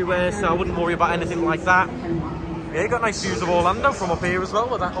 Kids everywhere, so I wouldn't worry about anything like that. Yeah, you got nice views of Orlando from up here as well,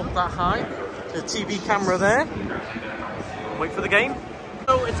 with that up that high. The TV camera there. Wait for the game.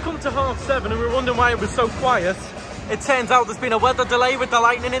 So it's come to 7:30 and we were wondering why it was so quiet. It turns out there's been a weather delay with the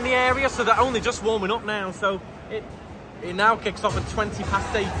lightning in the area, so they're only just warming up now. So it now kicks off at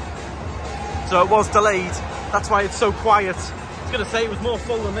 8:20. So it was delayed. That's why it's so quiet. I was gonna say it was more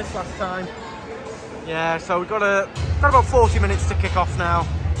full than this last time. Yeah, so we've got about 40 minutes to kick off now.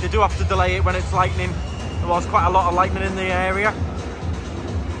 You do have to delay it when it's lightning. There was quite a lot of lightning in the area.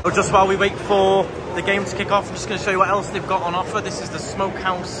 So just while we wait for the game to kick off, I'm just going to show you what else they've got on offer. This is the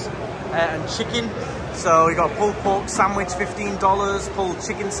smokehouse and chicken. So you got a pulled pork sandwich, $15, pulled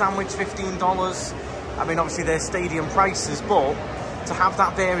chicken sandwich, $15. I mean, obviously they're stadium prices, but to have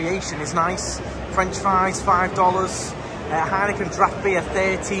that variation is nice. French fries, $5. Heineken draft beer,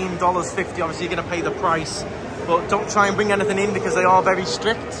 $13.50. Obviously you're going to pay the price, but don't try and bring anything in because they are very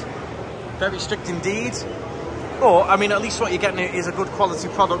strict. Very strict indeed. But, I mean, at least what you're getting is a good quality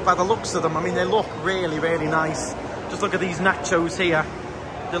product by the looks of them. I mean, they look really, really nice. Just look at these nachos here.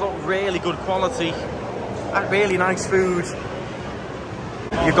 They look really good quality. Really nice food.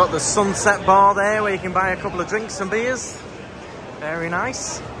 You've got the Sunset Bar there where you can buy a couple of drinks and beers. Very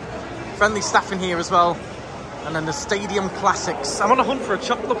nice. Friendly staff in here as well. And then the Stadium Classics. I'm on a hunt for a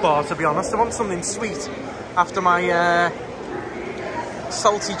chocolate bar, to be honest. I want something sweet after my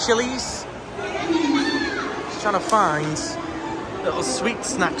salty chilies. Trying to find little sweet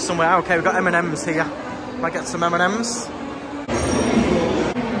snacks somewhere. Okay, we've got M&M's here. Might get some M&M's.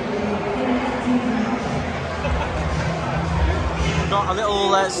 We've got a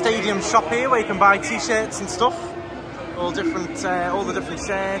little stadium shop here where you can buy t-shirts and stuff. All the different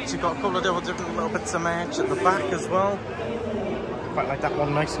shirts. You've got a couple of different little bits of merch at the back as well. Quite like that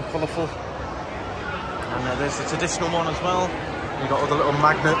one, nice and colourful. And there's the traditional one as well. You've got all the little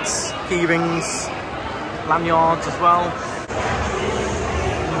magnets, key rings, lanyards as well.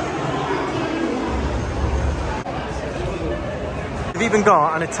 They've even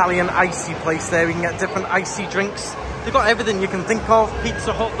got an Italian icy place there. You can get different icy drinks. They've got everything you can think of.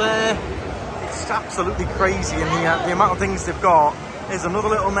 Pizza Hut there. It's absolutely crazy in here. The amount of things they've got. There's another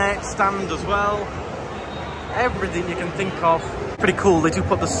little merch stand as well. Everything you can think of. Pretty cool. They do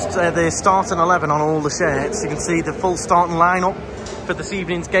put the starting 11 on all the shirts. You can see the full starting lineup for this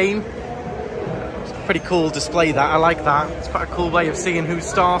evening's game. Pretty cool display that. I like that. It's quite a cool way of seeing who's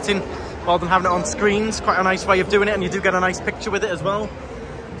starting rather than having it on screens. Quite a nice way of doing it, and you do get a nice picture with it as well.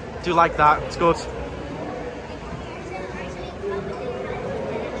 Do like that. It's good.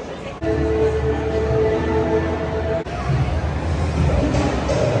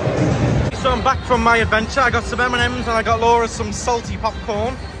 So I'm back from my adventure. I got some M&M's and I got Laura some salty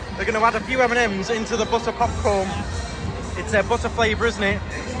popcorn. We're going to add a few M&M's into the butter popcorn. It's a butter flavour, isn't it?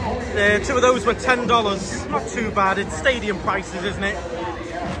 Two of those were $10. Not too bad. It's stadium prices, isn't it?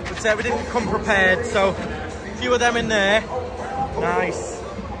 But we didn't come prepared, so a few of them in there. Nice.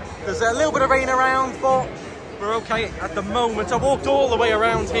 There's a little bit of rain around, but we're okay at the moment. I walked all the way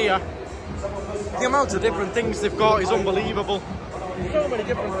around here. The amount of different things they've got is unbelievable. So many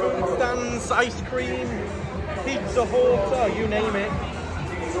different food stands, ice cream, Pizza Hut, oh, you name it.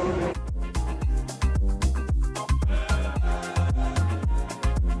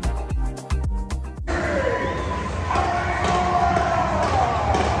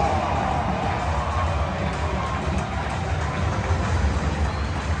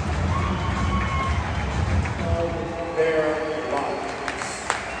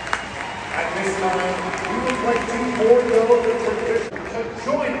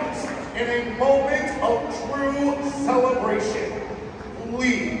 Join us in a moment of true celebration.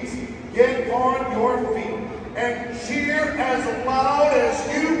 Please get on your feet and cheer as loud as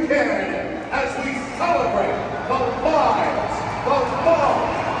you can as we celebrate the lives, the love,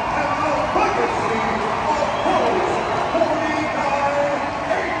 and the legacy of Post 49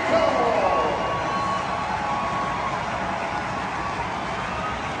 Angels.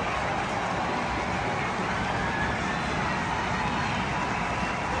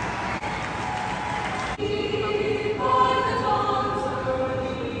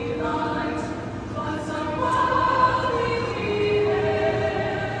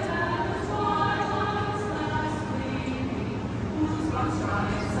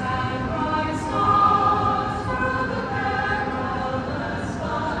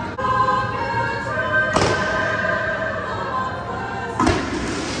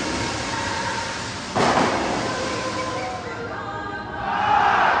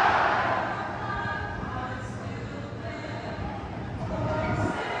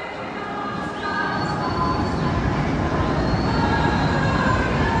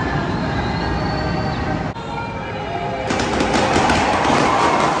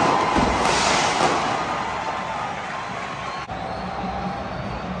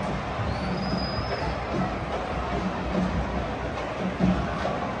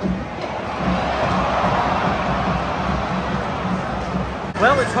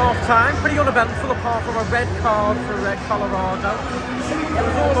 it's half time, pretty uneventful apart from a red card for Colorado. It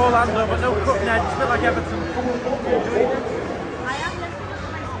was all Orlando, but no cutting edge, a bit like Everton. I am listening to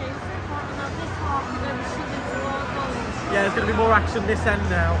my skates recording of this half and then shooting for all goals. Yeah, there's going to be more action this end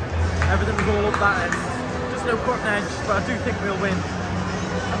now. Everything was all up that end. Just no cutting edge, but I do think we'll win.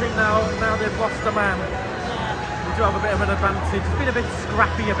 I think now they've lost a man. We do have a bit of an advantage. It's been a bit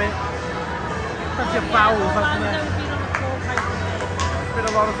scrappy a bit. Plenty of fouls, hasn't there? There's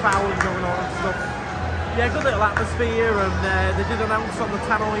been a lot of fouling going on and stuff. Yeah, good little atmosphere, and they did announce on the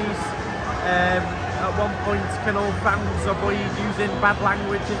tannoys at one point, can all fans avoid using bad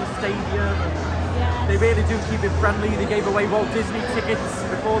language in the stadium? They really do keep it friendly. They gave away Walt Disney tickets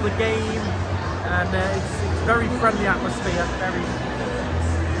before the game, and it's very friendly atmosphere.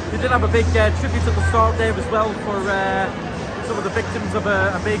 They did have a big tribute at the start there as well for some of the victims of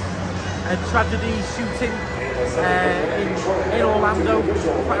a big tragedy shooting in Orlando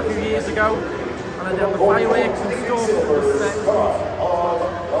quite a few years ago, and then the fireworks and stuff.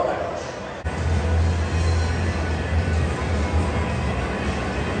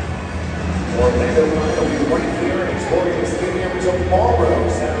 Orlando will be right here in Exploring Stadium tomorrow,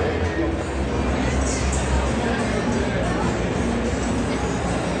 Saturday.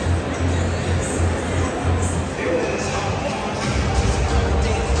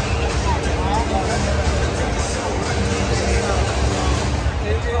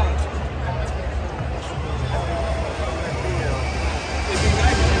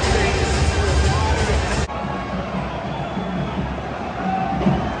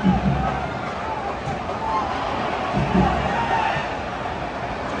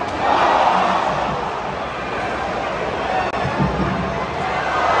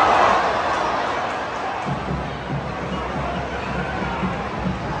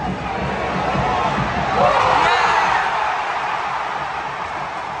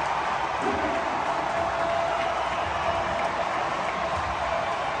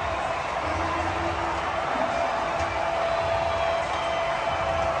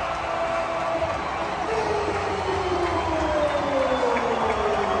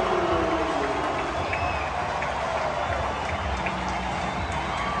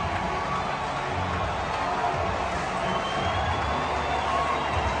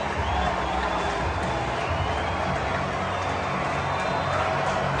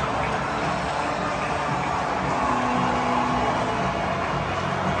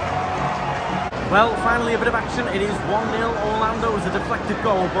 Well, finally a bit of action. It is 1-0 Orlando. It was a deflected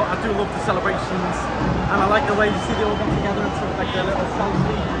goal, but I do love the celebrations, and I like the way you see they all got together and sort of like their little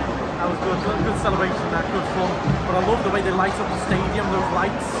selfie. That was good celebration, that good fun. But I love the way they light up the stadium, those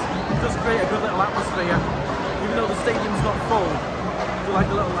lights. It does create a good little atmosphere, even though the stadium's not full. Do you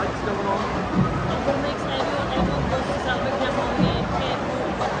like the little lights going on? It makes everyone goes to celebrate their home game.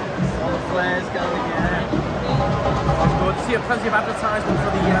 All the flares going, yeah. That's good. See plenty of advertisement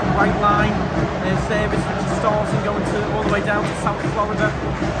for the White Line service, which is starting going all the way down to South Florida.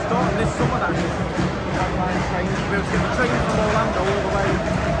 Starting this summer, that is. White Line train. We'll be able to get the train from Orlando all the way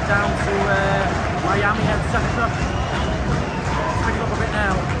down to Miami, etc. It's picking up a bit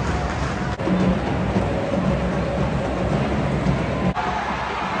now.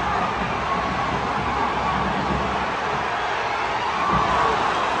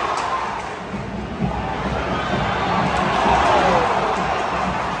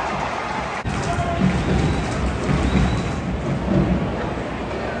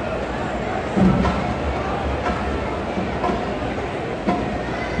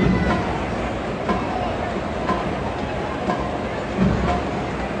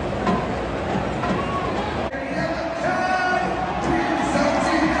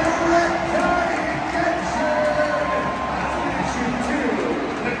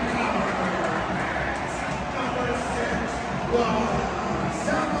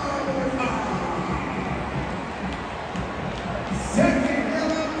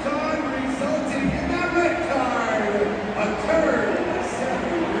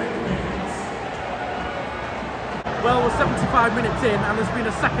 Well, we're 75 minutes in, and there's been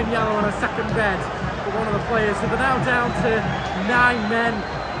a second yellow and a second red for one of the players. So they're now down to 9 men,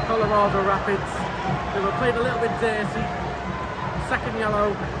 Colorado Rapids. They were played a little bit dirty. Second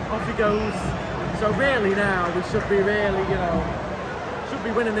yellow, off he goes. So really now, we should be really, should be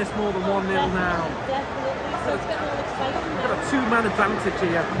winning this more than 1-0 now. Definitely. So it's getting all exciting We've got now. a 2-man advantage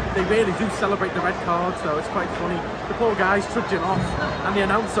here. They really do celebrate the red card, so it's quite funny. The poor guy's trudging off, and the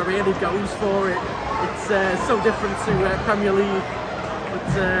announcer really goes for it. It's so different to Premier League. But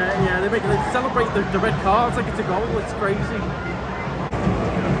yeah, they celebrate the red cards like it's a goal. It's crazy.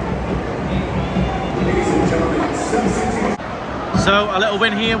 Ladies and gentlemen, substitute. So a little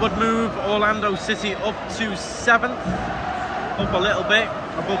win here would move Orlando City up to 7th, up a little bit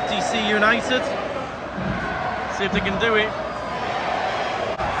above DC United. See if they can do it.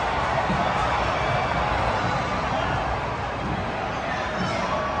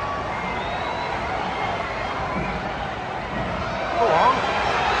 Go on.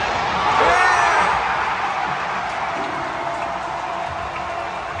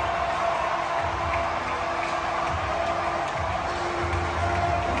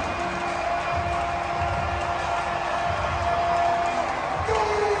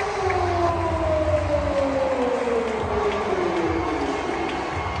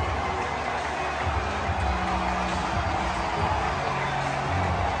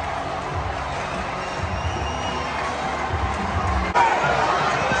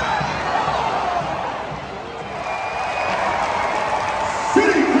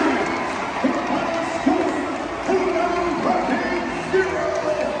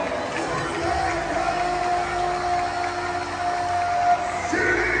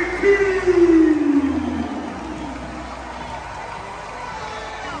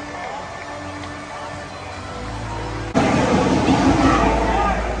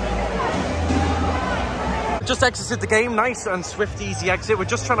 Just exited the game, nice and swift, easy exit. We're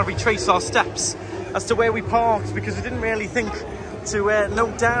just trying to retrace our steps as to where we parked because we didn't really think to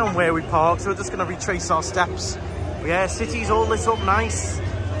note down where we parked, so we're just going to retrace our steps. But yeah, city's all lit up nice.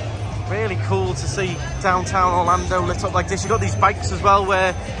 Really cool to see downtown Orlando lit up like this. You've got these bikes as well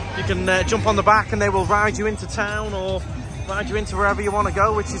where you can jump on the back and they will ride you into town or ride you into wherever you want to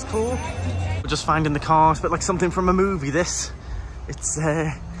go, which is cool. We're just finding the car. It's a bit like something from a movie, this. It's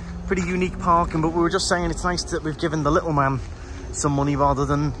pretty unique parking, but we were just saying it's nice that we've given the little man some money rather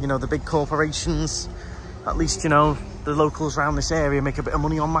than, you know, the big corporations. At least, you know, the locals around this area make a bit of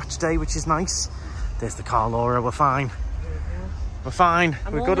money on match day, which is nice. There's the car, Laura. We're fine. We're fine.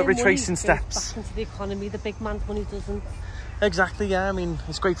 And we're good at retracing steps. Back into the economy, the big man's money doesn't. Exactly, yeah. I mean,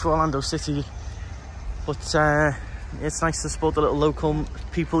 it's great for Orlando City, but it's nice to support the little local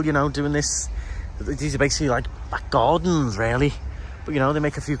people, you know, doing this. These are basically like back gardens, really. But, you know, they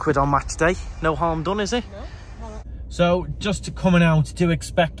make a few quid on match day. No harm done, is it? No. So, just coming out, do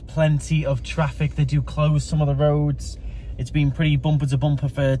expect plenty of traffic. They do close some of the roads. It's been pretty bumper to bumper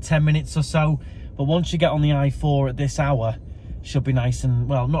for 10 minutes or so. But once you get on the I-4 at this hour, should be nice and,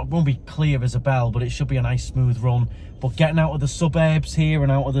 well, won't be clear as a bell, but it should be a nice smooth run. But getting out of the suburbs here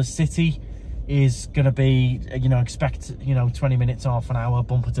and out of the city is going to be, you know, expect, you know, 20 minutes, half an hour,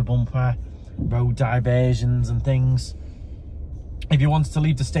 bumper to bumper, road diversions and things. If you wanted to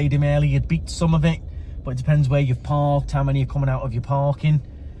leave the stadium early, you'd beat some of it, but it depends where you've parked, how many are coming out of your parking.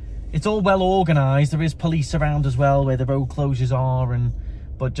 It's all well organised. There is police around as well where the road closures are,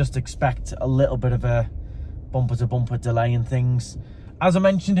 but just expect a little bit of a bumper to bumper delay and things. As I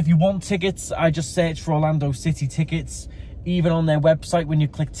mentioned, if you want tickets, I just search for Orlando City tickets. Even on their website, when you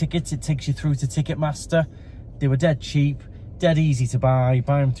click tickets, it takes you through to Ticketmaster. They were dead cheap. Dead easy to buy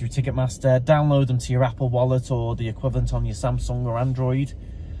them through Ticketmaster, download them to your Apple Wallet or the equivalent on your Samsung or Android,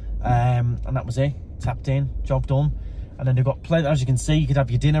 and that was it. Tapped in, job done. And then they've got plenty, as you can see, you could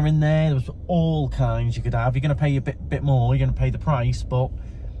have your dinner in there. There was all kinds you could have. You're going to pay a bit more, you're going to pay the price, but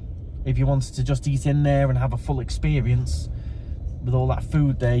if you wanted to just eat in there and have a full experience with all that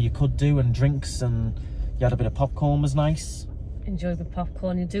food there, you could do, and drinks, and you had a bit of popcorn, was nice. Enjoy the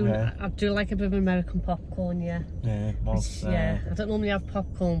popcorn. You do. Yeah. I do like a bit of American popcorn, yeah. Yeah, it was. Yeah, I don't normally have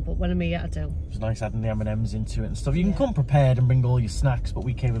popcorn, but when I'm here, I do. It was nice adding the M&Ms into it and stuff. You can come prepared and bring all your snacks, but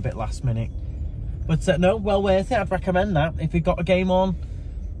we came a bit last minute. But no, well worth it. I'd recommend that. If you've got a game on,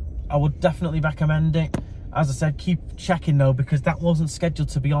 I would definitely recommend it. As I said, keep checking though, because that wasn't scheduled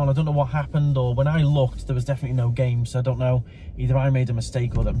to be on. I don't know what happened, or when I looked, there was definitely no game. So I don't know, either I made a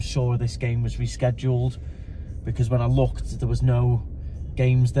mistake or that I'm sure this game was rescheduled, because when I looked, there was no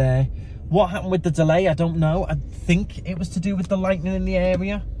games there. What happened with the delay, I don't know. I think it was to do with the lightning in the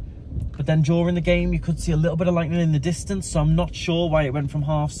area. But then during the game, you could see a little bit of lightning in the distance. So I'm not sure why it went from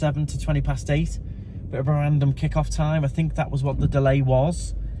 7:30 to 8:20. Bit of a random kickoff time. I think that was what the delay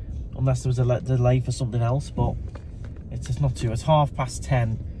was. Unless there was a delay for something else, but it's just not too. It's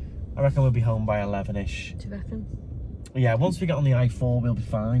 10:30. I reckon we'll be home by 11ish. Do you reckon? Yeah, once we get on the I-4, we'll be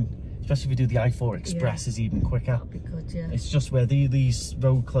fine. Especially if we do the I-4 Express, is even quicker. That'll be good, yeah. It's just where these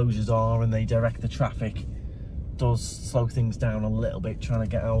road closures are and they direct the traffic does slow things down a little bit trying to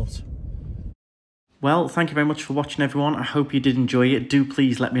get out. Well, thank you very much for watching, everyone. I hope you did enjoy it. Do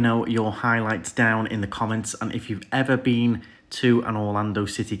please let me know your highlights down in the comments, and if you've ever been to an Orlando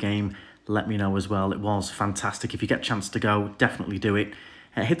City game, let me know as well. It was fantastic. If you get a chance to go, definitely do it.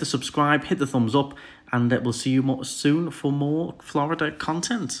 Hit the subscribe, hit the thumbs up, and we'll see you soon for more Florida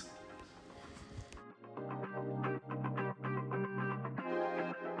content.